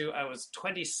 1992, I was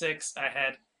 26. I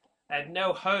had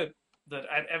no hope that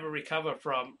I'd ever recover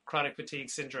from chronic fatigue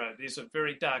syndrome. These were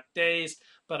very dark days,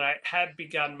 but I had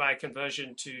begun my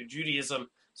conversion to Judaism.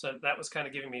 So that was kind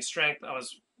of giving me strength. I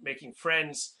was making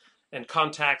friends and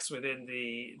contacts within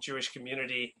the Jewish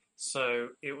community. So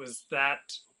it was that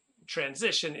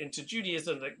transition into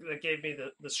Judaism that gave me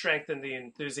the strength and the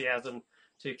enthusiasm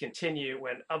to continue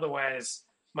when otherwise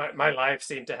my life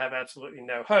seemed to have absolutely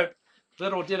no hope.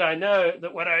 Little did I know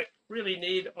that all I really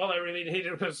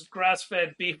needed was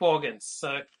grass-fed beef organs.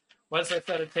 So once I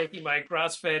started taking my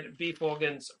grass-fed beef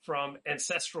organs from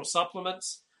Ancestral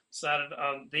Supplements, started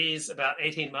on these about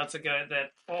 18 months ago,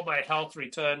 that all my health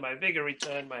returned, my vigor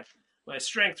returned, my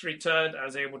strength returned. I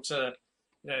was able to,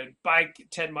 bike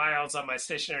 10 miles on my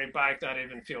stationary bike, not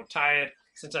even feel tired.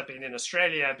 Since I've been in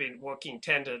Australia, I've been walking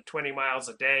 10 to 20 miles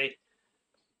a day.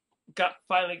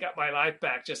 Finally got my life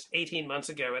back just 18 months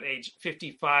ago at age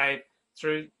 55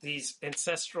 through these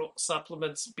Ancestral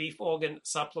Supplements, beef organ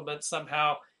supplements.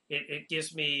 Somehow it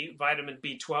gives me vitamin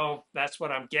B12. That's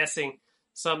what I'm guessing.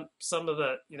 Some of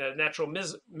the natural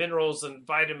minerals and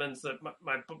vitamins that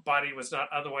my body was not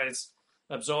otherwise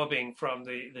absorbing from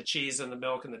the cheese and the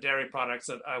milk and the dairy products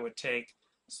that I would take.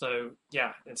 So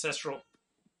yeah, Ancestral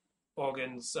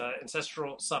Organs,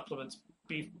 Ancestral Supplements,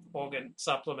 beef organ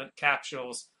supplement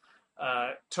capsules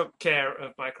took care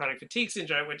of my chronic fatigue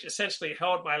syndrome, which essentially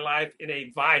held my life in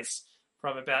a vice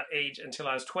from about age until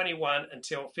I was 21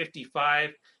 until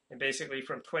 55. And basically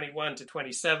from 21 to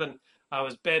 27, I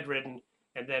was bedridden.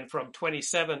 And then from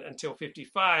 27 until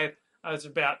 55, I was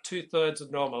about 2/3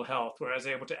 of normal health, where I was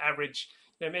able to average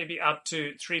maybe up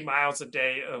to 3 miles a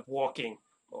day of walking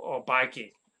or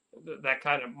biking, that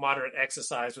kind of moderate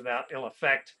exercise without ill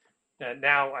effect.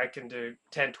 Now I can do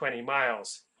 10, 20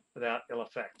 miles without ill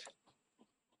effect.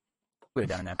 We've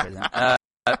done that, President.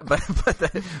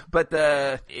 But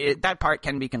that part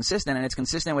can be consistent, and it's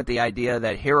consistent with the idea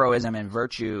that heroism and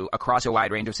virtue across a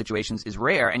wide range of situations is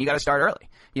rare, and you got to start early.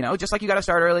 Just like you got to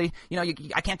start early.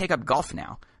 I can't take up golf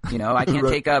now. I can't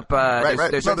take up. I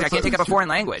can't take up a foreign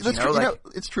language.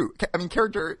 It's true. I mean,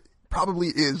 character probably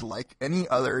is like any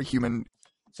other human.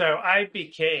 So I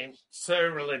became so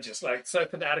religious, so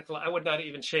fanatical. I would not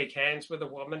even shake hands with a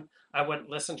woman. I wouldn't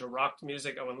listen to rock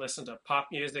music. I wouldn't listen to pop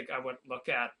music. I wouldn't look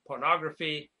at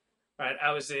pornography. Right?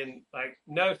 I was in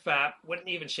no fap. Wouldn't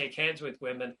even shake hands with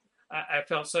women. I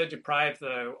felt so deprived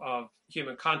though of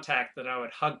human contact that I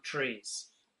would hug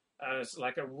trees. I was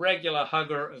like a regular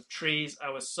hugger of trees.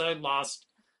 I was so lost,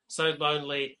 so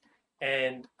lonely,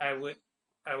 and I would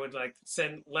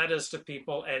send letters to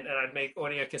people, and I'd make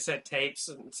audio cassette tapes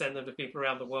and send them to people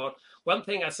around the world. One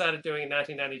thing I started doing in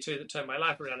 1992 that turned my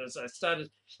life around is I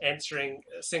started answering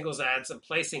singles ads and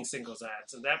placing singles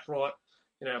ads. And that brought,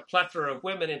 a plethora of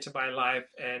women into my life.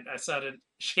 And I started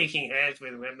shaking hands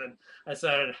with women. I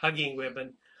started hugging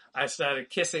women. I started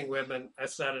kissing women. I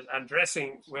started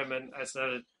undressing women. I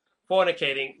started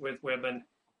fornicating with women.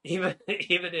 Even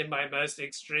in my most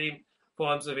extreme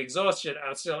forms of exhaustion, I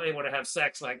was still able to have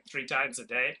sex 3 times a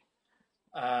day.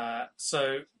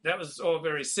 So that was all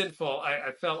very sinful.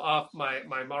 I fell off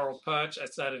my moral perch. I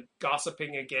started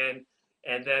gossiping again,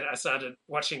 and then I started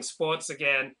watching sports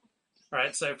again.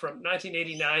 Right. So from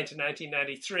 1989 to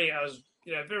 1993, I was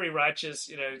very righteous.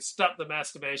 Stop the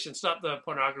masturbation, stop the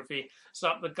pornography,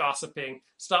 stop the gossiping,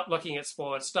 stop looking at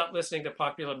sports, stop listening to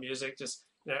popular music. Just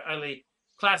only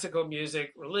classical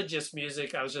music, religious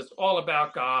music. I was just all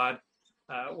about God.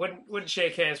 Wouldn't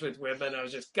shake hands with women. I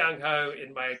was just gung-ho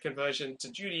in my conversion to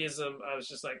Judaism. I was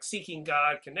just seeking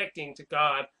God, connecting to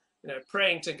God,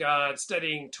 praying to God,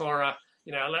 studying Torah.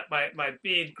 I let my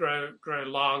beard grow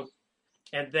long.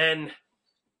 And then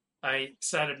I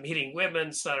started meeting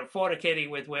women, started fornicating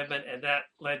with women, and that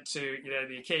led to,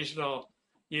 the occasional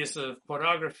use of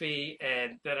pornography.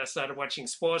 And then I started watching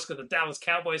sports because the Dallas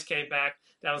Cowboys came back.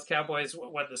 Dallas Cowboys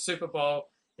won the Super Bowl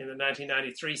in the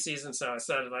 1993 season. So I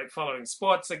started following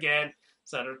sports again,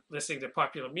 started listening to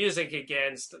popular music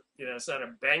again,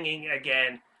 started banging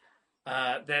again.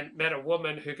 Then met a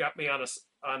woman who got me on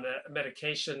a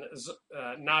medication,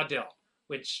 Nardil,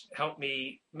 which helped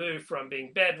me move from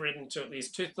being bedridden to at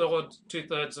least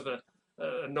two-thirds of a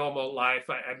normal life.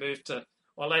 I moved to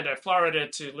Orlando, Florida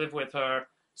to live with her.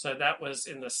 So that was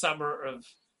in the summer of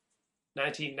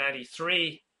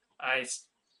 1993. I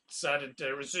started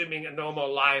resuming a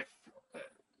normal life,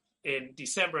 in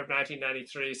December of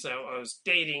 1993. So I was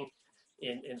dating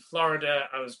in Florida.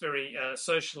 I was very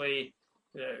socially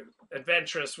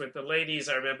adventurous with the ladies.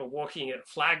 I remember walking at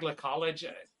Flagler College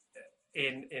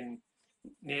in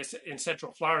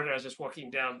Central Florida. I was just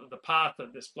walking down the path,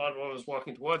 and this blonde woman was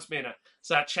walking towards me, and I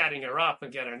started chatting her up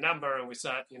and get her number, and we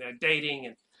started,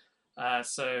 dating. And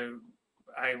so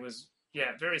I was,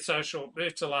 very social,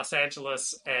 moved to Los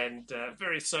Angeles, and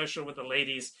very social with the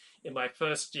ladies in my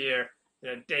first year,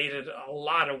 dated a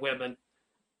lot of women,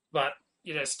 but,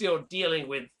 still dealing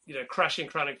with, crushing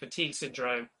chronic fatigue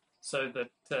syndrome. So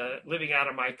that living out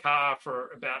of my car for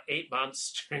about 8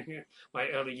 months during my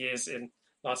early years in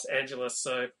Los Angeles.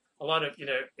 So a lot of,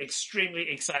 extremely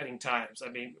exciting times. I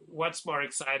mean, what's more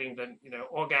exciting than,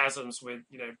 orgasms with,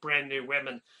 brand new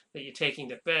women that you're taking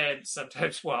to bed?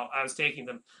 Sometimes, I was taking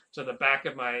them to the back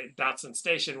of my Datsun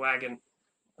station wagon,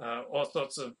 all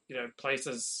sorts of,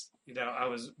 places, I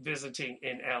was visiting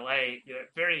in LA,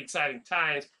 very exciting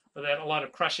times, but then a lot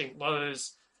of crushing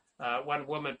lows. One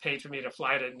woman paid for me to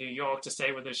fly to New York to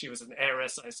stay with her. She was an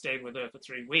heiress. I stayed with her for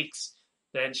 3 weeks.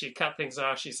 Then she cut things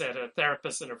off. She said her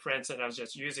therapist and her friend said I was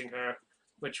just using her,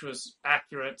 which was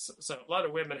accurate. So a lot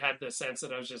of women had the sense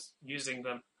that I was just using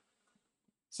them.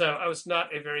 So I was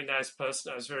not a very nice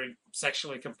person. I was very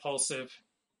sexually compulsive.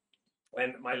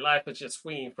 And my life was just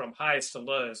swinging from highs to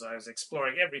lows. I was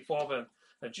exploring every form of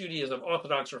Judaism,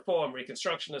 Orthodox Reform,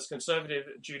 Reconstructionist, Conservative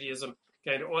Judaism,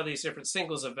 going to all these different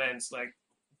singles events, like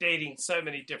dating so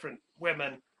many different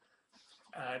women.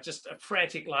 Just a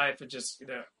frantic life of just,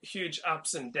 huge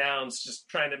ups and downs, just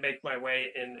trying to make my way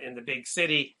in the big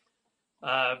city.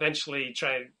 Eventually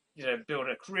trying, build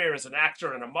a career as an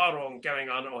actor and a model, and going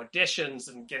on auditions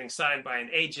and getting signed by an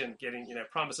agent, getting,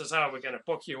 promises, we're going to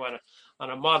book you on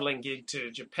a modeling gig to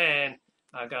Japan.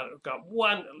 I got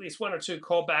at least one or two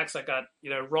callbacks. I got,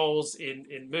 roles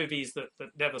in movies that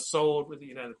never sold with,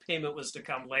 the payment was to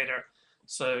come later.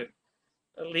 So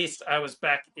at least I was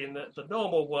back in the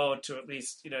normal world to at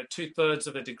least, 2/3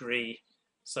 of a degree.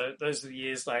 So those are the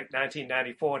years like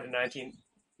 1994 to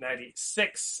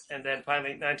 1996. And then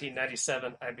finally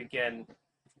 1997, I began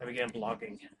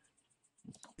blogging.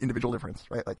 Individual difference,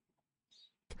 right? Like,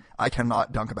 I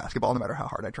cannot dunk a basketball no matter how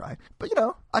hard I try. But,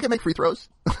 I can make free throws.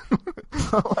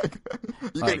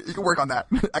 You can work on that.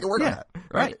 I can work on that.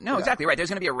 Right. No, exactly right. There's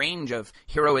going to be a range of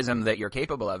heroism that you're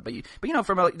capable of. But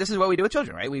this is what we do with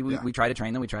children, right? We try to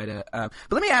train them. We try to. But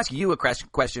let me ask you a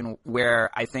question where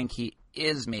I think he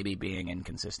is maybe being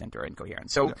inconsistent or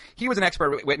incoherent. So he was an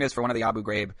expert witness for one of the Abu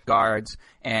Ghraib guards,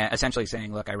 and essentially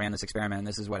saying, "Look, I ran this experiment, and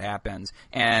this is what happens."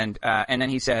 And then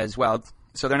he says, "Well,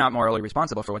 so they're not morally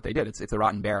responsible for what they did. It's a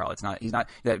rotten barrel. It's not. He's not.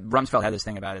 Rumsfeld had this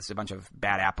thing about it's a bunch of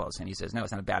bad apples, and he says, no,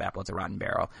 it's not a bad apple. It's a rotten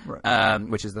barrel, right.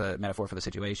 Which is the metaphor for the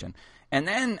situation. And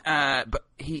then, but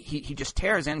he just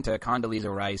tears into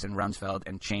Condoleezza Rice and Rumsfeld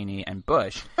and Cheney and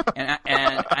Bush, and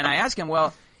I ask him,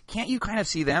 well, can't you kind of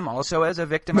see them also as a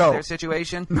victim of their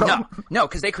situation? No,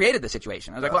 because they created the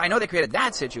situation. I was like, well, I know they created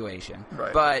that situation,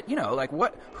 right. But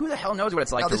who the hell knows what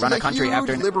it's like to run a country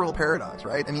after liberal paradox,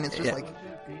 right? I mean, it's just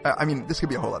this could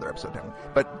be a whole other episode, Tim.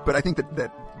 But I think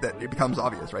that it becomes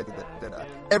obvious, right? That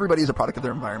everybody is a product of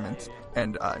their environment,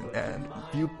 and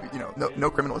no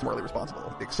criminal is morally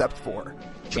responsible except for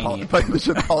Cheney,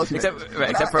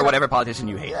 except for whatever politician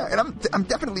you hate. Yeah, and I'm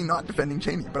definitely not defending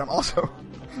Cheney, but I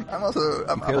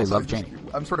clearly love Cheney.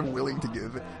 I'm sort of willing to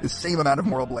give the same amount of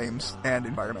moral blames and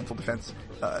environmental defense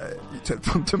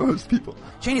to most people.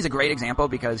 Cheney's a great example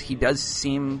because he does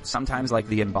seem sometimes like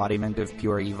the embodiment of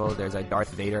pure evil. There's a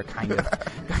Darth Vader kind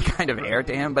of air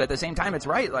to him, but at the same time, it's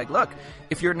right. Like, look,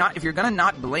 if you're gonna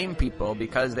not blame people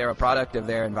because they're a product of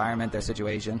their environment, their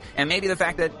situation, and maybe the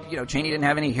fact that Cheney didn't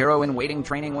have any hero in waiting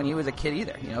training when he was a kid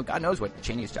either. God knows what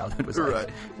Cheney's childhood was like.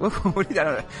 Right.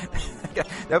 That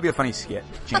would be a funny skit.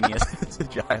 Cheney as a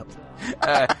child.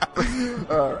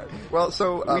 All right. Well,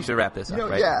 so we should wrap this up,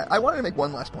 right? Yeah, I wanted to make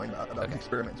one last point about the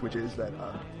experiments, which is that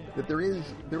there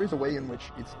is a way in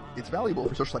which it's valuable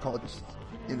for social psychologists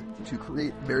to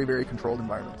create very, very controlled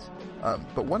environments.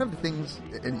 But one of the things,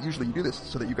 and usually you do this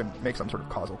so that you can make some sort of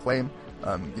causal claim.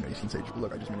 You can say,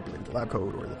 look, I just manipulated the lab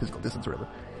code or the physical distance or whatever.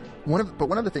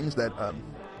 One of the things that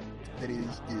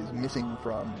is missing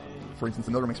from, for instance,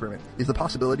 the Milgram experiment, is the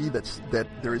possibility that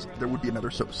there would be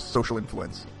another social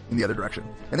influence in the other direction.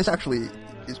 And this actually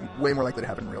is way more likely to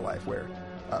happen in real life, where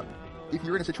if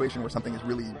you're in a situation where something is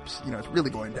really, it's really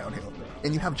going downhill,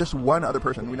 and you have just one other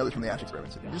person, we know this from the Ash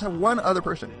experiments, you just have one other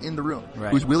person in the room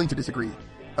who's willing to disagree,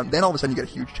 then all of a sudden you get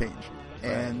a huge change.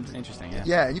 And interesting, yeah.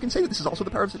 Yeah, and you can say that this is also the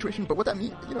power of the situation, but what that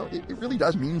means, it really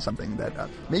does mean something that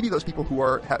maybe those people who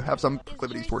have some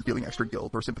proclivities toward feeling extra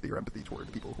guilt or sympathy or empathy toward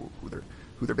the people who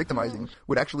they're victimizing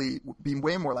would actually be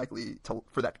way more likely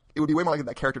it would be way more likely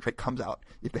that character trait comes out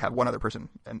if they have one other person.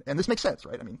 And this makes sense,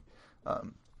 right? I mean,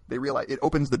 they realize it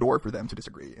opens the door for them to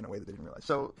disagree in a way that they didn't realize.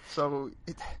 So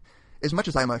as much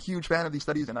as I'm a huge fan of these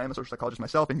studies and I'm a social psychologist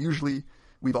myself, and usually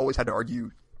we've always had to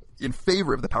argue in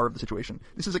favor of the power of the situation,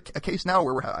 this is a case now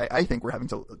where I think we're having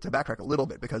to backtrack a little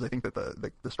bit, because I think that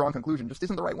the strong conclusion just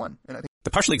isn't the right one. And I think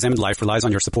The Partially Examined Life relies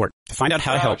on your support. To find out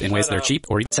how to help in ways that are cheap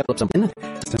or set up something.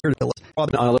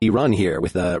 On a run here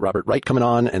with Robert Wright coming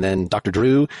on, and then Dr.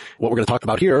 Drew. What we're going to talk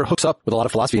about here hooks up with a lot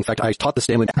of philosophy. In fact, I taught the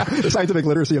Stanley. The scientific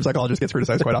literacy of psychologists gets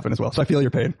criticized quite often as well, so I feel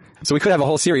your pain. So we could have a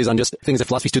whole series on just things that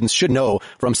philosophy students should know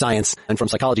from science and from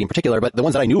psychology in particular, but the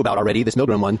ones that I knew about already, this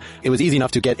Milgram one, it was easy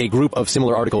enough to get a group of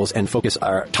similar articles and focus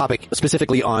our topic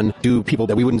specifically on, do people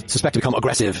that we wouldn't suspect to become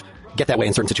aggressive get that way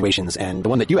in certain situations? And the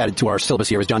one that you added to our syllabus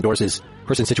here was John Dorsey's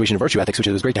Person, Situation, and Virtue Ethics, which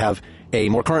it was great to have a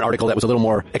more current article that was a little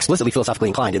more explicitly philosophically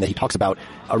inclined, in that he talks about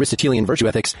Aristotelian virtue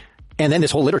ethics, and then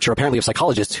this whole literature apparently of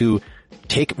psychologists who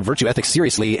take virtue ethics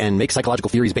seriously and make psychological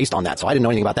theories based on that. So I didn't know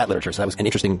anything about that literature, so that was an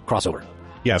interesting crossover.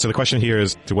 Yeah, so the question here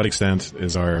is, to what extent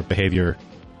is our behavior,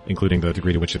 including the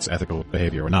degree to which it's ethical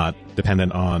behavior or not,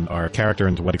 dependent on our character,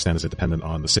 and to what extent is it dependent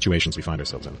on the situations we find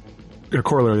ourselves in? A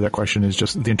corollary to that question is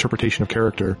just the interpretation of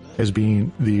character as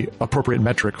being the appropriate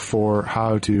metric for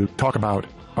how to talk about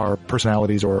our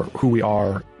personalities or who we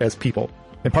are as people.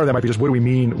 And part of that might be just, what do we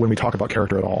mean when we talk about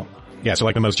character at all? Yeah, so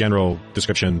like the most general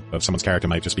description of someone's character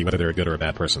might just be whether they're a good or a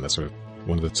bad person. That's sort of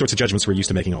one of the sorts of judgments we're used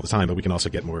to making all the time, but we can also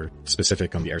get more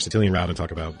specific on the Aristotelian route and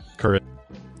talk about courage.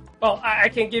 Well, I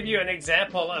can give you an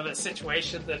example of a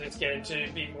situation that is going to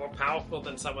be more powerful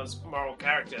than someone's moral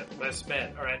character. Most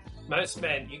men, all right? Most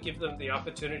men, you give them the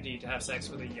opportunity to have sex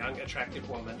with a young, attractive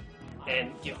woman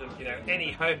and give them,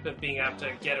 any hope of being able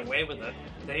to get away with it,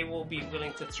 they will be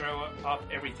willing to throw off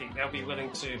everything. They'll be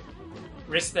willing to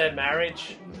risk their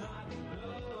marriage,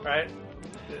 right?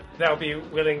 They'll be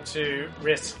willing to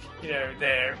risk,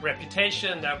 their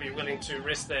reputation. They'll be willing to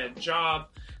risk their job,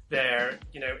 their,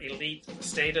 elite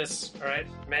status, all right?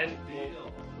 Men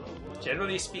will,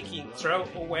 generally speaking, throw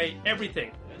away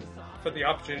everything for the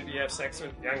opportunity to have sex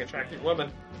with a young, attractive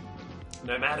woman,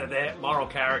 no matter their moral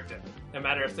character, no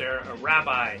matter if they're a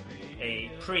rabbi, a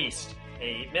priest,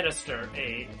 a minister,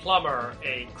 a plumber,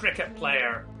 a cricket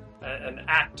player, an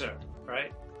actor,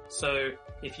 right? So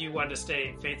if you want to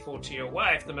stay faithful to your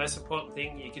wife, the most important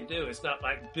thing you can do is not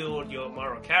build your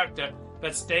moral character,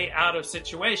 but stay out of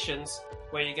situations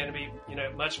where you're going to be,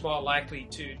 much more likely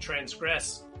to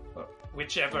transgress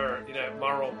whichever,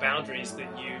 moral boundaries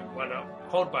that you want to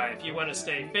hold by. If you want to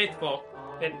stay faithful,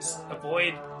 then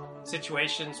avoid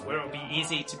situations where it will be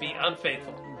easy to be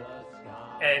unfaithful.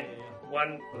 And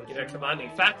one,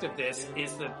 commanding fact of this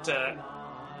is that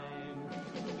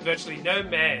virtually no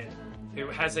man who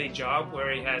has a job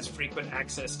where he has frequent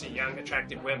access to young,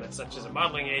 attractive women, such as a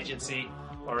modeling agency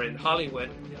or in Hollywood,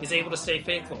 is able to stay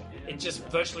faithful. It just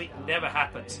virtually never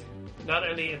happens. Not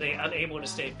only are they unable to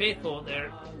stay faithful,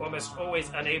 they're almost always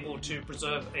unable to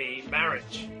preserve a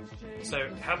marriage. So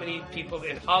how many people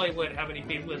in Hollywood, how many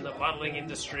people in the modeling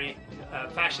industry,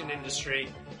 fashion industry,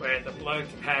 where the bloke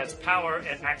has power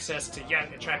and access to young,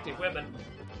 attractive women,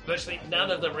 virtually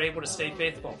none of them are able to stay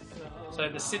faithful. So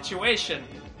the situation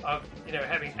of,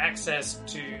 having access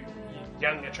to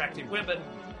young, attractive women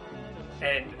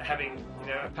and having,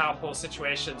 a powerful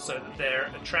situation so that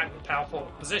they're powerful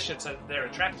position so that they're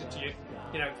attracted to you,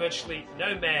 virtually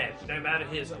no man, no matter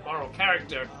his moral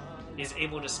character, is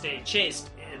able to stay chaste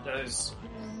in those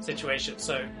situations.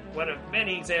 So one of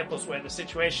many examples where the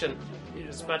situation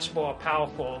is much more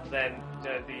powerful than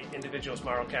the individual's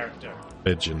moral character.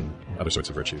 And other sorts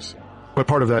of virtues. But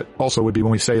part of that also would be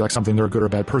when we say something, they're a good or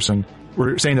bad person,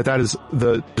 we're saying that is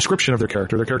the description of their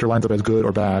character. Their character lines up as good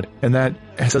or bad. And that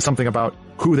says something about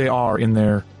who they are in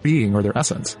their being or their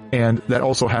essence. And that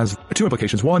also has two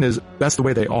implications. One is that's the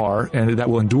way they are, and that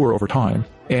will endure over time.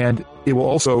 And it will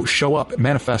also show up,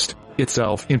 manifest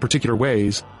itself in particular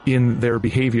ways in their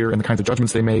behavior and the kinds of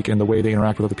judgments they make and the way they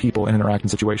interact with other people and interact in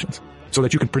situations. So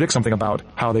that you can predict something about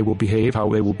how they will behave, how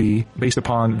they will be, based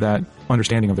upon that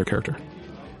understanding of their character.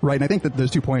 Right, and I think that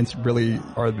those 2 points really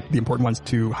are the important ones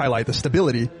to highlight the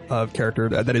stability of character,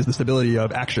 that is the stability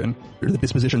of action, or the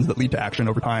dispositions that lead to action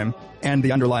over time, and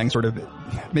the underlying sort of,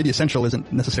 maybe essential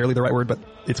isn't necessarily the right word, but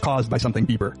it's caused by something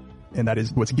deeper, and that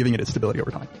is what's giving it its stability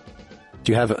over time.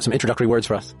 Do you have some introductory words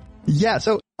for us? Yeah,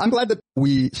 so I'm glad that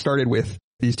we started with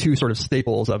these two sort of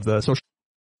staples of the social.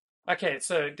 Okay,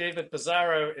 so David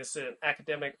Pizarro is an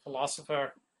academic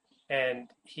philosopher, and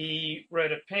he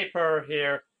wrote a paper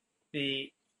here, The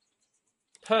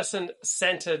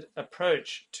Person-Centered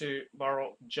Approach to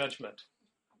Moral Judgment.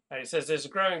 He says there's a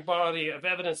growing body of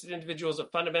evidence that individuals are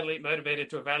fundamentally motivated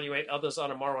to evaluate others on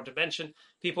a moral dimension.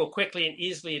 People quickly and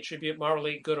easily attribute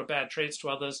morally good or bad traits to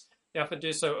others. They often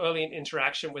do so early in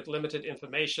interaction with limited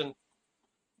information.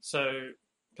 So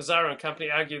Pizarro and company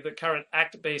argue that current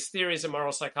act-based theories of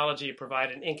moral psychology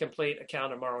provide an incomplete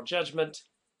account of moral judgment.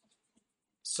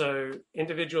 So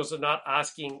individuals are not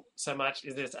asking so much,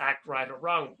 is this act right or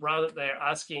wrong? Rather, they're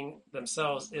asking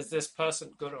themselves, is this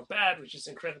person good or bad? Which is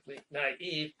incredibly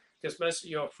naive, because most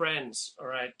of your friends, all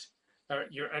right,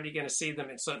 you're only going to see them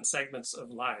in certain segments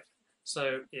of life.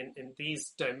 So in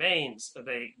these domains, are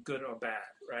they good or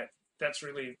bad, right? That's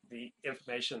really the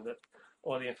information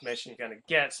or the information you're going to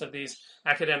get. So these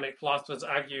academic philosophers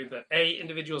argue that A,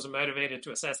 individuals are motivated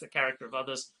to assess the character of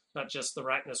others, not just the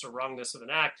rightness or wrongness of an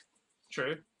act.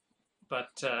 True, but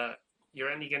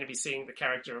you're only going to be seeing the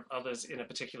character of others in a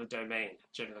particular domain,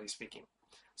 generally speaking.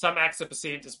 Some acts are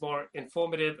perceived as more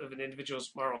informative of an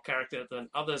individual's moral character than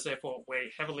others, therefore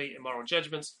weigh heavily in moral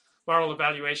judgments. Moral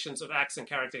evaluations of acts and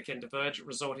character can diverge,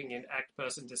 resulting in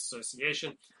act-person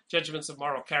dissociation. Judgments of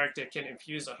moral character can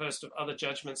infuse a host of other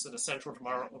judgments that are central to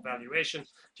moral evaluation,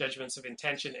 judgments of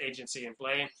intention, agency, and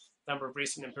blame. A number of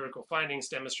recent empirical findings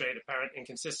demonstrate apparent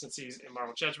inconsistencies in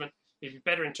moral judgment. It may be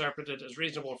better interpreted as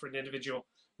reasonable for an individual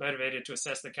motivated to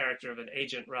assess the character of an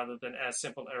agent rather than as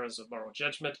simple errors of moral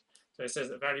judgment. So it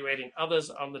says evaluating others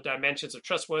on the dimensions of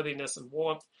trustworthiness and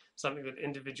warmth, something that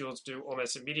individuals do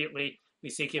almost immediately. We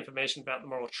seek information about the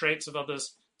moral traits of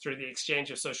others through the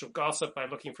exchange of social gossip by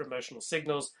looking for emotional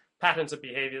signals, patterns of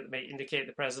behavior that may indicate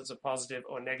the presence of positive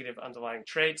or negative underlying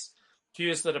traits.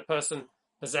 Cues that a person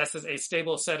possesses a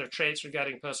stable set of traits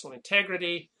regarding personal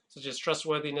integrity, such as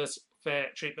trustworthiness, fair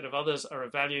treatment of others, are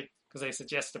of value because they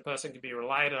suggest a person can be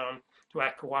relied on to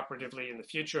act cooperatively in the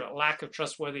future. A lack of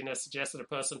trustworthiness suggests that a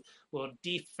person will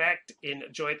defect in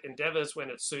joint endeavors when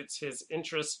it suits his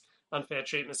interests. Unfair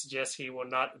treatment suggests he will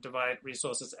not divide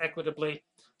resources equitably.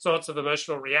 Sorts of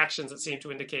emotional reactions that seem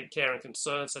to indicate care and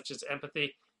concern, such as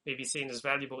empathy, may be seen as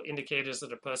valuable indicators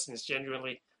that a person is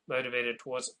genuinely motivated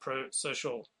towards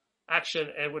pro-social action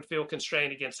and would feel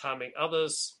constrained against harming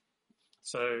others.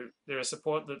 So there is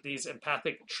support that these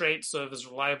empathic traits serve as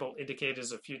reliable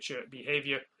indicators of future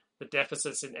behavior. The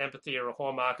deficits in empathy are a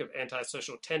hallmark of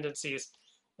antisocial tendencies,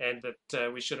 and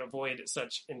that we should avoid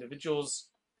such individuals.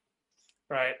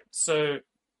 Right. So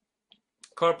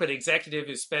corporate executive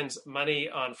who spends money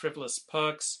on frivolous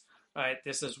perks, right?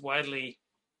 This is widely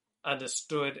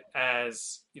understood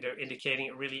as, indicating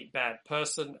a really bad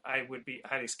person. I would be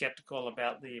highly skeptical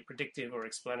about the predictive or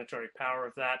explanatory power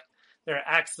of that. There are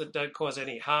acts that don't cause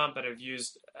any harm but are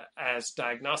used as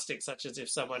diagnostic, such as if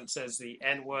someone says the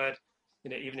N-word,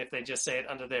 even if they just say it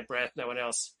under their breath, no one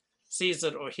else sees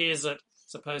it or hears it.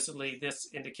 Supposedly, this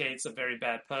indicates a very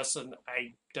bad person.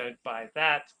 I don't buy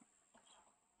that.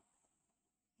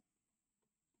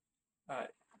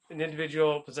 An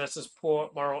individual possesses poor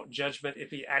moral judgment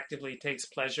if he actively takes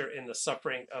pleasure in the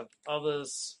suffering of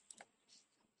others.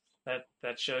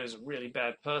 That shows a really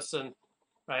bad person.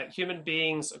 Right? Human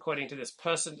beings, according to this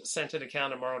person-centered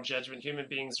account of moral judgment, human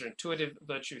beings are intuitive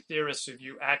virtue theorists who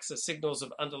view acts as signals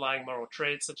of underlying moral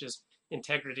traits such as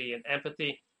integrity and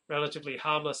empathy. Relatively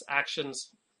harmless actions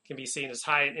can be seen as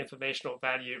high in informational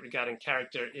value regarding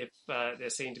character if they're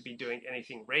seen to be doing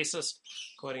anything racist,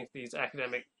 according to these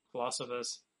academic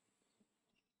philosophers.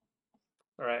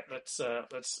 All right, let's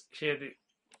hear the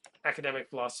academic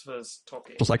philosophers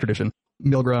talking. Like tradition,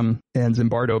 Milgram and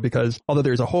Zimbardo, because although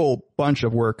there's a whole bunch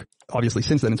of work, obviously,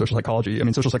 since then in social psychology,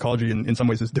 social psychology in some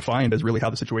ways is defined as really how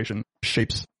the situation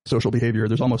shapes social behavior.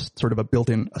 There's almost sort of a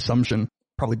built-in assumption,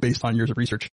 probably based on years of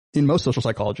research in most social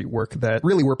psychology work, that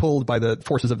really we're pulled by the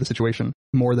forces of the situation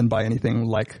more than by anything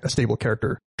like a stable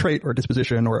character trait or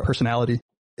disposition or a personality.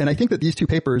 And I think that these two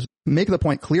papers make the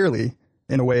point clearly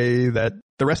in a way that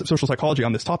the rest of social psychology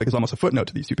on this topic is almost a footnote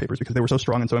to these two papers because they were so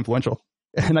strong and so influential.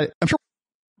 And I'm sure.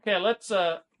 Okay, let's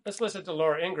listen to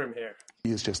Laura Ingraham here.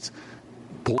 He is just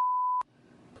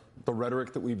the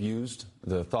rhetoric that we've used,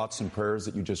 the thoughts and prayers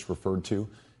that you just referred to.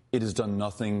 It has done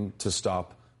nothing to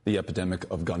stop the epidemic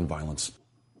of gun violence.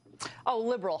 Oh,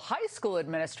 liberal high school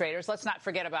administrators, let's not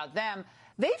forget about them.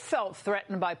 They felt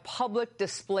threatened by public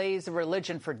displays of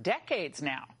religion for decades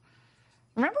now.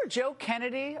 Remember Joe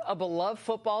Kennedy, a beloved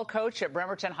football coach at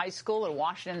Bremerton High School in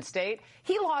Washington State?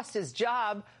 He lost his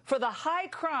job for the high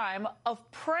crime of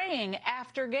praying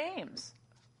after games.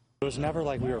 It was never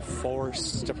like we were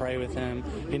forced to pray with him.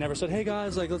 He never said, hey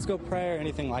guys, like, let's go pray or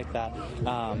anything like that.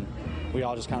 We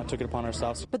all just kind of took it upon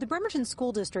ourselves. But the Bremerton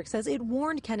School District says it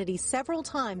warned Kennedy several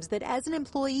times that as an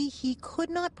employee, he could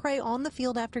not pray on the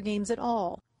field after games at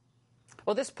all.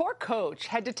 Well, this poor coach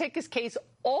had to take his case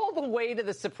all the way to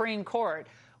the Supreme Court,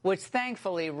 which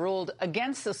thankfully ruled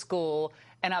against the school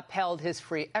and upheld his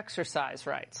free exercise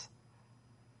rights.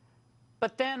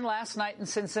 But then last night in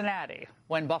Cincinnati,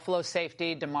 when Buffalo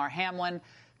safety Damar Hamlin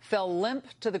fell limp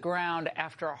to the ground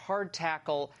after a hard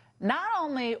tackle, not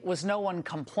only was no one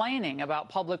complaining about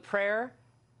public prayer,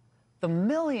 the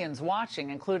millions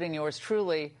watching, including yours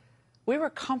truly, we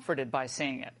were comforted by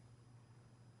seeing it.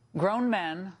 Grown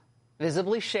men,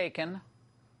 visibly shaken,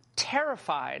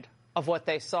 terrified of what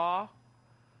they saw,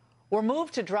 were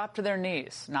moved to drop to their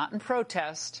knees, not in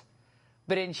protest,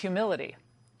 but in humility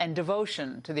and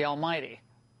devotion to the Almighty.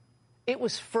 It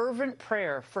was fervent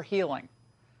prayer for healing,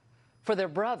 for their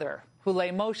brother who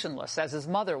lay motionless as his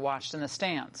mother watched in the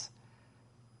stands.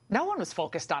 No one was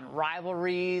focused on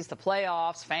rivalries, the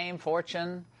playoffs, fame,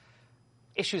 fortune,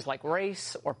 issues like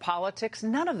race or politics.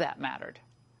 None of that mattered.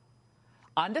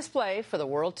 On display for the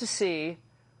world to see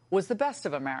was the best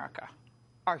of America,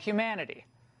 our humanity,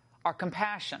 our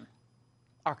compassion,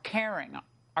 our caring,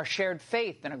 our shared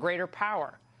faith in a greater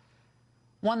power,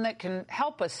 one that can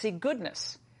help us see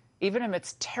goodness, even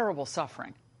amidst terrible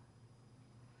suffering.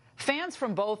 Fans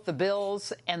from both the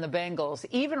Bills and the Bengals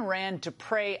even ran to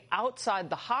pray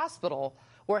outside the hospital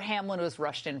where Hamlin was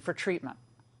rushed in for treatment.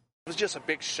 It was just a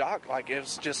big shock. Like, it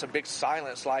was just a big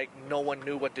silence. Like, no one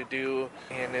knew what to do.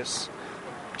 And it's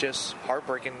just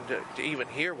heartbreaking to even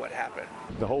hear what happened.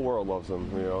 The whole world loves him.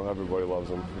 You know, everybody loves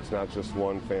him. It's not just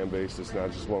one fan base. It's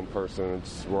not just one person.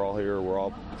 We're all here. We're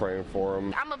all praying for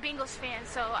him. I'm a Bengals fan,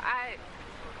 so I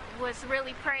was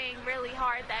really praying really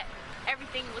hard that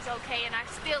everything was okay, and I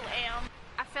still am.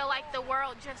 I feel like the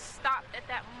world just stopped at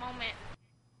that moment.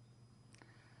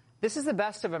 This is the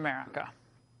best of America.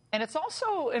 And it's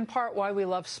also in part why we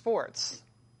love sports.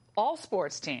 All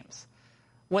sports teams,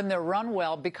 when they're run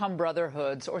well, become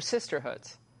brotherhoods or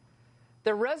sisterhoods.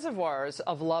 They're reservoirs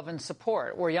of love and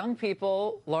support, where young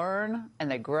people learn and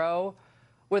they grow,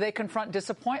 where they confront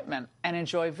disappointment and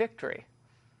enjoy victory,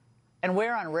 and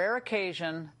where on rare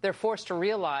occasion they're forced to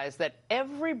realize that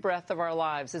every breath of our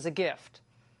lives is a gift,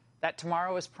 that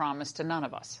tomorrow is promised to none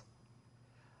of us.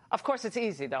 Of course, it's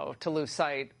easy, though, to lose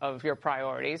sight of your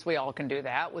priorities. We all can do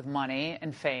that with money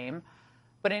and fame.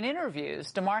 But in interviews,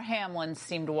 Damar Hamlin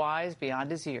seemed wise beyond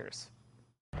his years.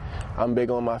 I'm big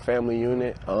on my family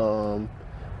unit.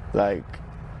 Like,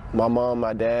 my mom,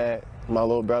 my dad, my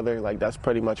little brother, like, that's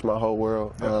pretty much my whole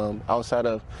world. Outside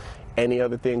of any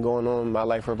other thing going on, my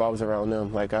life revolves around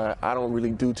them. Like, I don't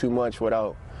really do too much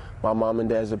without my mom and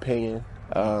dad's opinion.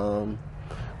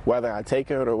 Whether I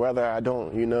take it or whether I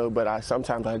don't, you know, but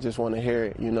sometimes I just want to hear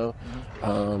it, you know.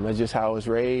 That's just how I was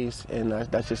raised, and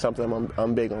that's just something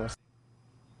I'm big on.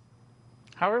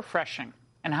 How refreshing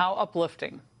and how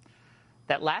uplifting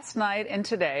that last night and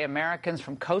today, Americans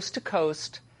from coast to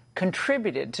coast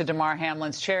contributed to Damar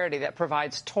Hamlin's charity that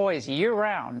provides toys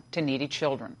year-round to needy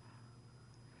children.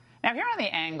 Now, here on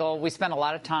The Angle, we spend a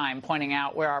lot of time pointing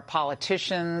out where our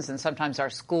politicians and sometimes our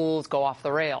schools go off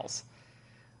the rails.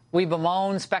 We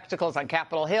bemoan spectacles on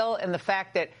Capitol Hill and the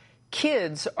fact that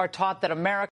kids are taught that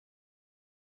America...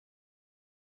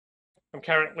 I'm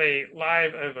currently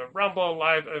live over Rumble,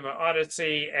 live over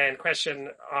Odyssey, and question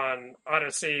on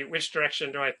Odyssey, which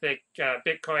direction do I think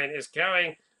Bitcoin is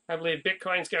going? I believe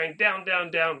Bitcoin's going down, down,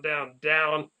 down, down,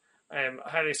 down. I am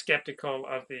highly skeptical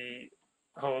of the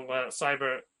whole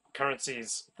cyber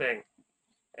currencies thing,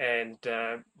 and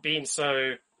being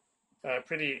so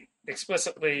pretty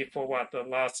explicitly for the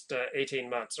last 18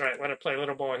 months. All right, I want to play a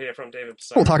little more here from David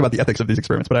Psaaki. We'll talk about the ethics of these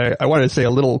experiments, but I wanted to say a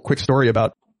little quick story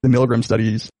about the Milgram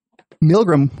studies.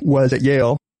 Milgram was at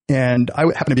Yale, and I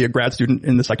happened to be a grad student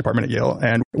in the psych department at Yale.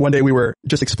 And one day we were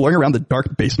just exploring around the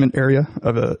dark basement area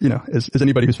of as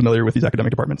anybody who's familiar with these academic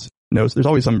departments knows, there's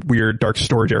always some weird dark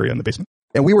storage area in the basement.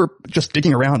 And we were just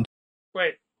digging around.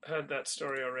 Wait, heard that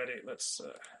story already. Let's.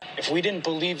 If we didn't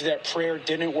believe that prayer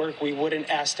didn't work, we wouldn't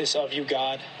ask this of you,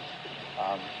 God.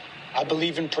 I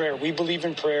believe in prayer. We believe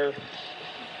in prayer.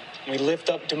 We lift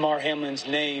up Damar Hamlin's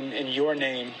name in your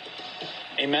name.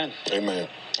 Amen. Amen.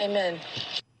 Amen.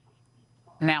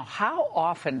 Now, how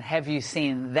often have you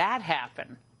seen that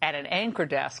happen at an anchor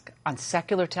desk on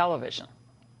secular television?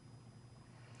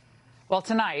 Well,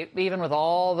 tonight, even with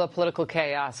all the political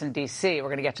chaos in D.C., we're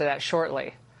going to get to that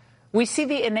shortly, we see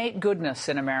the innate goodness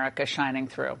in America shining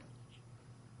through.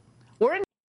 We're in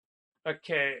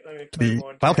Okay, let me play the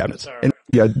more file David cabinets. Pizarro. And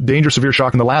Yeah, danger, severe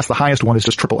shock, and the highest one is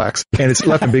just XXX. And it's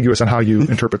left ambiguous on how you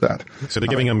interpret that. So they're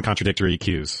giving them contradictory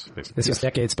cues, basically. This was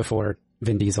decades before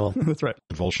Vin Diesel. That's right.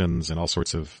 Convulsions and all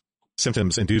sorts of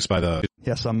symptoms induced by the... He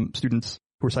has some students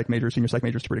who are psych majors, senior psych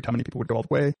majors, to predict how many people would go all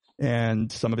the way.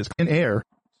 And some of his... In air,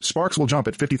 sparks will jump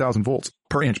at 50,000 volts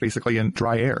per inch, basically, in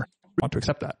dry air. We want to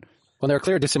accept that. Well, there are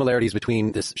clear dissimilarities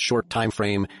between this short time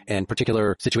frame and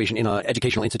particular situation in an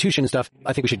educational institution and stuff.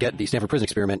 I think we should get the Stanford Prison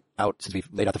Experiment out, since we've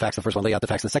laid out the facts. The first one, lay out the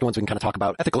facts. The second one, so we can kind of talk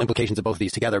about ethical implications of both of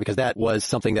these together, because that was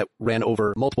something that ran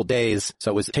over multiple days. So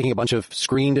it was taking a bunch of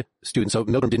screened students. So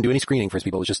Milgram didn't do any screening for his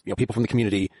people. It was just, people from the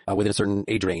community within a certain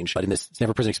age range. But in this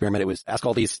Stanford Prison Experiment, it was ask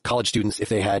all these college students if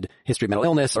they had history of mental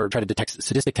illness or try to detect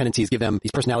sadistic tendencies, give them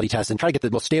these personality tests, and try to get the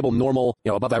most stable, normal,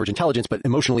 above average intelligence, but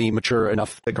emotionally mature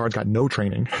enough. The guards got no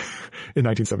training in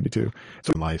 1972.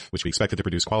 So in life, which we expected to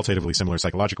produce qualitatively similar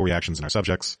psychological reactions in our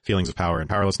subjects, feelings of power and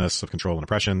powerlessness, of control and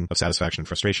oppression, of satisfaction and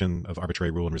frustration, of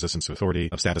arbitrary rule and resistance to authority,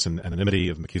 of status and anonymity,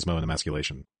 of machismo and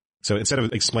emasculation. So instead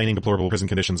of explaining deplorable prison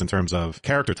conditions in terms of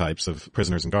character types of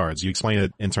prisoners and guards, you explain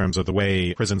it in terms of the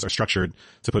way prisons are structured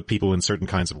to put people in certain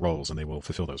kinds of roles, and they will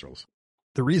fulfill those roles.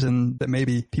 The reason that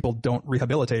maybe people don't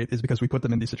rehabilitate is because we put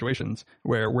them in these situations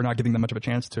where we're not giving them much of a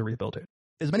chance to rehabilitate.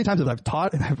 As many times as I've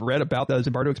taught and I've read about the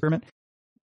Zimbardo experiment.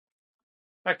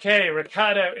 Okay,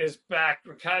 Ricardo is back.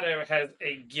 Ricardo has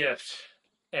a gift,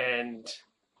 and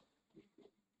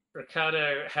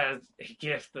Ricardo has a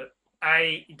gift that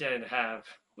I don't have.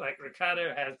 Like,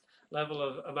 Ricardo has a level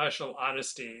of emotional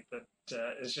honesty that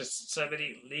is just so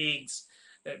many leagues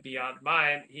beyond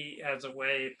mine. He has a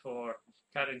way for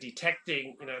kind of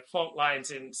detecting, fault lines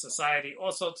in society,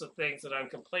 all sorts of things that I'm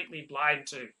completely blind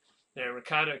to.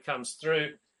 Ricardo comes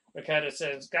through. Ricardo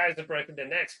says, guys have broken their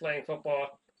necks playing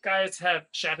football. Guys have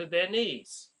shattered their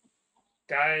knees.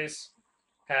 Guys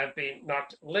have been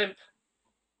knocked limp.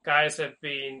 Guys have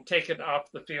been taken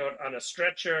off the field on a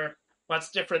stretcher.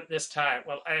 What's different this time?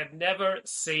 Well, I have never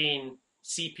seen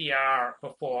CPR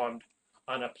performed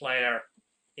on a player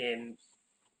in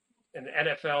an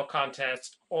NFL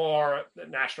contest or the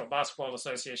National Basketball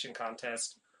Association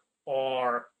contest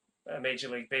or a Major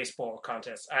League Baseball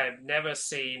contest. I have never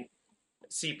seen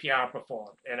CPR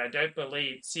performed, and I don't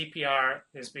believe CPR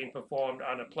has been performed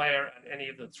on a player in any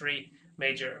of the three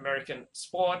major American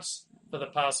sports for the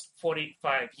past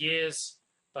 45 years.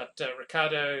 But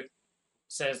Ricardo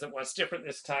says that what's different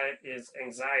this time is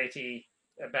anxiety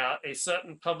about a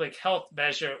certain public health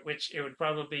measure, which it would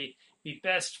probably be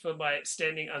best for my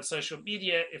standing on social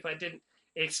media if I didn't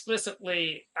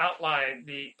explicitly outline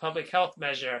the public health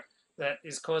measure that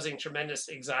is causing tremendous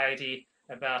anxiety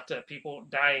about people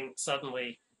dying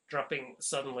suddenly, dropping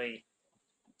suddenly.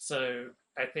 So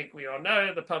I think we all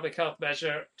know the public health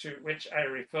measure to which I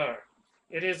refer.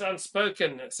 It is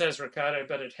unspoken, says Ricardo,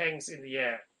 but it hangs in the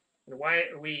air. And why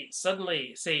are we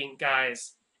suddenly seeing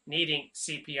guys needing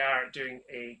CPR during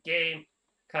a game?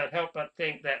 Can't help but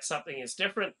think that something is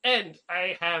different. And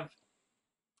I have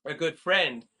a good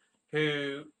friend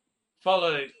who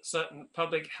followed certain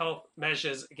public health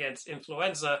measures against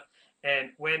influenza,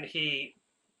 and when he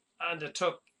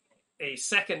undertook a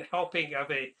second helping of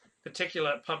a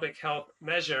particular public health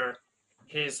measure,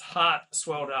 his heart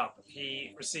swelled up.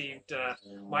 He received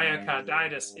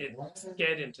myocarditis. It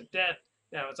scared him to death.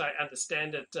 Now, as I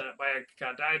understand it,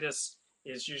 myocarditis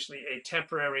is usually a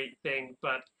temporary thing,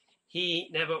 but he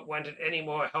never wanted any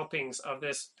more helpings of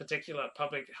this particular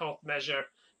public health measure.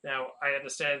 Now, I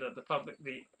understand that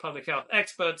the public health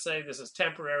experts say this is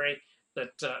temporary,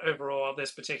 that overall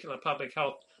this particular public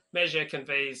health measure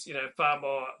conveys, far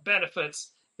more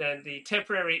benefits than the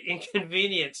temporary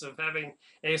inconvenience of having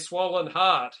a swollen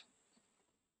heart.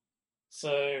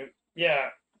 So, yeah,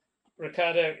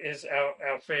 Ricardo is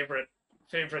our favorite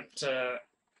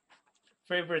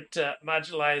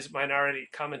marginalized minority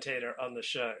commentator on the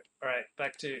show. All right,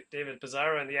 back to David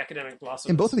Pizarro and the Academic Philosophers.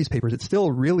 In both of these papers, it's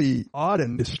still really odd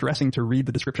and distressing to read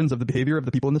the descriptions of the behavior of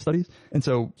the people in the studies. And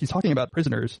so he's talking about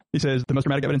prisoners. He says the most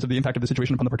dramatic evidence of the impact of the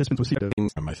situation upon the participants was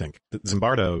I think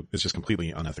Zimbardo is just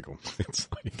completely unethical. It's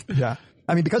like, yeah.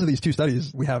 I mean, because of these two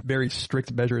studies, we have very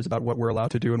strict measures about what we're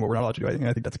allowed to do and what we're not allowed to do.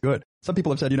 I think that's good. Some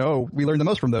people have said, we learned the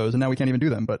most from those and now we can't even do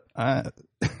them. But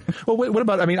well, what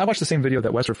about, I watched the same video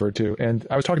that Wes referred to, and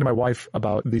I was talking to my wife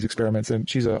about these experiments, and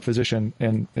she's a physician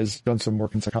and has done some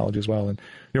work in psychology as well. And,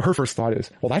 her first thought is,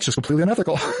 well, that's just completely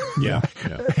unethical. Yeah.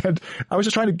 And I was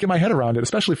just trying to get my head around it,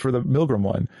 especially for the Milgram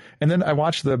one. And then I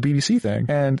watched the BBC thing,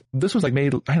 and this was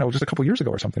made, just a couple years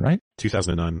ago or something, right?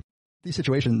 2009. These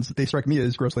situations, they strike me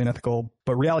as grossly unethical,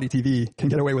 but reality TV can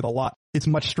get away with a lot. It's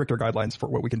much stricter guidelines for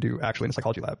what we can do actually in a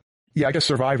psychology lab. Yeah, I guess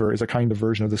Survivor is a kind of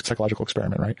version of this psychological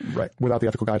experiment, right? Right. Without the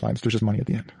ethical guidelines, there's just money at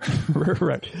the end.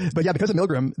 Right. But yeah, because of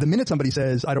Milgram, the minute somebody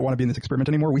says, I don't want to be in this experiment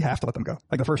anymore, we have to let them go.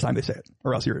 Like the first time they say it,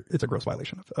 or else it's a gross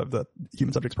violation of the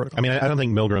human subjects protocol. I mean, I don't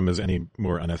think Milgram is any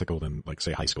more unethical than, like,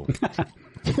 say, high school. Right.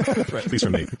 At least for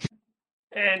me.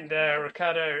 And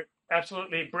Ricardo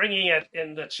absolutely bringing it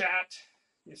in the chat.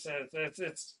 He says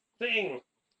this thing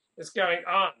is going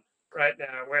on right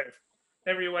now where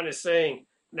everyone is saying,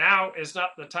 now is not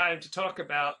the time to talk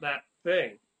about that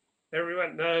thing.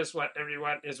 Everyone knows what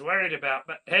everyone is worried about,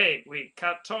 but hey, we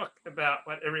can't talk about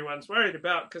what everyone's worried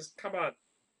about because, come on,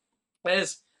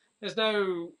 there's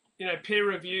no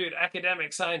peer-reviewed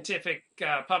academic, scientific,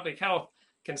 public health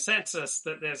consensus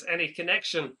that there's any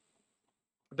connection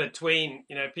between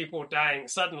people dying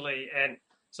suddenly and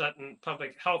certain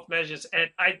public health measures, and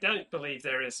I don't believe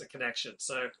there is a connection.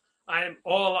 So I am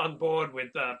all on board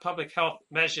with public health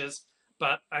measures.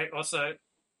 But I also,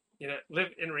 live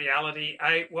in reality.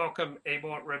 I welcome a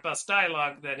more robust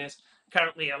dialogue than is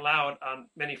currently allowed on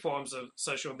many forms of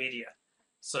social media.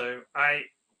 So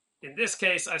in this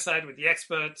case, I side with the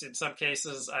experts. In some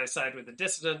cases, I side with the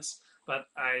dissidents. But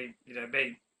I,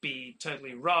 may be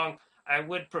totally wrong. I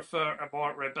would prefer a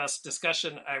more robust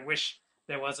discussion. I wish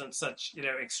there wasn't such,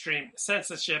 extreme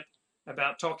censorship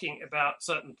about talking about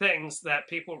certain things that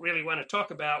people really want to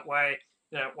talk about. Why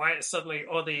is suddenly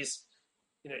all these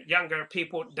younger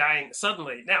people dying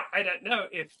suddenly? Now, I don't know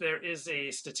if there is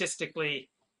a statistically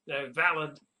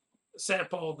valid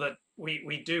sample that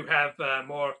we do have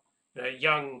more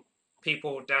young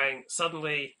people dying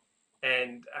suddenly,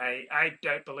 and I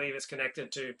don't believe it's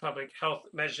connected to public health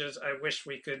measures. I wish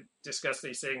we could discuss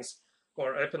these things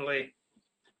more openly.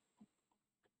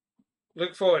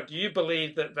 Look forward. Do you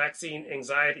believe that vaccine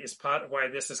anxiety is part of why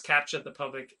this has captured the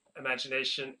public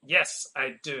imagination? Yes,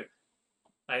 I do.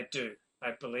 I do.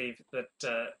 I believe that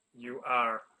you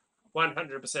are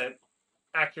 100%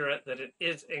 accurate, that it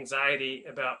is anxiety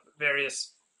about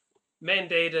various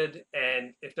mandated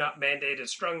and, if not mandated,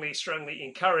 strongly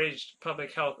encouraged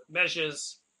public health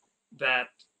measures that,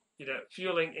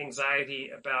 fueling anxiety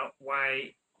about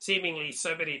why seemingly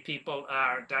so many people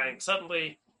are dying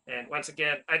suddenly. And once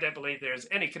again, I don't believe there's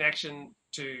any connection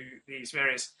to these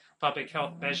various public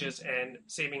health measures and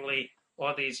seemingly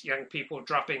all these young people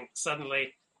dropping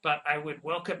suddenly. But I would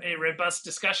welcome a robust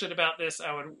discussion about this.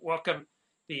 I would welcome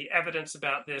the evidence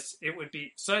about this. It would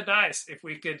be so nice if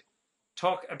we could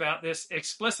talk about this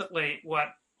explicitly, what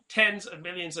tens of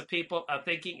millions of people are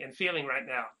thinking and feeling right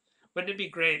now. Wouldn't it be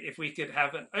great if we could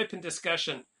have an open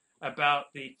discussion about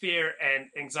the fear and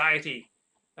anxiety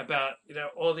about,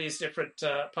 all these different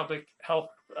public health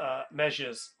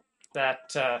measures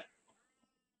that are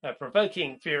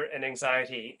provoking fear and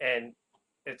anxiety, and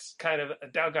it's kind of a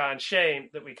doggone shame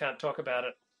that we can't talk about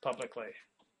it publicly.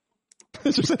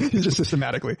 It's just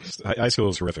systematically. High school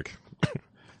is horrific.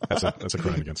 That's a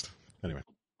crime against. Anyway.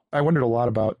 I wondered a lot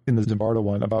about, in the Zimbardo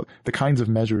one, about the kinds of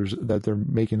measures that they're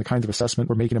making, the kinds of assessment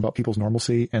we're making about people's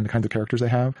normalcy and the kinds of characters they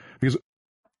have. Because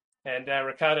And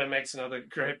Ricardo makes another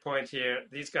great point here.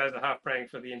 These guys are half praying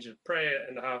for the injured prayer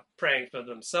and half praying for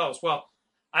themselves. Well,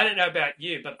 I don't know about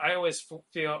you, but I always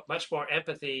feel much more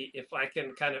empathy if I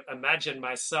can kind of imagine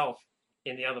myself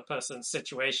in the other person's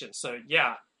situation. So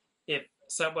yeah, if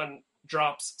someone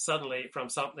drops suddenly from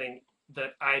something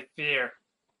that I fear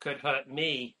could hurt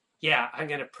me, yeah, I'm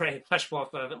going to pray much more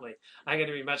fervently. I'm going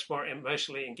to be much more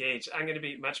emotionally engaged. I'm going to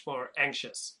be much more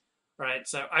anxious, right?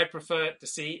 So I prefer to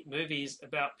see movies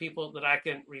about people that I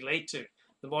can relate to.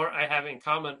 The more I have in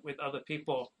common with other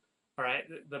people, all right,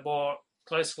 the more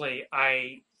closely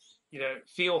I,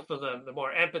 feel for them, the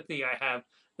more empathy I have,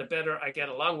 the better I get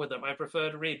along with them. I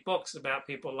prefer to read books about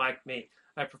people like me.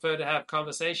 I prefer to have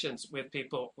conversations with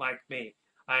people like me.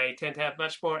 I tend to have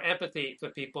much more empathy for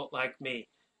people like me.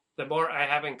 The more I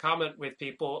have in common with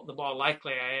people, the more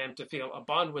likely I am to feel a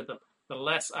bond with them. The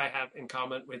less I have in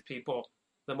common with people,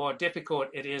 the more difficult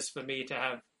it is for me to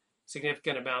have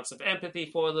significant amounts of empathy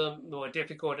for them, the more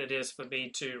difficult it is for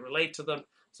me to relate to them.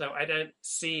 So I don't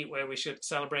see where we should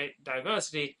celebrate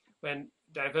diversity when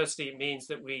diversity means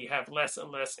that we have less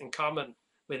and less in common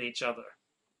with each other.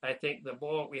 I think the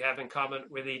more we have in common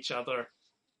with each other,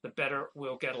 the better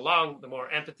we'll get along, the more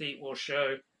empathy we'll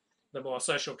show, the more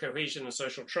social cohesion and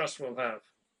social trust we'll have.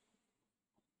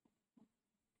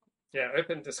 Yeah,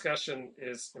 open discussion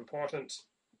is important.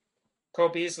 Cole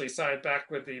Beasley signed back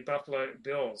with the Buffalo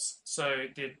Bills. So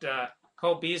did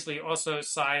Cole Beasley also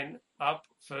sign up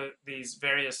for these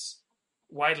various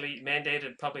widely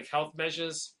mandated public health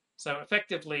measures? So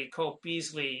effectively, Cole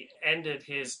Beasley ended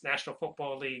his National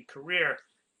Football League career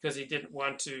because he didn't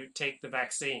want to take the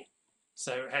vaccine.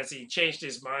 So has he changed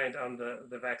his mind on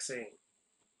the vaccine?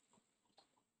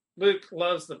 Luke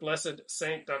loves the blessed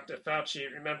Saint Dr. Fauci.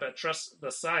 Remember, trust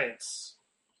the science.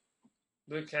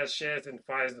 Luke has shares in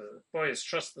Pfizer. Boys,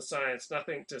 trust the science.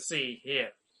 Nothing to see here.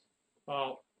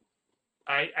 Well,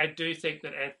 I do think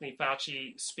that Anthony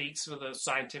Fauci speaks with a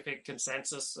scientific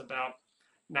consensus about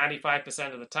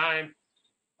 95% of the time.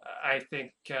 I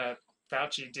think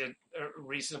Fauci did a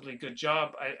reasonably good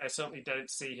job. I certainly don't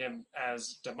see him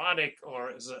as demonic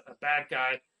or as a bad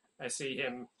guy. I see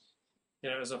him,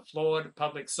 as a flawed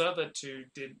public servant who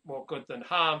did more good than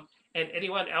harm. And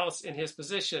anyone else in his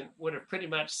position would have pretty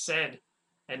much said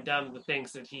and done the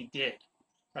things that he did,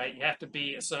 right? You have to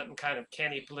be a certain kind of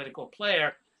canny political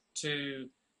player to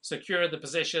secure the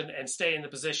position and stay in the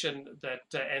position that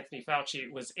Anthony Fauci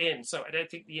was in. So I don't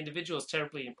think the individual is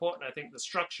terribly important. I think the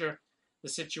structure, the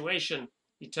situation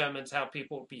determines how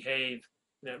people behave,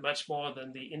 much more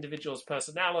than the individual's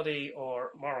personality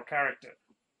or moral character.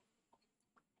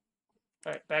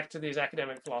 All right, back to these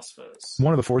academic philosophers.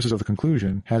 One of the forces of the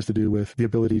conclusion has to do with the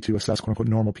ability to assess quote-unquote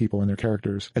normal people and their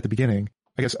characters at the beginning.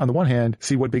 I guess on the one hand,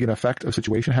 see what big an effect a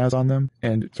situation has on them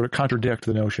and sort of contradict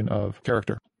the notion of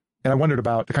character. And I wondered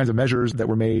about the kinds of measures that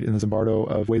were made in the Zimbardo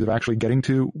of ways of actually getting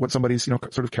to what somebody's,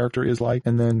 sort of character is like,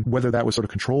 and then whether that was sort of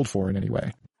controlled for in any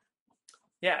way.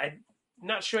 Yeah, I'm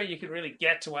not sure you could really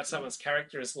get to what someone's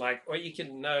character is like. What you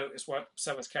can know is what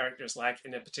someone's character is like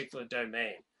in a particular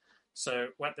domain. So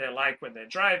what they're like when they're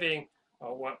driving,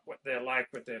 or what they're like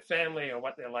with their family, or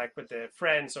what they're like with their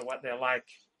friends, or what they're like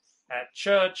at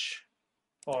church,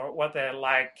 or what they're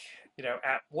like,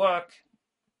 at work.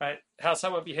 Right? How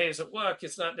someone behaves at work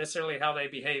is not necessarily how they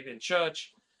behave in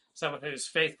church. Someone who's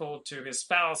faithful to his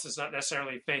spouse is not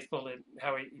necessarily faithful in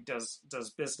how he does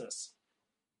business.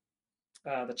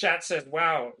 The chat says,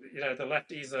 wow, the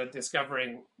lefties are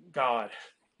discovering God.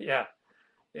 Yeah,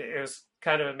 it was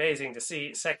kind of amazing to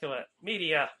see secular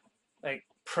media like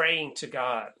praying to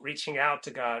God, reaching out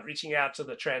to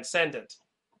the transcendent.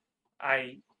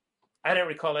 I don't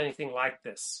recall anything like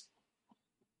this.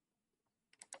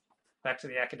 Back to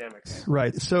the academics.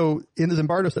 Right. So in the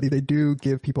Zimbardo study, they do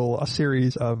give people a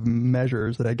series of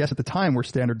measures that I guess at the time were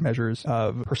standard measures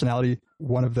of personality.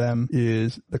 One of them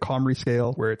is the Comrie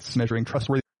scale, where it's measuring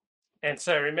trustworthiness. And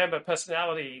so remember,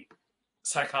 personality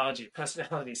psychology,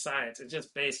 personality science, is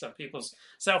just based on people's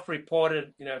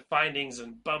self-reported, findings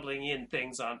and bubbling in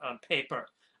things on paper,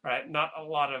 right? Not a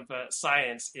lot of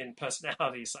science in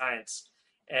personality science.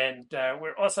 And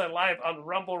we're also live on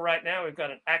Rumble right now. We've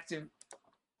got an active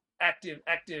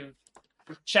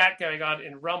chat going on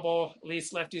in Rumble. At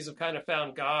least lefties have kind of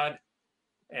found God.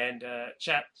 And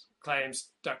chat claims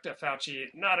Dr. Fauci,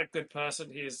 not a good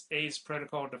person. His AIDS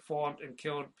protocol deformed and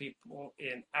killed people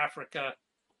in Africa.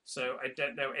 So I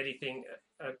don't know anything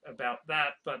about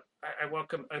that, but I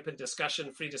welcome open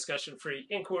discussion, free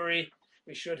inquiry.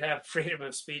 We should have freedom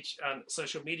of speech on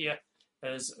social media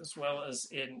as well as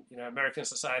in American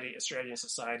society, Australian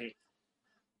society.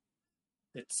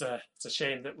 It's a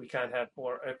shame that we can't have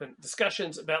more open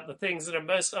discussions about the things that are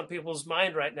most on people's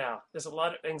mind right now. There's a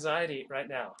lot of anxiety right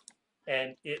now,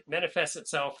 and it manifests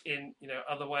itself in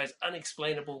otherwise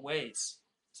unexplainable ways,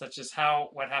 such as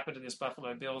what happened to this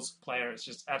Buffalo Bills player has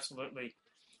just absolutely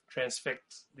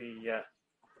transfixed the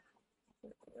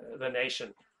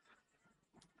nation.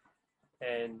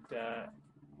 And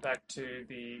back to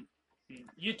the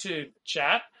YouTube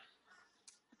chat,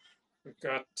 we've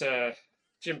got.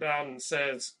 Jim Bowden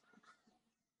says,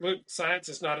 Luke, science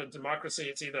is not a democracy.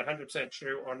 It's either 100%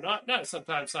 true or not. No,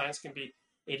 sometimes science can be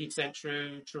 80%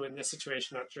 true in this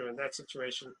situation, not true in that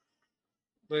situation.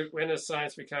 Luke, when does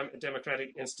science become a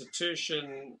democratic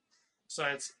institution?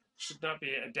 Science should not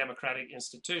be a democratic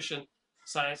institution.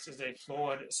 Science is a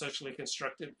flawed, socially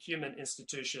constructed human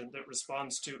institution that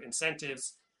responds to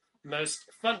incentives. Most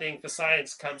funding for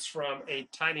science comes from a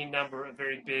tiny number of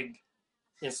very big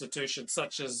institutions,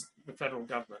 such as the federal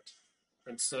government.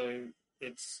 And so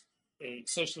it's a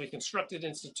socially constructed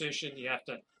institution. You have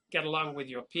to get along with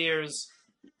your peers.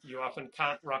 You often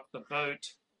can't rock the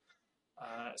boat.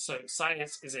 So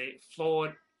science is a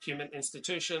flawed human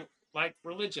institution, like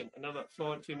religion, another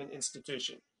flawed human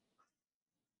institution.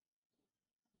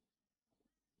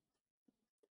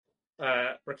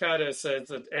 Ricardo says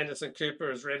that Anderson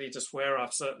Cooper is ready to swear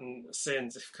off certain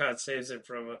sins if God saves him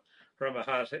from a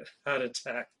heart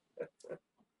attack.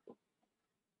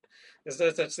 There's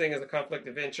no such thing as a conflict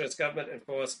of interest.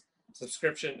 Government-enforced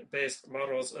subscription-based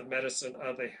models of medicine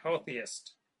are the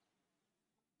healthiest.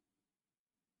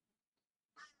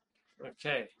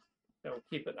 Okay, now we'll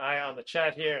keep an eye on the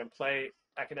chat here and play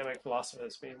academic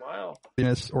philosophers, meanwhile.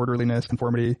 Orderliness,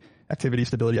 conformity, activity,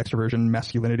 stability, extroversion,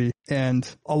 masculinity. And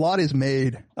a lot is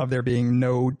made of there being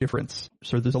no difference.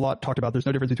 So there's a lot talked about. There's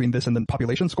no difference between this and the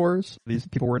population scores. These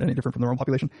people weren't any different from the normal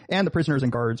population. And the prisoners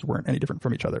and guards weren't any different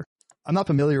from each other. I'm not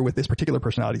familiar with this particular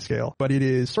personality scale, but it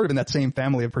is sort of in that same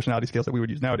family of personality scales that we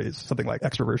would use nowadays, something like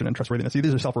extroversion and trustworthiness.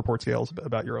 These are self-report scales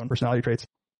about your own personality traits.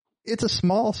 It's a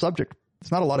small subject.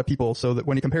 It's not a lot of people, so that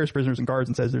when he compares prisoners and guards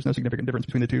and says there's no significant difference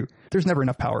between the two, there's never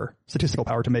enough power, statistical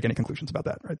power, to make any conclusions about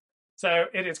that, right? So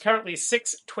it is currently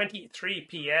 6:23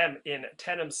 p.m. in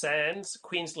Tenham Sands,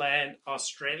 Queensland,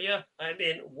 Australia. I'm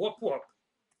in Whoop Whoop,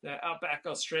 outback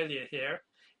Australia here,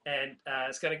 and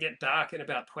it's going to get dark in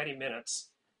about 20 minutes.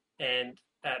 And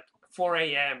at 4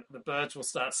 a.m., the birds will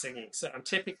start singing. So I'm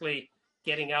typically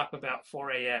getting up about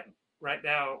 4 a.m. Right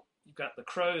now, you've got the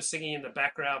crows singing in the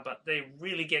background, but they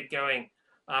really get going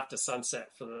after sunset.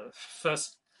 For the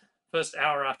first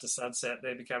hour after sunset,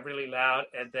 they become really loud,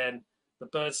 and then the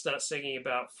birds start singing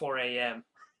about 4 a.m.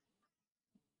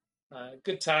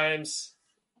 Good times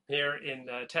here in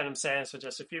Tenham Sands for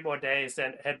just a few more days,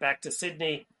 then head back to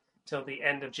Sydney till the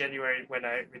end of January when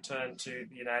I return to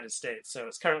the United States. So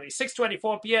it's currently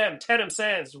 6:24 p.m. Tenham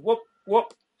Sands, Whoop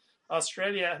Whoop,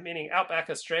 Australia, meaning Outback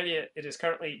Australia. It is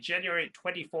currently January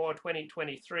 24,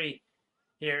 2023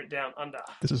 here down under.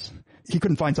 He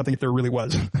couldn't find something if there really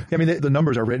was. I mean, the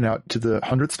numbers are written out to the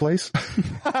hundredths place.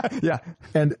 Yeah.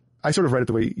 And I sort of read it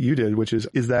the way you did, which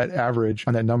is that average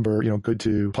on that number, good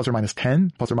to plus or minus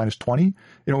 10, plus or minus 20,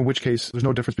 in which case there's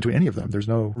no difference between any of them. There's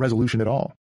no resolution at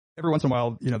all. Every once in a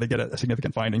while, they get a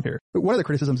significant finding here. But one of the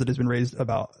criticisms that has been raised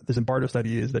about this Zimbardo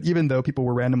study is that even though people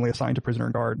were randomly assigned to prisoner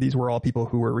and guard, these were all people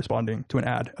who were responding to an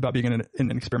ad about being in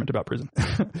an experiment about prison.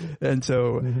 And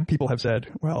so people have said,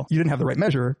 well, you didn't have the right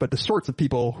measure, but the sorts of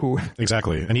people who...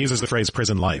 Exactly. And he uses the phrase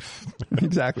prison life.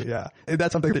 Exactly, yeah.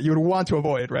 That's something that you would want to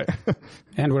avoid, right?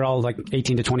 And we're all like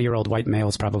 18 to 20-year-old white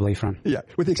males probably from... Yeah,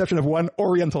 with the exception of one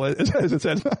Oriental, as it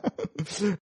says.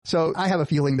 So I have a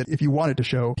feeling that if you wanted to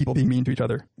show people being mean to each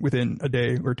other within a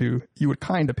day or two, you would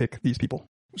kind of pick these people.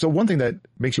 So one thing that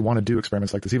makes you want to do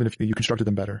experiments like this, even if you constructed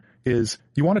them better, is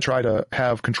you want to try to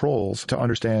have controls to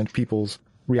understand people's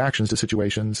reactions to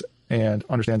situations and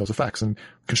understand those effects and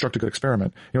construct a good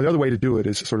experiment. The other way to do it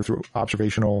is sort of through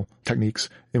observational techniques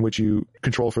in which you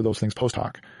control for those things post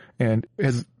hoc. And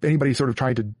has anybody sort of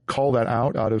tried to call that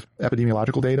out of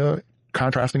epidemiological data,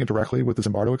 contrasting it directly with the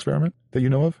Zimbardo experiment that you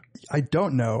know of? I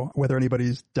don't know whether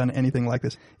anybody's done anything like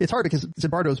this. It's hard because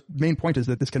Zimbardo's main point is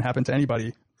that this can happen to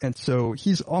anybody. And so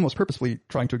he's almost purposefully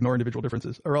trying to ignore individual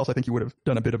differences, or else I think he would have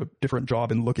done a bit of a different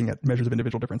job in looking at measures of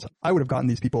individual difference. I would have gotten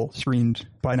these people screened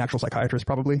by an actual psychiatrist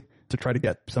probably to try to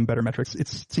get some better metrics. It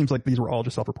seems like these were all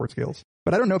just self-report scales.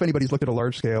 But I don't know if anybody's looked at a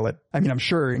large scale I'm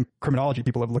sure in criminology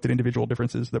people have looked at individual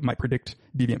differences that might predict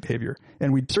deviant behavior.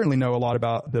 And we certainly know a lot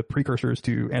about the precursors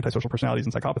to antisocial personalities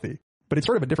and psychopathy. But it's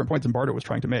sort of a different point Zimbardo was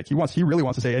trying to make. He really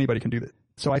wants to say anybody can do this.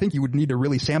 So I think you would need to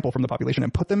really sample from the population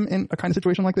and put them in a kind of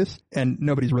situation like this. And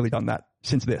nobody's really done that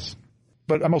since this.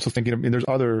 But I'm also thinking, there's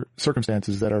other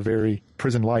circumstances that are very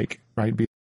prison-like, right?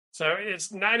 So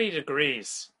it's 90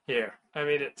 degrees here.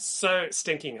 It's so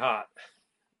stinking hot.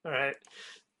 All right.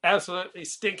 Absolutely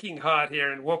stinking hot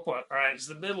here in Whoop Whoop. All right. It's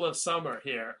the middle of summer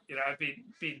here. I've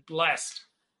been blessed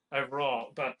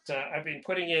overall, but I've been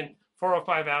putting in 4 or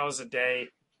 5 hours a day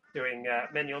doing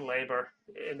manual labor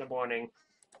in the morning,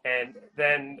 and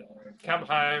then come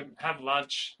home, have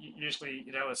lunch, usually,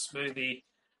 a smoothie,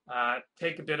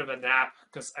 take a bit of a nap,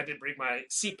 because I did bring my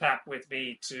CPAP with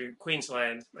me to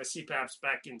Queensland. My CPAP's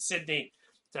back in Sydney,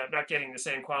 so I'm not getting the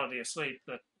same quality of sleep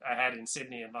that I had in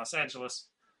Sydney and Los Angeles.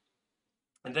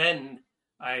 And then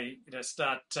I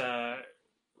start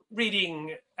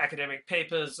reading academic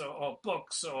papers or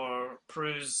books or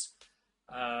peruse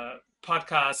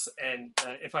podcasts, and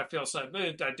if I feel so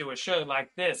moved, I do a show like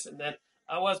this. And then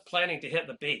I was planning to hit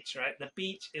the beach, right? The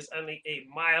beach is only a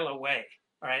mile away,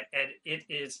 all right? And it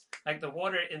is like the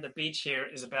water in the beach here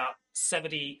is about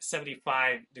 70,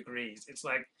 75 degrees. It's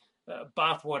like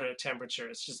bath water temperature.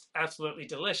 It's just absolutely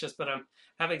delicious, but I'm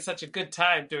having such a good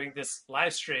time doing this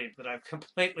live stream that I've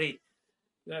completely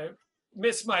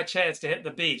missed my chance to hit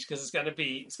the beach, because it's going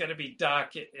to be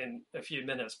dark in a few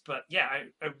minutes. But yeah,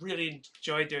 I really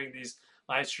enjoy doing these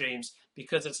live streams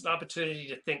because it's an opportunity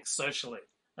to think socially.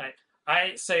 Right?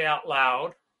 I say out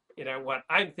loud, what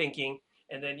I'm thinking,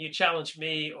 and then you challenge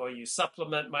me, or you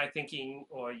supplement my thinking,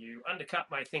 or you undercut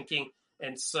my thinking,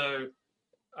 and so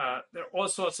there are all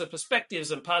sorts of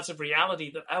perspectives and parts of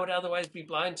reality that I would otherwise be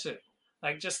blind to.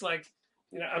 Just like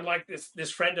unlike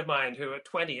this friend of mine who at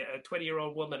 20, a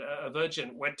 20-year-old woman, a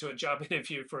virgin, went to a job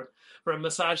interview for a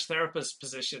massage therapist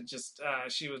position. Just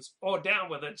she was all down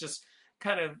with it, just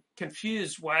kind of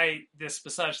confused why this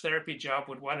massage therapy job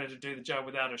would want her to do the job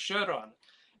without a shirt on.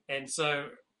 And so,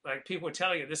 like, people were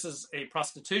telling her this is a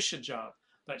prostitution job,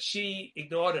 but she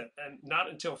ignored it. And not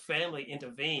until family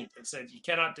intervened and said, you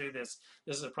cannot do this,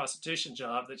 this is a prostitution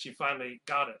job, that she finally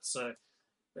got it. So,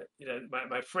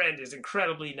 my friend is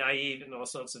incredibly naive in all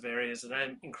sorts of areas, and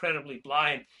I'm incredibly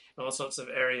blind in all sorts of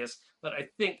areas. But I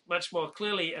think much more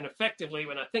clearly and effectively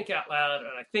when I think out loud and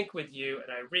I think with you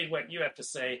and I read what you have to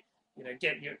say,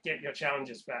 get your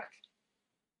challenges back.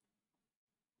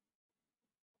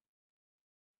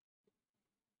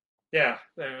 Yeah,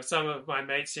 there are some of my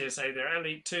mates here say there are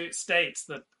only 2 states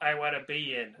that I want to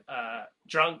be in,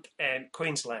 drunk and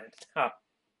Queensland.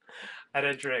 I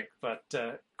don't drink, but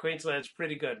Queensland's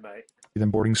pretty good, mate. Than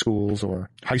boarding schools or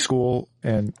high school,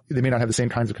 and they may not have the same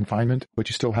kinds of confinement, but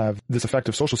you still have this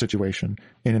effective social situation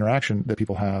and interaction that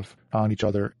people have on each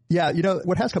other. Yeah,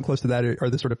 what has come close to that are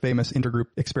the sort of famous intergroup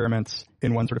experiments.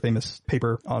 In one sort of famous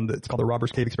paper it's called the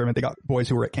Robbers Cave experiment, they got boys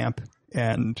who were at camp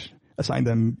and assigned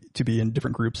them to be in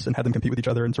different groups and had them compete with each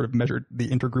other and sort of measured the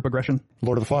intergroup aggression.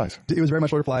 Lord of the Flies. It was very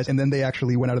much Lord of the Flies. And then they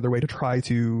actually went out of their way to try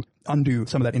to undo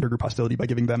some of that intergroup hostility by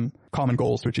giving them common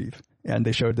goals to achieve. And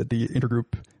they showed that the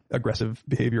intergroup aggressive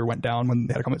behavior went down when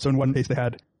they had a common. So in one case, they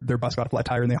had their bus got a flat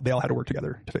tire and they all had to work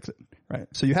together to fix it. Right.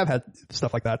 So you have had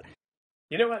stuff like that.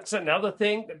 You know what's another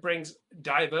thing that brings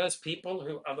diverse people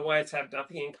who otherwise have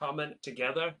nothing in common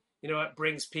together? You know what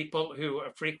brings people who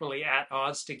are frequently at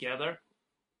odds together?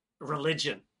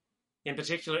 Religion. In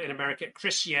particular in America,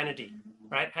 Christianity,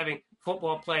 right? Having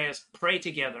football players pray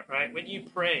together, right? When you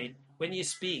pray, when you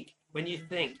speak, when you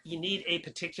think, you need a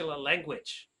particular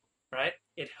language, right?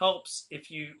 It helps if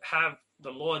you have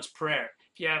the Lord's Prayer,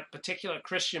 if you have particular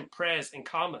Christian prayers in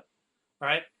common,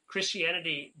 right?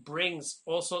 Christianity brings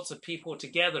all sorts of people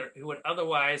together who would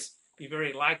otherwise be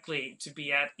very likely to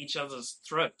be at each other's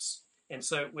throats. And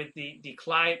so with the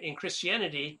decline in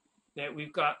Christianity,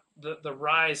 we've got the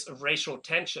rise of racial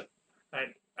tension.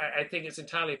 I think it's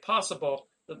entirely possible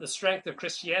that the strength of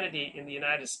Christianity in the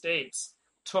United States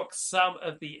took some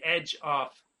of the edge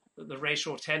off the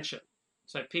racial tension.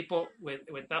 So people with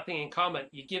nothing in common,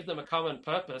 you give them a common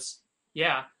purpose.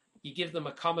 Yeah, you give them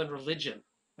a common religion,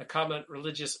 a common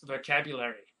religious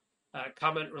vocabulary,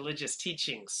 common religious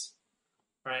teachings,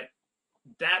 right?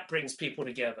 That brings people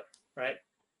together, right?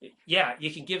 Yeah,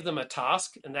 you can give them a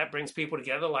task, and that brings people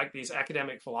together, like these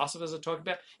academic philosophers are talking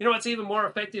about. You know what's even more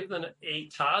effective than a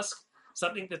task?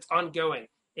 Something that's ongoing,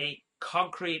 a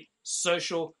concrete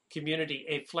social community,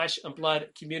 a flesh and blood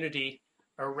community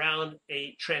around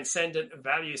a transcendent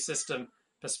value system,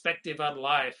 perspective on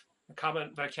life, a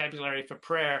common vocabulary for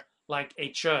prayer, like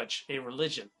a church, a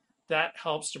religion. That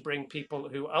helps to bring people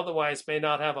who otherwise may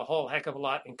not have a whole heck of a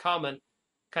lot in common,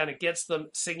 kind of gets them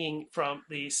singing from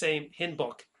the same hymn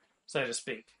book, so to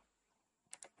speak.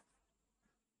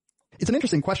 It's an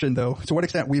interesting question, though. To what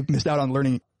extent we've missed out on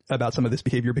learning about some of this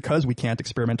behavior because we can't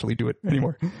experimentally do it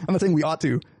anymore. I'm not saying we ought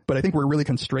to, but I think we're really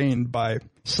constrained by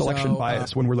selection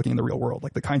bias when we're looking in the real world,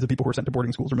 like the kinds of people who are sent to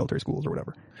boarding schools or military schools or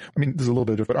whatever. I mean, there's a little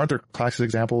bit of it, but aren't there classic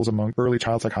examples among early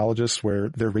child psychologists where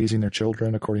they're raising their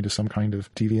children according to some kind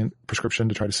of deviant prescription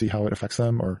to try to see how it affects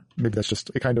them? Or maybe that's just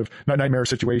a kind of nightmare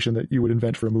situation that you would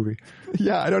invent for a movie.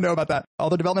 Yeah, I don't know about that.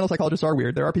 Although developmental psychologists are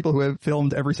weird. There are people who have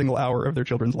filmed every single hour of their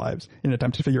children's lives in an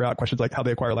attempt to figure out questions like how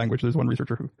they acquire language. There's one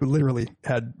researcher who literally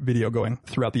had video going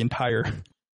throughout the entire.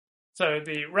 So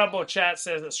the Rumble chat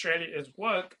says Australia is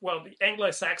woke. Well, the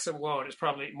Anglo-Saxon world is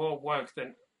probably more woke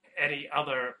than any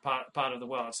other part of the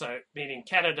world. So meaning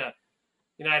Canada,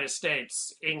 United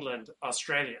States, England,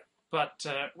 Australia. But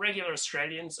regular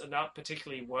Australians are not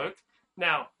particularly woke.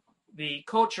 Now, the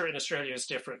culture in Australia is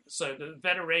different. So the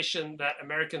veneration that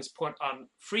Americans put on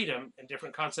freedom and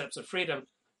different concepts of freedom,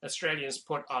 Australians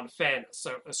put on fairness.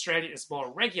 So Australia is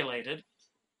more regulated.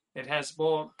 It has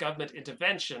more government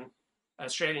intervention.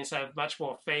 Australians have much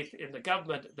more faith in the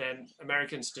government than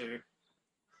Americans do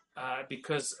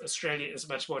because Australia is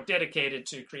much more dedicated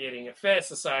to creating a fair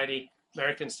society.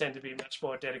 Americans tend to be much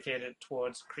more dedicated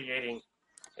towards creating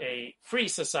a free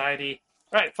society.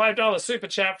 All right, $5 super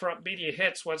chat from Media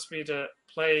Hits wants me to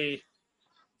play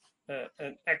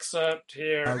an excerpt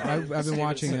here. I've been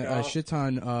watching a shit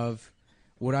ton of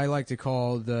what I like to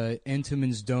call the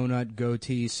Entenmann's Donut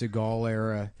Goatee Seagal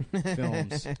era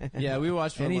films. Yeah, we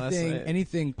watched one last night.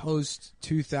 Anything post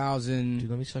 2000. Dude,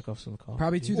 let me check off some calls.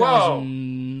 Probably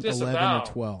 2011 or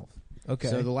 12. Okay.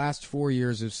 So the last 4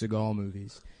 years of Seagal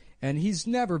movies. And he's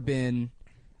never been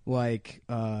like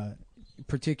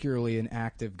particularly an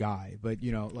active guy, but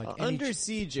like Under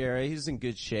Siege era, he's in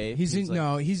good shape. He's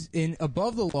in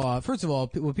Above the Law. First of all,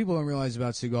 what people don't realize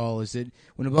about Seagal is that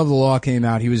when Above the Law came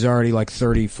out, he was already like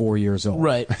 34 years old.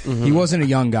 Right. Mm-hmm. He wasn't a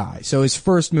young guy. So his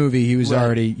first movie, he was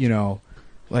already,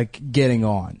 like getting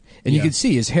on. And you could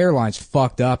see his hairline's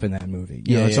fucked up in that movie.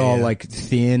 It's all like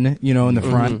thin, in the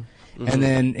front. Mm-hmm. And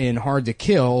then in Hard to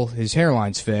Kill, his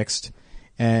hairline's fixed.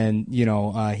 And,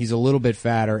 he's a little bit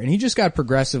fatter. And he just got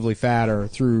progressively fatter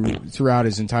throughout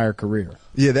his entire career.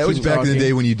 Yeah, that was back in the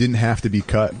day when you didn't have to be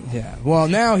cut. Yeah. Well,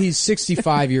 now he's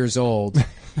 65 years old.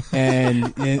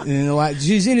 And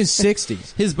he's in his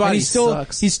 60s. His body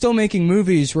sucks. He's still making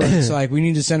movies where it's like, we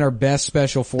need to send our best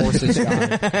special forces guy.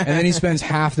 And then he spends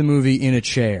half the movie in a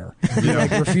chair. He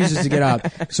refuses to get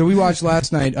up. So we watched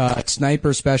last night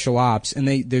Sniper Special Ops, and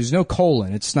there's no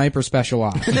colon. It's Sniper Special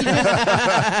Ops. And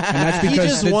that's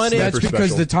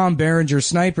because the Tom Berenger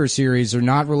Sniper series are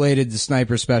not related to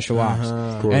Sniper Special Ops.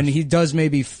 And he does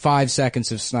maybe 5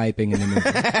 seconds of sniping in the movie.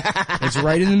 It's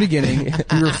right in the beginning.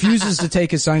 He refuses to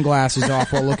take his sunglasses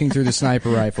off while looking through the sniper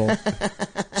rifle.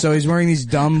 So he's wearing these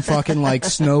dumb fucking like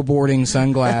snowboarding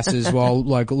sunglasses while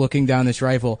like looking down this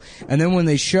rifle. And then when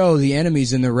they show the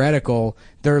enemies in the reticle,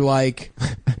 they're like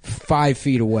 5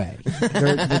 feet away.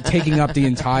 They're taking up the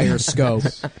entire scope.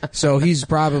 So he's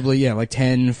probably, like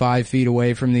 5 feet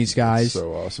away from these guys.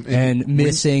 So awesome. And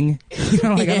missing. I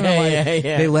don't know why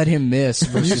they let him miss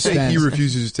for When you say suspense. he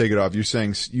refuses to take it off, you're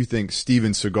saying you think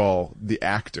Steven Seagal, the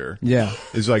actor,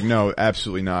 is like, no,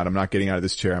 absolutely not. I'm not getting out of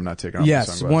this chair. I'm not taking off the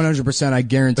Yes, sunglasses. 100%. I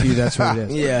guarantee you that's what it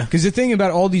is. Yeah. Because the thing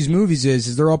about all these movies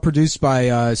is they're all produced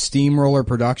by Steamroller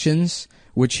Productions,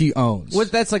 which he owns.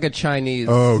 That's like a Chinese.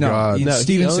 Oh, No, God. it's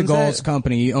Steven he owns Seagal's that?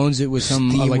 company. He owns it with some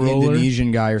like Steamroller?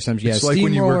 Indonesian guy or something. Yeah, It's like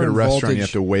when you work at a Steamroller and restaurant, you Voltage.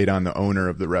 have to wait on the owner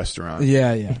of the restaurant.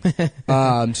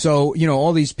 Yeah. So,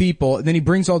 all these people, then he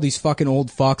brings all these fucking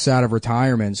old fucks out of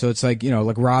retirement. So it's like,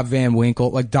 like Rob Van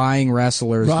Winkle, like dying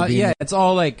wrestlers. It's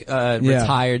all like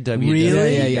retired WWE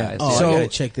Really? guys. Oh, So I gotta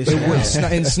check this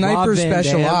out. In Sniper Rob Van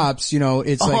Special Dam. Ops,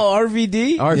 it's like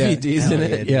RVD? RVD's in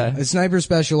it, yeah. In Sniper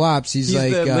Special Ops, he's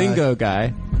like the lingo guy.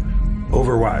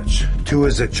 Overwatch. 2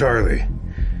 is at Charlie.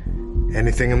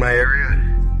 Anything in my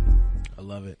area? I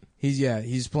love it.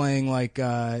 He's playing like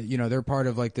they're part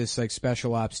of like this like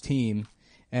special ops team,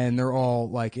 and they're all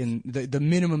like in the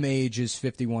minimum age is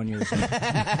 51 years old.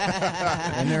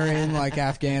 And they're in like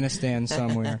Afghanistan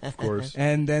somewhere. Of course.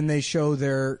 And then they show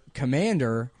their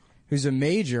commander, who's a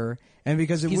major, and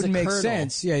because it wouldn't make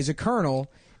sense, he's a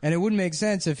colonel. And it wouldn't make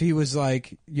sense if he was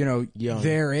like, young,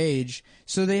 their age.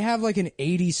 So they have like an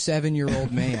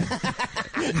 87-year-old man.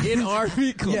 In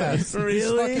army clothes. Yes,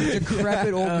 Really? This fucking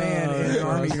decrepit old man in an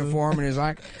army uniform, and he's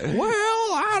like, well,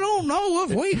 I don't know if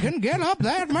we can get up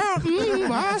that mountain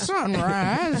by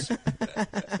sunrise.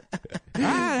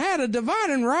 I had a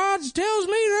divining rods tells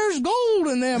me there's gold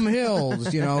in them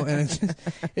hills, and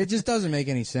it just doesn't make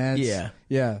any sense.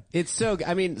 Yeah. It's so,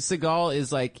 Seagal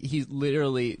is like, he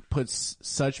literally puts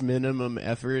such minimum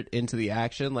effort into the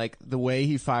action. Like, the way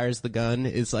he fires the gun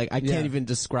is like, I can't even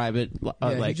describe it,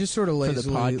 he just sort of for the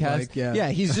lazily, podcast.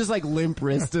 like, he's just like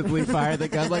limp-wristedly fire the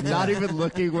gun, like not even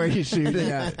looking where he's shooting.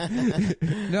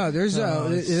 No, there's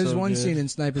so one good. scene in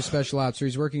Sniper Special Ops where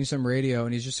he's working some radio,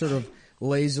 and he's just sort of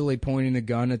lazily pointing the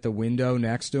gun at the window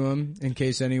next to him in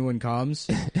case anyone comes,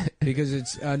 because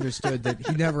it's understood that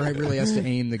he never really has to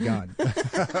aim the gun.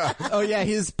 Oh yeah,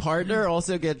 his partner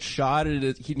also gets shot,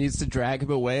 and he needs to drag him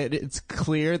away. And it's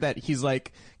clear that he's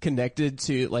like connected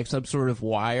to like some sort of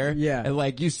wire. Yeah, and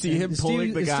like you see him Steve-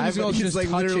 pulling the guy, Steve's but he's just like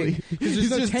touching, literally he's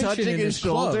no just tension touching in his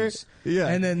shoulder. clothes. Yeah,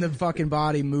 and then the fucking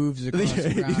body moves across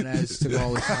the ground as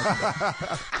Seagal is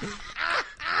touching.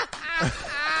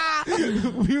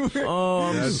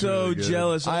 I'm That's so really good.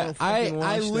 jealous.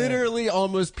 I literally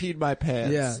almost peed my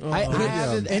pants. Yeah, I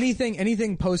haven't.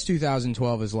 Anything post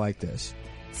 2012 is like this.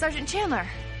 Sergeant Chandler,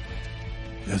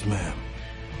 Yes, ma'am.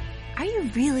 are you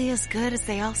really as good as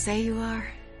they all say you are?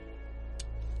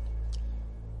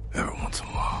 Every once in a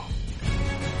while.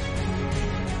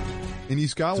 And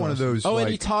he's got one of those. Oh, like,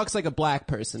 and he talks like a black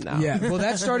person now. Yeah, well,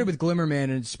 that started with Glimmerman,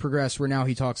 and it's progressed where now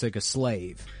he talks like a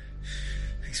slave.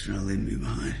 Thanks for not leaving me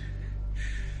behind.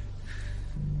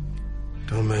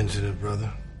 Don't mention it,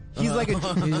 brother. He's like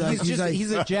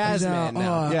he's a jazz man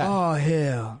now. Oh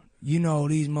hell,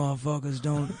 these motherfuckers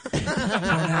don't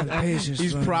have the patience.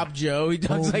 He's for Prop Joe. He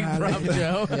talks like Prop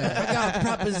Joe. Yeah. I got a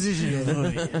proposition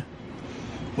for you.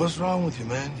 What's wrong with you,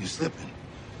 man? You're slipping.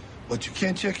 But you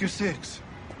can't check your 6.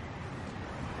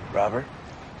 Robert?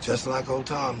 Just like old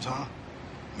times, huh?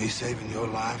 Me saving your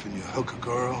life and your hooker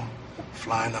girl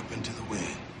flying up into the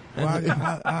wind.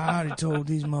 Well, I already told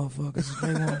these motherfuckers if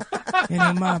they want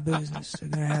Ain't my business. They're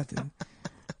gonna have to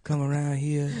come around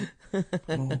here,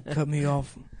 cut me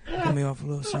off a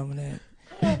little some of that.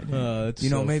 That's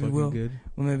so maybe we'll good.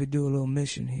 maybe do a little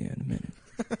mission here in a minute.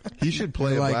 He should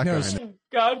play a black guy.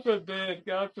 God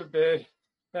forbid.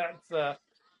 That's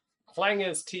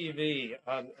Clangers TV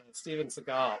on Steven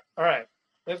Seagal. All right,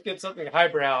 let's get something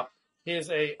highbrow. He's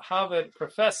a Harvard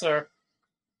professor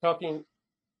talking,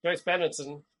 Joyce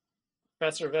Benenson,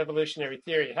 professor of evolutionary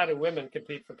theory. How do women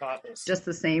compete for partners? Just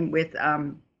the same with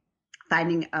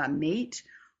finding a mate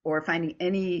or finding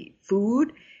any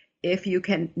food. If you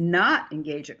can not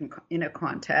engage in a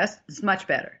contest, it's much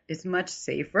better. It's much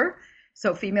safer.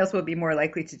 So females will be more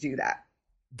likely to do that.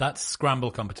 That's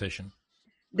scramble competition.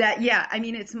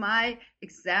 It's my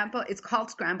example. It's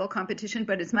called scramble competition,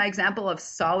 but it's my example of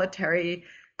solitary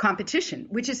competition,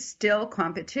 which is still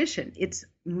competition. It's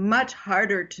much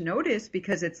harder to notice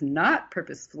because it's not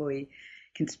purposefully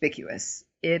conspicuous.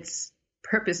 It's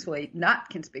purposefully not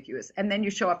conspicuous. And then you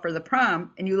show up for the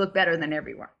prom and you look better than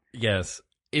everyone. Yes.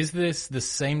 Is this the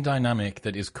same dynamic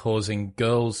that is causing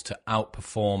girls to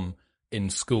outperform in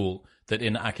school, that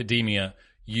in academia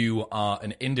you are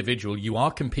an individual, you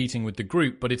are competing with the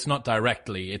group, but it's not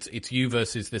directly. It's you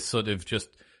versus this sort of just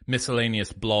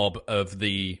miscellaneous blob of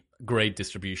the grade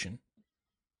distribution?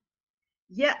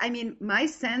 Yeah, my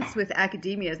sense with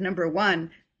academia is, number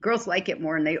one, girls like it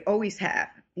more, and they always have,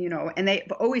 and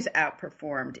they've always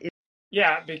outperformed.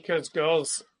 Yeah, because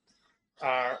girls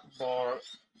are more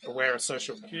aware of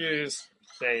social cues.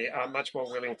 They are much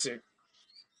more willing to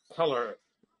color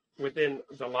within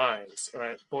the lines,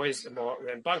 right? Boys are more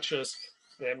rambunctious.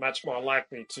 They're much more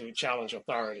likely to challenge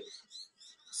authority.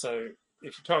 So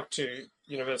if you talk to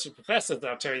university professors,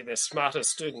 they'll tell you their smartest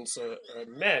students are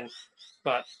men,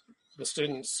 but the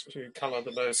students who color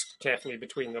the most carefully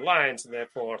between the lines and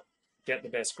therefore get the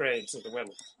best grades are the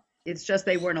women. It's just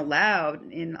they weren't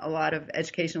allowed in a lot of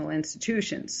educational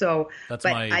institutions. So that's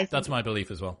my belief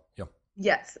as well. Yeah.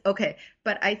 Yes. Okay.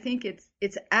 But I think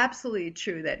it's absolutely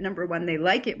true that, number one, they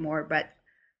like it more, but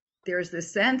there's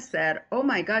this sense that, oh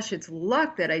my gosh, it's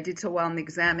luck that I did so well in the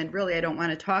exam and really I don't want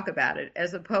to talk about it,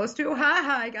 as opposed to,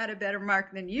 I got a better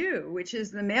mark than you, which is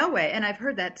the male way. And I've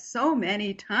heard that so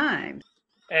many times.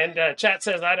 And chat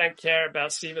says, I don't care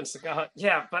about Steven Seagal.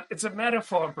 Yeah, but it's a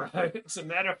metaphor, bro. It's a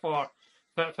metaphor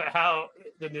for how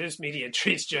the news media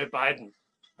treats Joe Biden.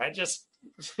 Right? Just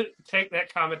take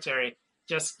that commentary,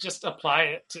 just apply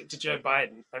it to Joe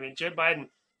Biden. Joe Biden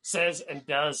says and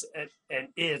does and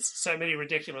is so many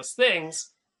ridiculous things,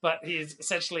 but he's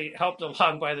essentially helped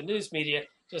along by the news media,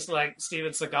 just like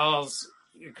Steven Seagal's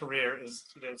career is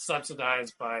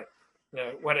subsidized by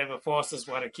whatever forces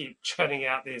want to keep churning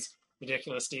out these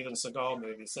ridiculous Steven Seagal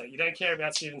movies. So you don't care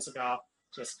about Steven Seagal,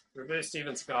 just remove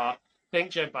Steven Seagal. Think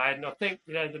Joe Biden, or think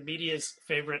the media's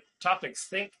favorite topics.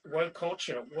 Think woke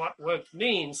culture. What woke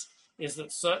means is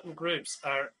that certain groups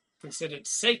are considered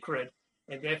sacred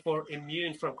and therefore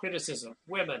immune from criticism.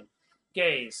 Women,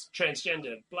 gays,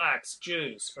 transgender, blacks,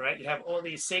 Jews. Right? You have all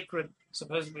these sacred,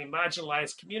 supposedly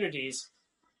marginalized communities.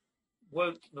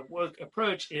 The woke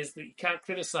approach is that you can't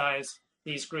criticize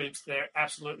these groups. They're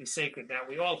absolutely sacred. Now,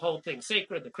 we all hold things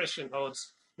sacred. The Christian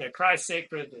holds Christ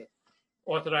sacred. The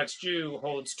Orthodox Jew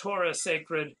holds Torah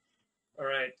sacred. All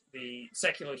right. The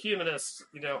secular humanist,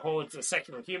 holds the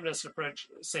secular humanist approach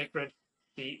sacred.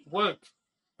 The woke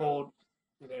hold,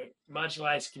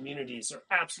 marginalized communities are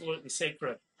absolutely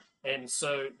sacred. And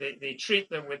so they treat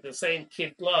them with the same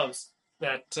kid gloves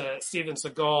that Steven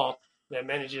Seagal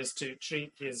manages to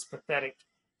treat his pathetic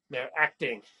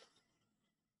acting.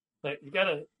 But you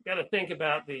gotta think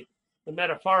about the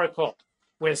metaphorical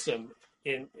wisdom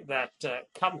in that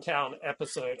Cumtown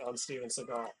episode on Steven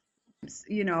Seagal.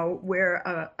 Where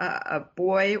a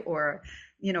boy or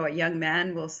a young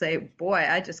man will say, boy,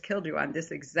 I just killed you on this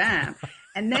exam.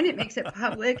 And then it makes it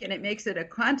public and it makes it a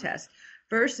contest,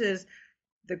 versus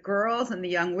the girls and the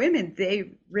young women,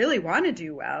 they really want to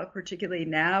do well, particularly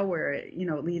now where it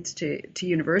leads to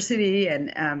university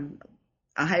and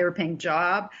a higher paying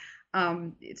job.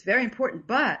 It's very important,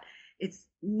 but it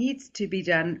needs to be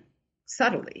done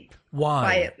subtly.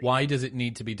 Why? Why does it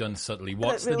need to be done subtly?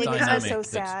 What's the dynamic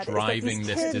that's driving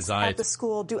this desire? At the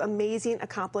school do amazing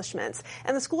accomplishments,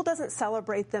 and the school doesn't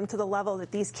celebrate them to the level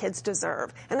that these kids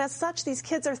deserve. And as such, these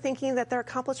kids are thinking that their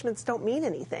accomplishments don't mean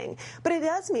anything. But it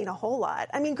does mean a whole lot.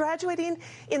 Graduating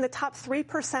in the top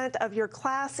 3% of your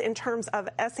class in terms of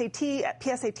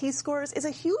PSAT scores is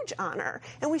a huge honor,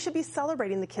 and we should be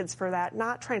celebrating the kids for that,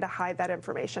 not trying to hide that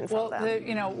information from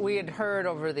them. We had heard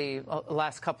over the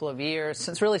last couple of years,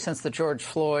 since the George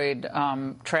Floyd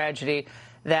tragedy,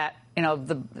 that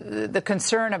the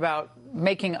concern about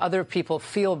making other people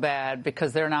feel bad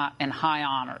because they're not in high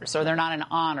honors, or they're not in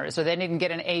honors, or they didn't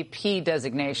get an AP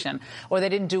designation, or they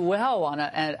didn't do well on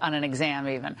an exam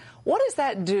even. What does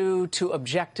that do to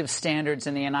objective standards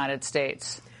in the United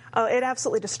States? Oh, it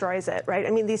absolutely destroys it, right?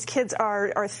 I mean, these kids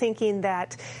are thinking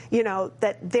that,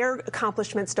 that their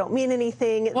accomplishments don't mean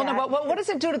anything. Well, no, but what does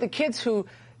it do to the kids who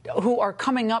are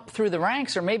coming up through the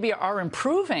ranks, or maybe are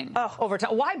improving over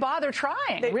time? Why bother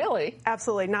trying, really?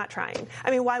 Absolutely not trying.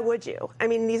 I mean, why would you? I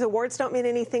mean, these awards don't mean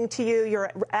anything to you. Your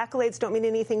accolades don't mean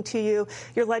anything to you.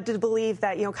 You're led to believe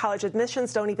that, college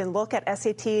admissions don't even look at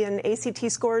SAT and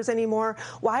ACT scores anymore.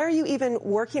 Why are you even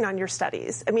working on your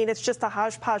studies? I mean, it's just a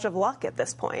hodgepodge of luck at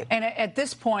this point. And at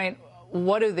this point,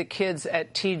 what do the kids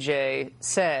at TJ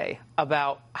say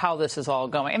about how this is all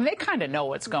going? I mean, they kind of know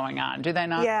what's going on, do they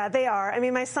not? Yeah, they are. I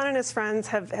mean, my son and his friends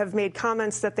have made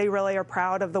comments that they really are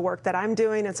proud of the work that I'm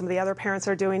doing and some of the other parents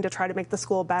are doing to try to make the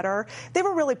school better. They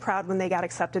were really proud when they got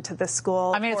accepted to this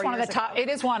school. I mean, it's one of the top. It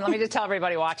is one. Let me just tell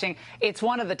everybody watching. It's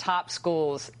one of the top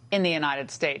schools in the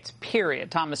United States,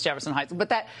 period, Thomas Jefferson High School. But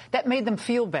that made them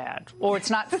feel bad, or it's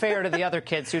not fair to the other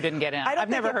kids who didn't get in. I've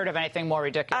never heard of anything more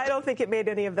ridiculous. I don't think it made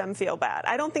any of them feel bad.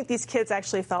 I don't think these kids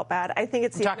actually felt bad. I think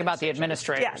it's I'm talking about the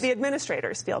administrators. Yeah, the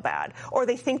administrators feel bad, or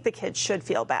they think the kids should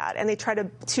feel bad, and they try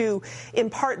to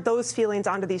impart those feelings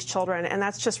onto these children, and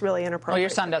that's just really inappropriate. Well, your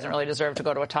son doesn't really deserve to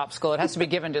go to a top school. It has to be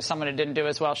given to someone who didn't do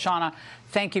as well. Shauna,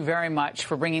 thank you very much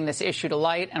for bringing this issue to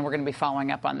light, and we're going to be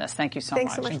following up on this. Thank you so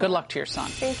much. And good luck to your son.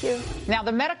 Thank you. Now,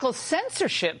 the medical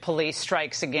censorship police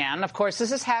strikes again. Of course,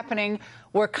 this is happening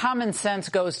where common sense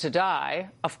goes to die,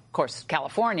 of course,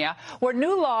 California, where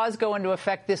new laws go into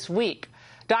effect this week.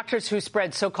 Doctors who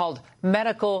spread so-called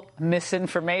medical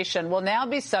misinformation will now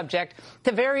be subject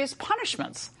to various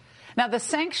punishments. Now, the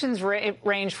sanctions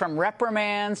range from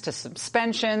reprimands to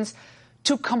suspensions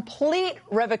to complete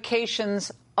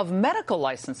revocations of medical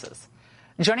licenses.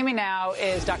 Joining me now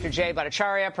is Dr. Jay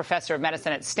Bhattacharya, professor of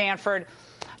medicine at Stanford.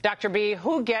 Dr. B,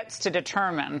 who gets to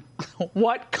determine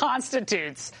what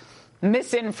constitutes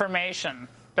misinformation?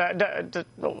 What?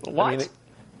 I mean,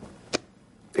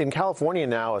 in California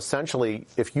now, essentially,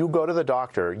 if you go to the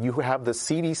doctor, you have the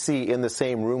CDC in the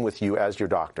same room with you as your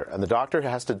doctor. And the doctor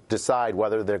has to decide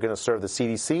whether they're going to serve the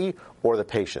CDC or the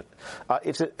patient.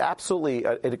 It's absolutely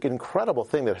an incredible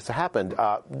thing that has happened.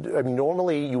 I mean,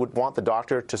 normally, you would want the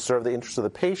doctor to serve the interests of the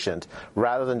patient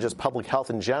rather than just public health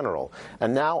in general.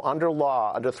 And now, under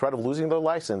law, under threat of losing their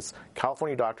license,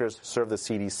 California doctors serve the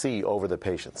CDC over the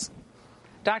patients.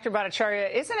 Dr.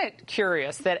 Bhattacharya, isn't it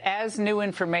curious that as new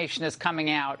information is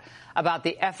coming out about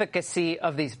the efficacy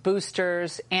of these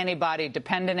boosters,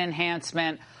 antibody-dependent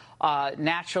enhancement,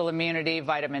 natural immunity,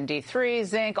 vitamin D3,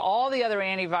 zinc, all the other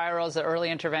antivirals, the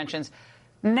early interventions,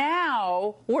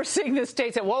 now we're seeing the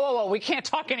states say, whoa, we can't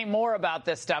talk any more about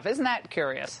this stuff. Isn't that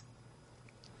curious?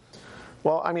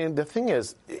 Well, I mean, the thing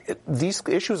is, these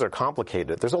issues are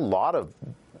complicated. There's a lot of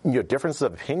differences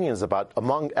of opinions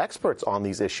among experts on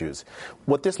these issues.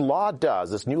 What this law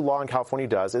does, this new law in California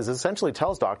does, is essentially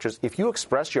tells doctors if you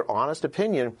express your honest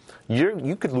opinion,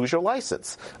 you could lose your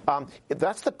license.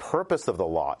 That's the purpose of the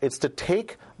law. It's to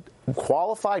take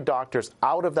qualified doctors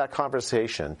out of that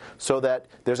conversation so that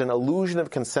there's an illusion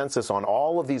of consensus on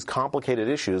all of these complicated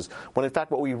issues, when in fact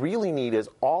what we really need is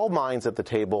all minds at the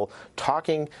table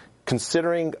talking,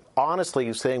 considering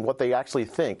honestly, saying what they actually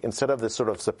think, instead of this sort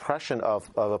of suppression of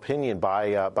opinion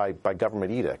by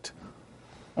government edict.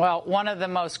 Well, one of the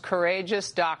most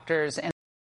courageous doctors in...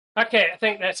 Okay, I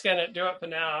think that's going to do it for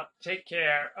now. Take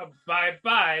care.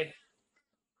 Bye-bye.